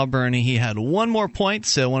in Auburn. He had one more point,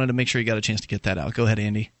 so I wanted to make sure he got a chance to get that out. Go ahead,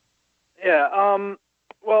 Andy. Yeah,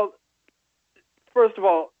 well, first of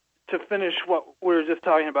all, to finish what we were just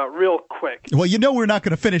talking about real quick. Well, we're not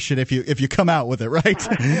going to finish it if you come out with it,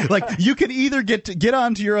 right? Like, you can either get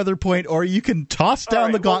on to your other point, or you can toss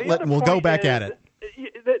down the gauntlet and we'll go back at it.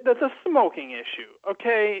 The smoking issue,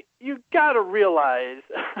 okay? You got to realize,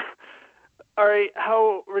 all right,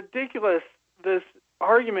 how ridiculous this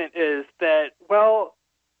argument is that, well,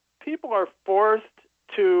 people are forced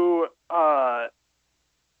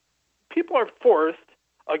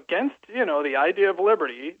against, the idea of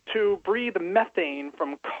liberty to breathe methane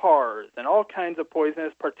from cars and all kinds of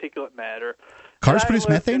poisonous particulate matter. Cars produce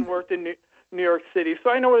methane? And worked in New York City, so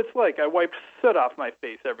I know what it's like. I wipe soot off my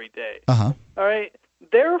face every day. Uh-huh. All right?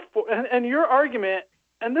 Therefore, and your argument,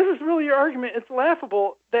 and this is really your argument, it's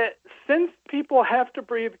laughable, that since people have to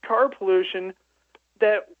breathe car pollution,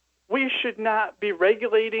 that we should not be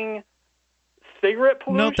regulating cigarette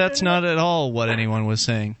pollution? No, that's not at all what anyone was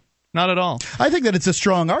saying. Not at all. I think that it's a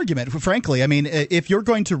strong argument, frankly. I mean, if you're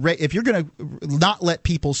going to not let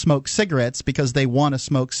people smoke cigarettes because they want to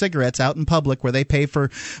smoke cigarettes out in public where they pay for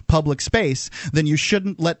public space, then you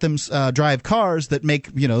shouldn't let them drive cars that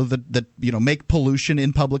make make pollution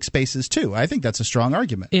in public spaces too. I think that's a strong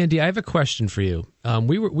argument. Andy, I have a question for you.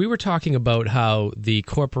 We were talking about how the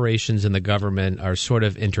corporations and the government are sort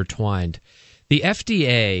of intertwined. The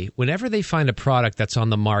FDA, whenever they find a product that's on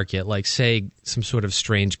the market, like, say, some sort of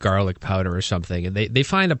strange garlic powder or something, and they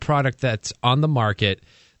find a product that's on the market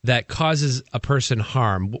that causes a person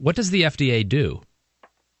harm, what does the FDA do?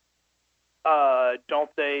 Don't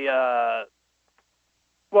they,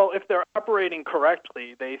 well, if they're operating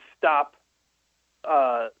correctly, they stop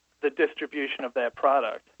the distribution of that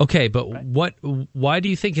product. Okay, but why do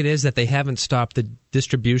you think it is that they haven't stopped the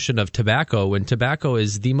distribution of tobacco when tobacco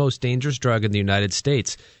is the most dangerous drug in the United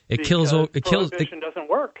States? Prohibition doesn't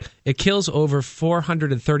work. It kills over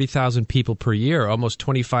 430,000 people per year, almost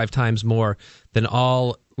 25 times more than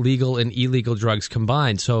all legal and illegal drugs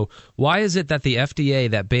combined. So why is it that the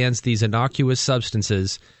FDA that bans these innocuous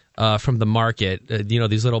substances from the market,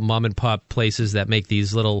 these little mom and pop places that make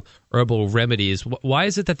these little herbal remedies, why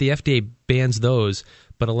is it that the FDA bans those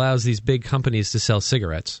but allows these big companies to sell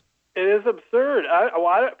cigarettes? It is absurd.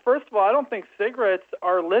 First of all, I don't think cigarettes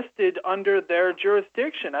are listed under their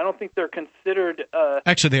jurisdiction. I don't think they're considered...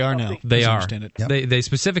 Actually, they are now. They are. Understand it. Yep. They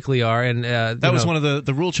specifically are. And that was one of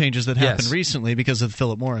the rule changes that happened recently because of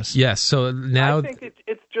Philip Morris. Yes, so now... I think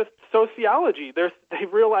it's just sociology. They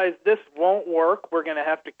realize this won't work. We're going to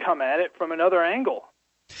have to come at it from another angle.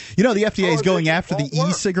 The FDA is going after the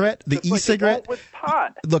e-cigarette. The e-cigarette. With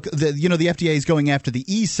pot. Look, the FDA is going after the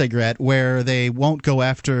e-cigarette, where they won't go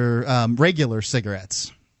after regular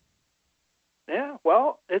cigarettes. Yeah,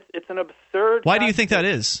 well, it's an absurd. Why do you think that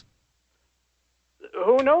is?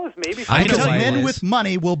 Who knows? Maybe because men with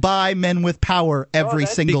money will buy men with power every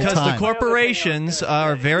single time. Because the corporations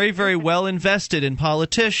are very, very well invested in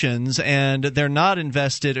politicians, and they're not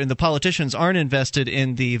invested, and the politicians aren't invested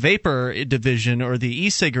in the vapor division or the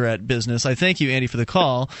e-cigarette business. I thank you, Andy, for the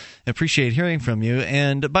call. I appreciate hearing from you.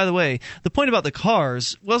 And by the way, the point about the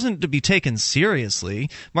cars wasn't to be taken seriously.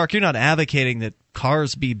 Mark, you're not advocating that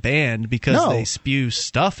cars be banned because they spew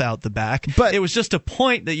stuff out the back. But it was just a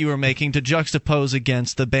point that you were making to juxtapose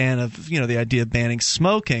against the ban of, the idea of banning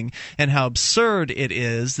smoking and how absurd it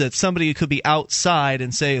is that somebody could be outside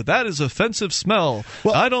and say, that is offensive smell.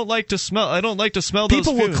 Well, I don't like to smell those fumes.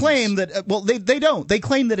 People will claim that, they don't. They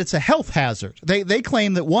claim that it's a health hazard. They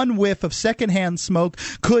claim that one whiff of secondhand smoke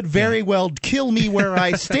could very well kill me where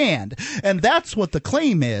I stand. And that's what the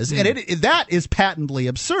claim is. And that is patently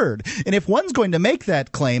absurd. And if one's going to make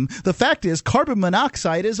that claim, the fact is carbon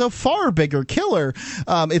monoxide is a far bigger killer.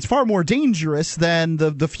 It's far more dangerous than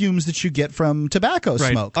the fumes that you get from tobacco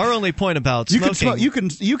smoke. Our only point about smoking...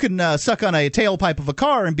 You can suck on a tailpipe of a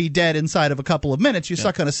car and be dead inside of a couple of minutes. You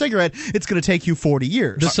suck on a cigarette, it's going to take you 40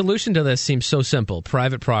 years. The solution to this seems so simple.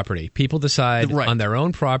 Private property. People decide on their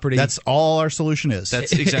own property. That's all our solution is.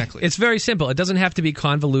 That's exactly. It's very simple. It doesn't have to be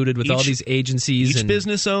convoluted with all these agencies. Each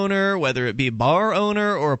business owner, whether it be bar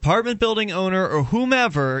owner or apartment building owner or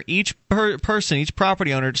whomever, each person, each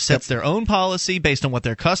property owner sets their own policy based on what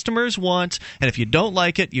their customers want, and if you don't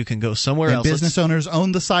like it, you can go somewhere else. Business owners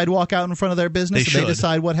own the sidewalk out in front of their business. They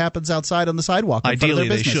decide what happens outside on the sidewalk in front of their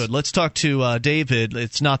business. Ideally, they should. Let's talk to David.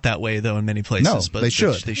 It's not that way, though, in many places. No, but they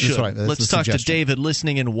should. They should. That's right. That's Let's talk to David,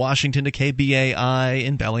 listening in Washington to KBAI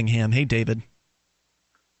in Bellingham. Hey, David.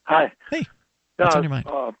 Hi. Hey. What's on your mind?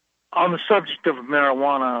 On the subject of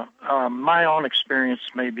marijuana, my own experience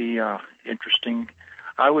may be interesting.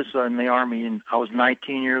 I was in the Army, and I was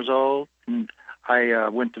 19 years old, and I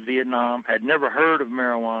went to Vietnam, had never heard of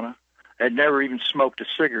marijuana, had never even smoked a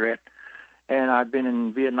cigarette, and I've been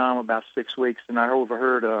in Vietnam about 6 weeks, and I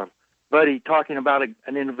overheard a buddy talking about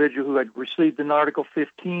an individual who had received an Article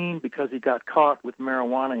 15 because he got caught with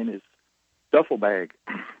marijuana in his duffel bag.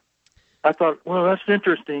 I thought, well, that's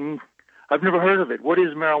interesting. I've never heard of it. What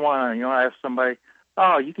is marijuana? I asked somebody,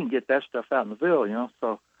 oh, you can get that stuff out in the Ville,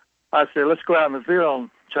 So I said, let's go out in the Ville and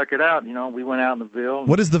check it out. We went out in the Ville.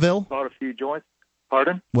 What is the Ville? Bought a few joints.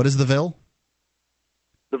 Pardon? What is the Ville?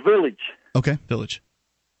 The Village. Okay. Village.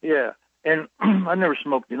 Yeah. And I never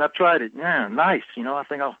smoked it, and I tried it. Yeah, nice. I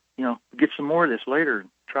think I'll, get some more of this later and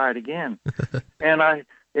try it again. And I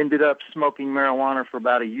ended up smoking marijuana for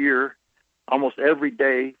about a year, almost every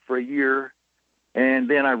day for a year. And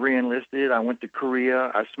then I re-enlisted. I went to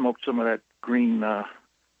Korea. I smoked some of that green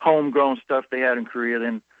homegrown stuff they had in Korea.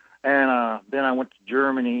 Then I went to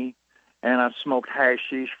Germany, and I smoked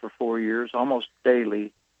hashish for 4 years, almost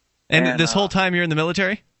daily. And this whole time you're in the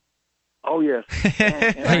military? Oh, yes.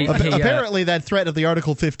 Apparently that threat of the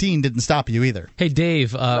Article 15 didn't stop you either. Hey,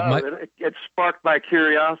 Dave. It sparked my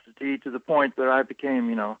curiosity to the point that I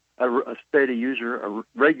became, a steady user, a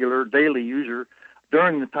regular daily user,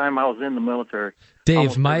 during the time I was in the military.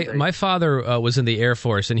 Dave, my father was in the Air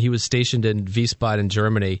Force, and he was stationed in Wiesbaden,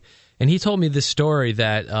 Germany. And he told me this story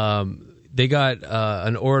that they got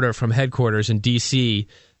an order from headquarters in D.C.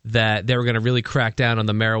 that they were going to really crack down on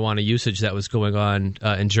the marijuana usage that was going on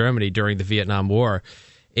in Germany during the Vietnam War.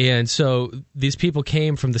 And so these people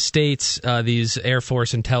came from the States, these Air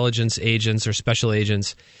Force intelligence agents or special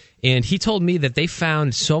agents, and he told me that they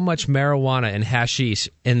found so much marijuana and hashish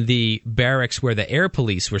in the barracks where the air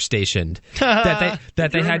police were stationed that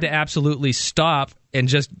they had to absolutely stop and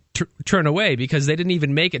just turn away because they didn't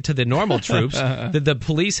even make it to the normal troops. The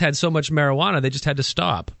police had so much marijuana, they just had to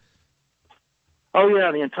stop. Oh,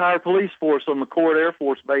 yeah, the entire police force on McCord Air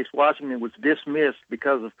Force Base, Washington, was dismissed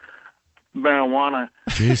because of marijuana.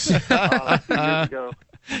 Jeez. 2 years ago.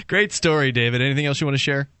 Great story, David. Anything else you want to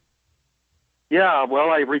share? Yeah, well,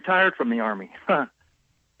 I retired from the Army. And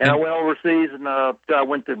I went overseas, and I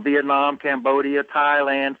went to Vietnam, Cambodia,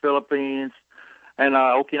 Thailand, Philippines, and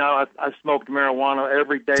Okinawa. I smoked marijuana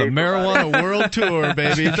every day. It's a marijuana world tour,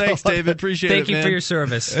 baby. Thanks, David. Appreciate it, Thank you for your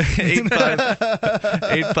service.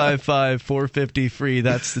 855-450-FREE.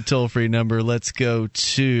 That's the toll-free number. Let's go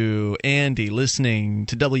to Andy, listening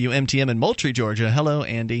to WMTM in Moultrie, Georgia. Hello,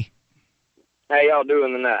 Andy. How y'all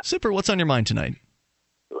doing tonight? Super. What's on your mind tonight?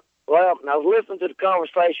 Well, I was listening to the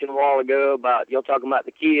conversation a while ago about y'all talking about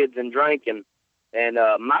the kids and drinking, and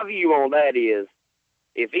my view on that is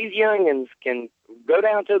if these youngins can go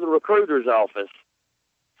down to the recruiter's office,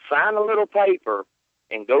 sign a little paper,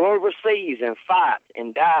 and go overseas and fight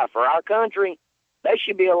and die for our country, they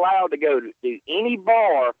should be allowed to go to any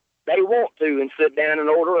bar they want to and sit down and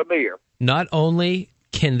order a beer. Not only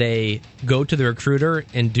can they go to the recruiter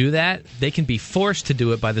and do that, they can be forced to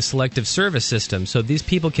do it by the selective service system. So these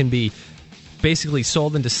people can be basically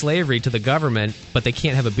sold into slavery to the government, but they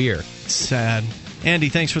can't have a beer. Sad. Andy,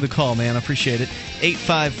 thanks for the call, man. I appreciate it.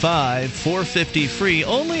 855-450-FREE.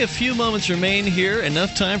 Only a few moments remain here.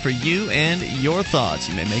 Enough time for you and your thoughts.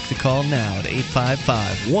 You may make the call now at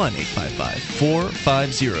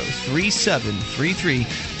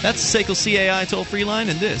 855-1-855-450-3733. That's the SACL CAI toll-free line,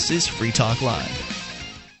 and this is Free Talk Live.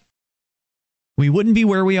 We wouldn't be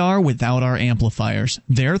where we are without our amplifiers.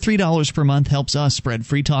 Their $3 per month helps us spread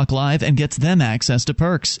Free Talk Live and gets them access to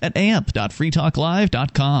perks at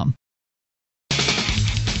amp.freetalklive.com.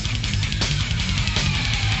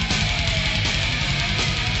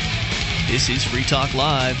 This is Free Talk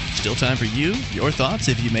Live. Still time for you, your thoughts,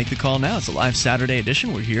 if you make the call now. It's a live Saturday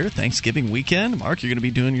edition. We're here, Thanksgiving weekend. Mark, you're going to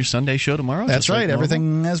be doing your Sunday show tomorrow? That's right.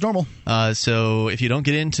 Everything as normal. So if you don't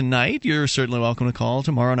get in tonight, you're certainly welcome to call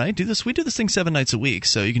tomorrow night. We do this thing 7 nights a week,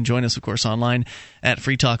 so you can join us, of course, online at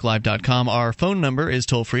freetalklive.com. Our phone number is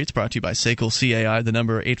toll-free. It's brought to you by SACL CAI, the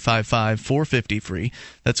number 855-450-FREE.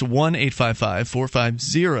 That's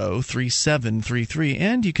 1-855-450-3733.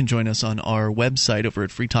 And you can join us on our website over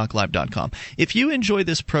at freetalklive.com. If you enjoy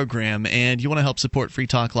this program and you want to help support Free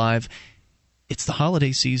Talk Live, it's the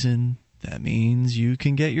holiday season. That means you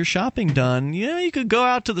can get your shopping done. Yeah, you could go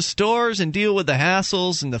out to the stores and deal with the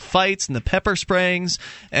hassles and the fights and the pepper sprayings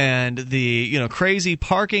and the crazy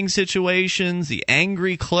parking situations, the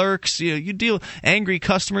angry clerks. You deal angry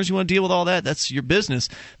customers. You want to deal with all that. That's your business.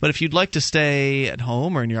 But if you'd like to stay at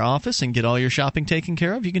home or in your office and get all your shopping taken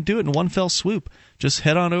care of, you can do it in one fell swoop. Just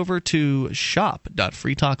head on over to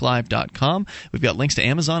shop.freetalklive.com. We've got links to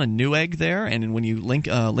Amazon and Newegg there, and when you link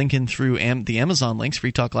in through the Amazon links,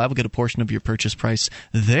 Free Talk Live will get a portion of your purchase price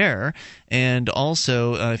there. And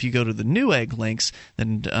also, if you go to the Newegg links,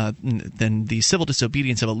 then the Civil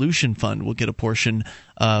Disobedience Evolution Fund will get a portion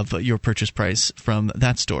of your purchase price from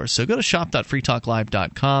that store. So go to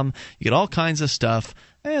shop.freetalklive.com. You get all kinds of stuff.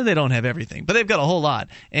 They don't have everything, but they've got a whole lot,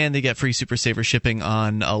 and they get free Super Saver shipping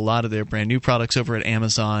on a lot of their brand new products over at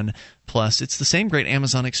Amazon. Plus, it's the same great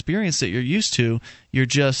Amazon experience that you're used to. You're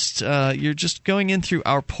just going in through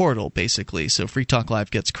our portal, basically. So Free Talk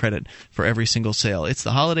Live gets credit for every single sale. It's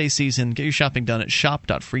the holiday season. Get your shopping done at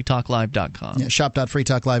shop.freetalklive.com. Yeah,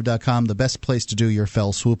 shop.freetalklive.com, the best place to do your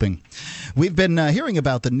fell swooping. We've been hearing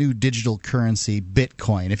about the new digital currency,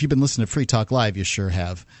 Bitcoin. If you've been listening to Free Talk Live, you sure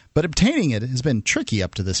have. But obtaining it has been tricky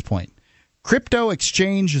up to this point. Crypto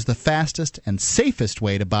exchange is the fastest and safest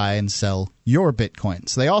way to buy and sell your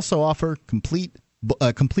Bitcoins. They also offer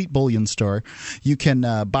a complete bullion store. You can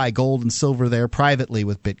buy gold and silver there privately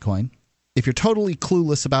with Bitcoin. If you're totally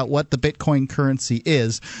clueless about what the Bitcoin currency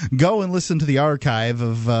is, go and listen to the archive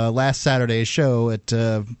of last Saturday's show at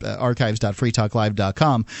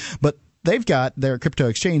archives.freetalklive.com. But they've got their crypto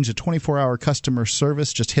exchange, a 24-hour customer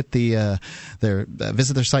service. Just hit visit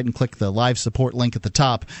their site and click the live support link at the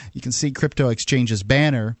top. You can see Crypto Exchange's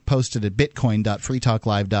banner posted at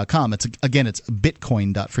bitcoin.freetalklive.com. It's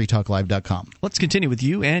bitcoin.freetalklive.com. Let's continue with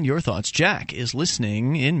you and your thoughts. Jack is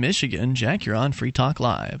listening in Michigan. Jack, you're on Free Talk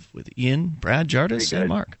Live with Ian, Brad, Jardis, and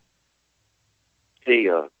Mark. Hey,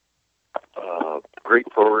 great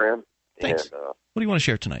program. Thanks. And, what do you want to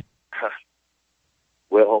share tonight?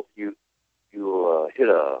 Well, you hit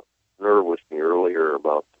a nerve with me earlier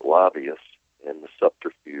about the lobbyists and the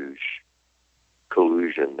subterfuge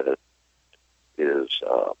collusion that is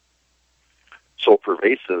so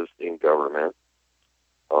pervasive in government.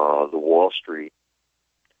 The Wall Street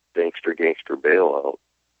gangster bailout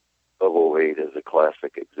of 2008 is a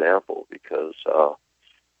classic example because I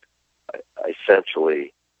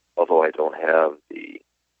essentially, although I don't have the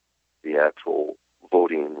actual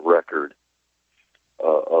voting record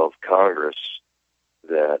of Congress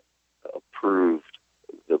that approved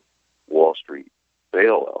the Wall Street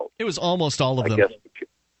bailout. It was almost all of them.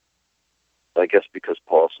 I guess because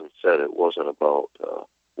Paulson said it wasn't about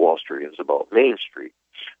Wall Street, it was about Main Street.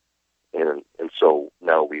 And so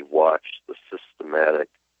now we've watched the systematic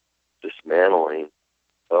dismantling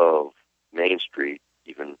of Main Street,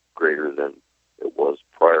 even greater than it was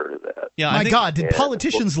prior to that. Yeah, my God, did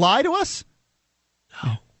politicians lie to us?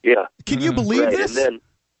 No. Yeah. Can you believe this? And then,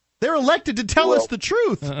 they're elected to tell us the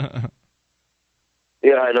truth.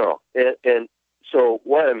 Yeah, I know. And so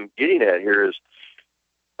what I'm getting at here is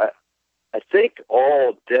I think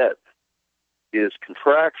all debt is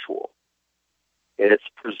contractual, and it's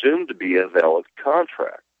presumed to be a valid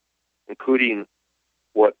contract, including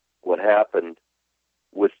what happened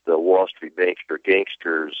with the Wall Street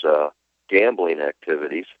gangsters' gambling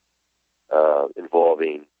activities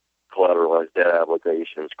involving collateralized debt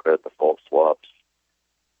obligations, credit default swaps,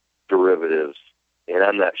 derivatives, and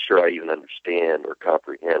I'm not sure I even understand or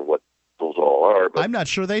comprehend what those all are. But I'm not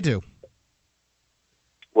sure they do.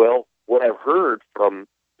 Well, what I've heard from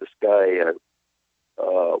this guy,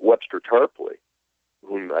 Webster Tarpley,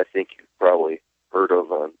 whom I think you've probably heard of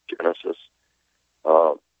on Genesis,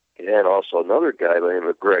 and also another guy by the name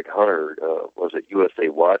of Greg Hunter, was at USA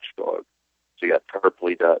Watchdog. So you got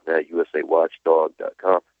Tarpley.net,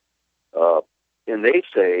 USAWatchdog.com. And they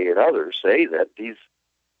say, and others say, that these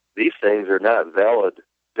things are not valid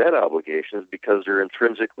debt obligations because they're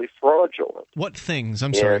intrinsically fraudulent. What things?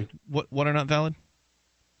 I'm sorry. What are not valid?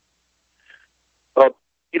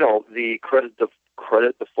 The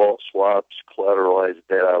credit default swaps, collateralized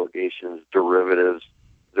debt obligations, derivatives,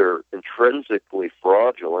 they're intrinsically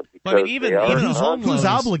fraudulent because even home loans. Who's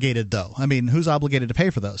obligated, though? I mean, who's obligated to pay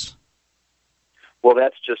for those? Well,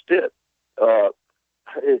 that's just it.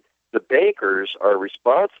 The bankers are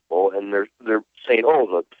responsible, and they're saying,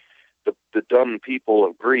 "Oh, the dumb people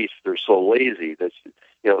of Greece, they're so lazy that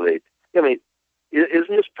they." I mean, isn't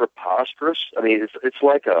this preposterous? I mean, it's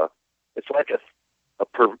like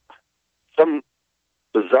some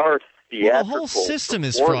bizarre theatrical. Well, the whole system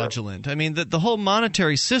is fraudulent. I mean, the whole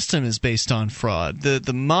monetary system is based on fraud.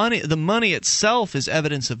 The money itself is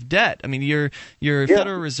evidence of debt. I mean, your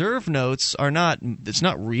Federal Reserve notes are not. It's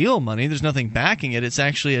not real money. There's nothing backing it. It's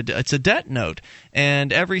actually it's a debt note.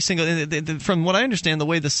 And every single, from what I understand, the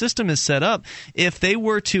way the system is set up, if they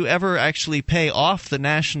were to ever actually pay off the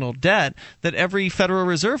national debt, that every Federal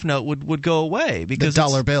Reserve note would go away because the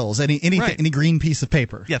dollar bills, any green piece of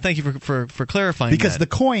paper. Yeah, thank you for clarifying. Because that. the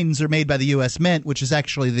coins are made by the U.S. Mint, which is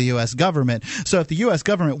actually the U.S. government. So if the U.S.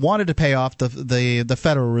 government wanted to pay off the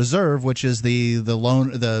Federal Reserve, which is the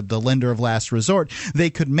lender of last resort, they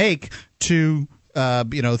could make $2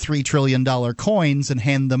 trillion coins and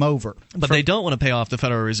hand them over. But they don't want to pay off the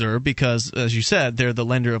Federal Reserve because, as you said, they're the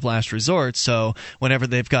lender of last resort. So whenever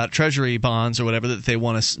they've got Treasury bonds or whatever that they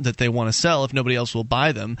want to sell, if nobody else will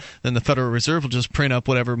buy them, then the Federal Reserve will just print up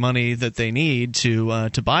whatever money that they need to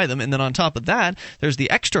buy them. And then on top of that, there's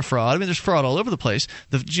the extra fraud. I mean, there's fraud all over the place.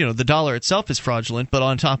 The dollar itself is fraudulent, but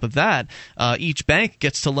on top of that, each bank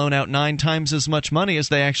gets to loan out 9 times as much money as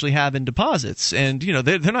they actually have in deposits. And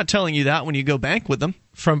they're not telling you that when you go bank with them.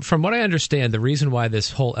 From what I understand, the reason why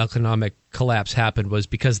this whole economic collapse happened was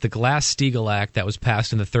because the Glass-Steagall Act that was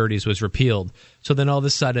passed in the 30s was repealed. So then all of a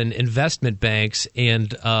sudden, investment banks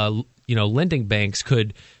and lending banks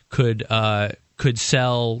could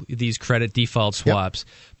sell these credit default swaps.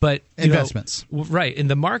 Yep. But investments, right? And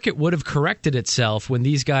the market would have corrected itself when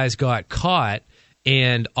these guys got caught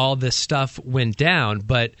and all this stuff went down,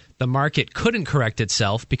 but the market couldn't correct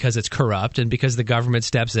itself because it's corrupt and because the government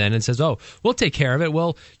steps in and says, "Oh, we'll take care of it.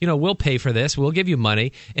 We'll pay for this. We'll give you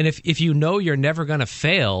money." And if you know you're never going to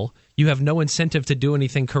fail, you have no incentive to do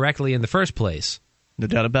anything correctly in the first place. No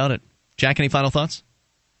doubt about it. Jack, any final thoughts?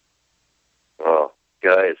 Oh,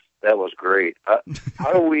 guys, that was great.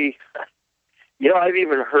 How do we? I've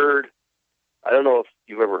even heard. I don't know if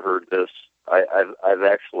you've ever heard this. I've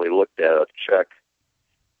actually looked at a check.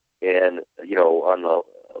 And, on the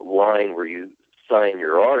line where you sign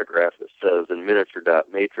your autograph, it says in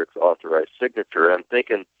miniature.matrix authorized signature. I'm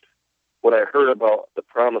thinking what I heard about the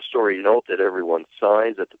promissory note that everyone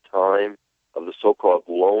signs at the time of the so-called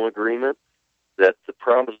loan agreement, that the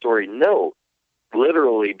promissory note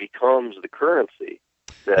literally becomes the currency.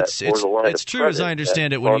 It's true, as I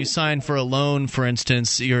understand it. When you sign for a loan, for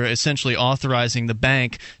instance, you're essentially authorizing the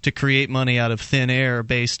bank to create money out of thin air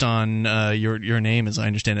based on your name, as I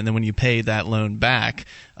understand it. And then when you pay that loan back,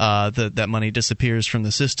 that money disappears from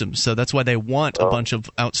the system. So that's why they want a bunch of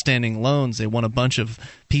outstanding loans. They want a bunch of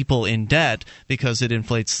people in debt because it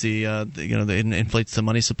inflates inflates the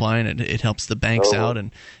money supply and it helps the banks out.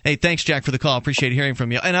 And hey, thanks, Jack, for the call. Appreciate hearing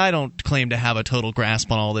from you. And I don't claim to have a total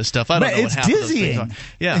grasp on all this stuff. I don't know what half of those things are.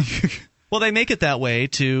 Yeah. Well, they make it that way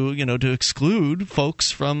to exclude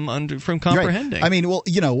folks from comprehending. Right. I mean,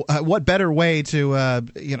 what better way to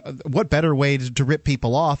rip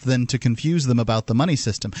people off than to confuse them about the money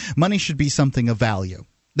system? Money should be something of value.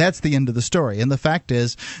 That's the end of the story. And the fact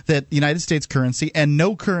is that the United States currency and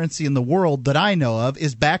no currency in the world that I know of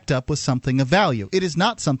is backed up with something of value. It is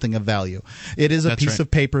not something of value. It is a piece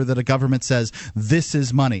of paper that a government says, this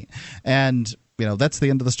is money. And, that's the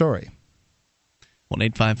end of the story.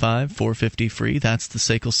 1-855-450-FREE. That's the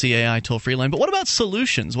SACL CAI toll-free line. But what about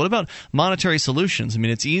solutions? What about monetary solutions? I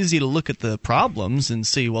mean, it's easy to look at the problems and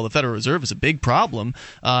see, well, the Federal Reserve is a big problem.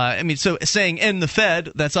 So saying end the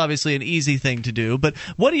Fed, that's obviously an easy thing to do. But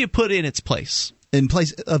what do you put in its place? In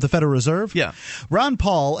place of the Federal Reserve? Yeah. Ron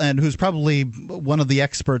Paul, and who's probably one of the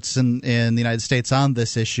experts in the United States on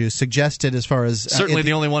this issue, suggested as far as... certainly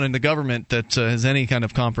the only one in the government that has any kind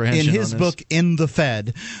of comprehension in his book, In the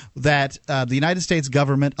Fed, that the United States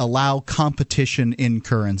government allow competition in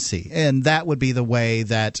currency. And that would be the way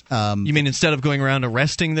that... you mean instead of going around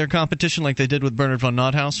arresting their competition like they did with Bernard von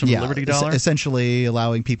Nothaus from the Liberty Dollar? Essentially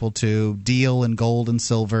allowing people to deal in gold and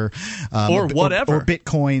silver. Or whatever. Or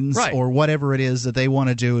bitcoins, right. Or whatever it is that they want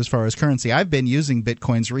to do as far as currency. I've been using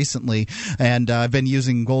bitcoins recently, and I've been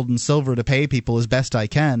using gold and silver to pay people as best I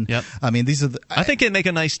can. Yep. I mean, these are. I think they make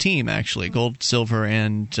a nice team, actually. Gold, silver,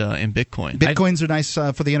 and Bitcoin. Bitcoins are nice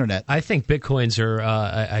for the internet. I think bitcoins are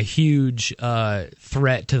a huge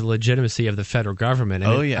threat to the legitimacy of the federal government.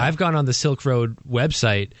 And I've gone on the Silk Road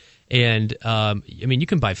website. And, you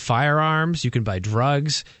can buy firearms, you can buy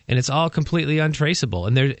drugs, and it's all completely untraceable.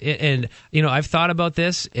 And I've thought about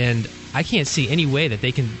this, and I can't see any way that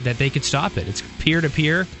they could stop it. It's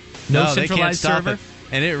peer-to-peer, no centralized server.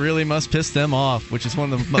 And it really must piss them off, which is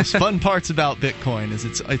one of the most fun parts about Bitcoin, is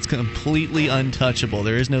it's completely untouchable.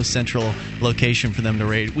 There is no central location for them to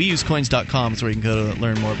raid. We use coins.com, so where you can go to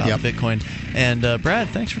learn more about Bitcoin. And Brad,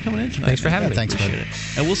 thanks for coming in tonight. Thanks for having me. Thanks, Appreciate it.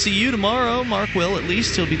 And we'll see you tomorrow. Mark will, at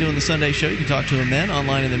least. He'll be doing the Sunday show. You can talk to him then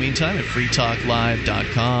online in the meantime at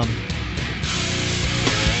freetalklive.com.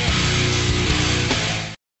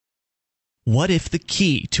 What if the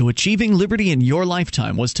key to achieving liberty in your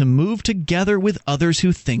lifetime was to move together with others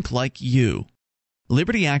who think like you?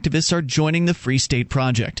 Liberty activists are joining the Free State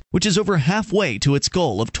Project, which is over halfway to its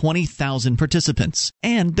goal of 20,000 participants.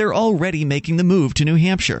 And they're already making the move to New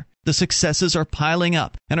Hampshire. The successes are piling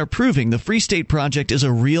up and are proving the Free State Project is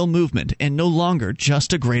a real movement and no longer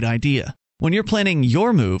just a great idea. When you're planning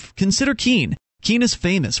your move, consider Keene. Keene is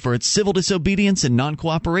famous for its civil disobedience and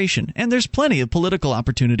non-cooperation, and there's plenty of political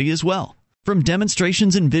opportunity as well. From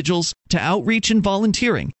demonstrations and vigils to outreach and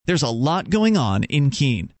volunteering, there's a lot going on in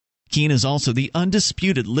Keene. Keene is also the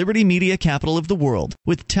undisputed liberty media capital of the world,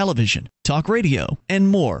 with television, talk radio, and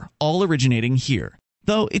more, all originating here.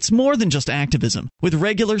 Though it's more than just activism, with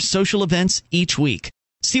regular social events each week.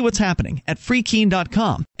 See what's happening at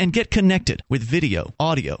freekeene.com and get connected with video,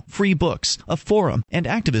 audio, free books, a forum, and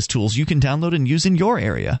activist tools you can download and use in your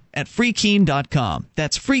area at freekeene.com.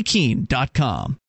 That's freekeene.com.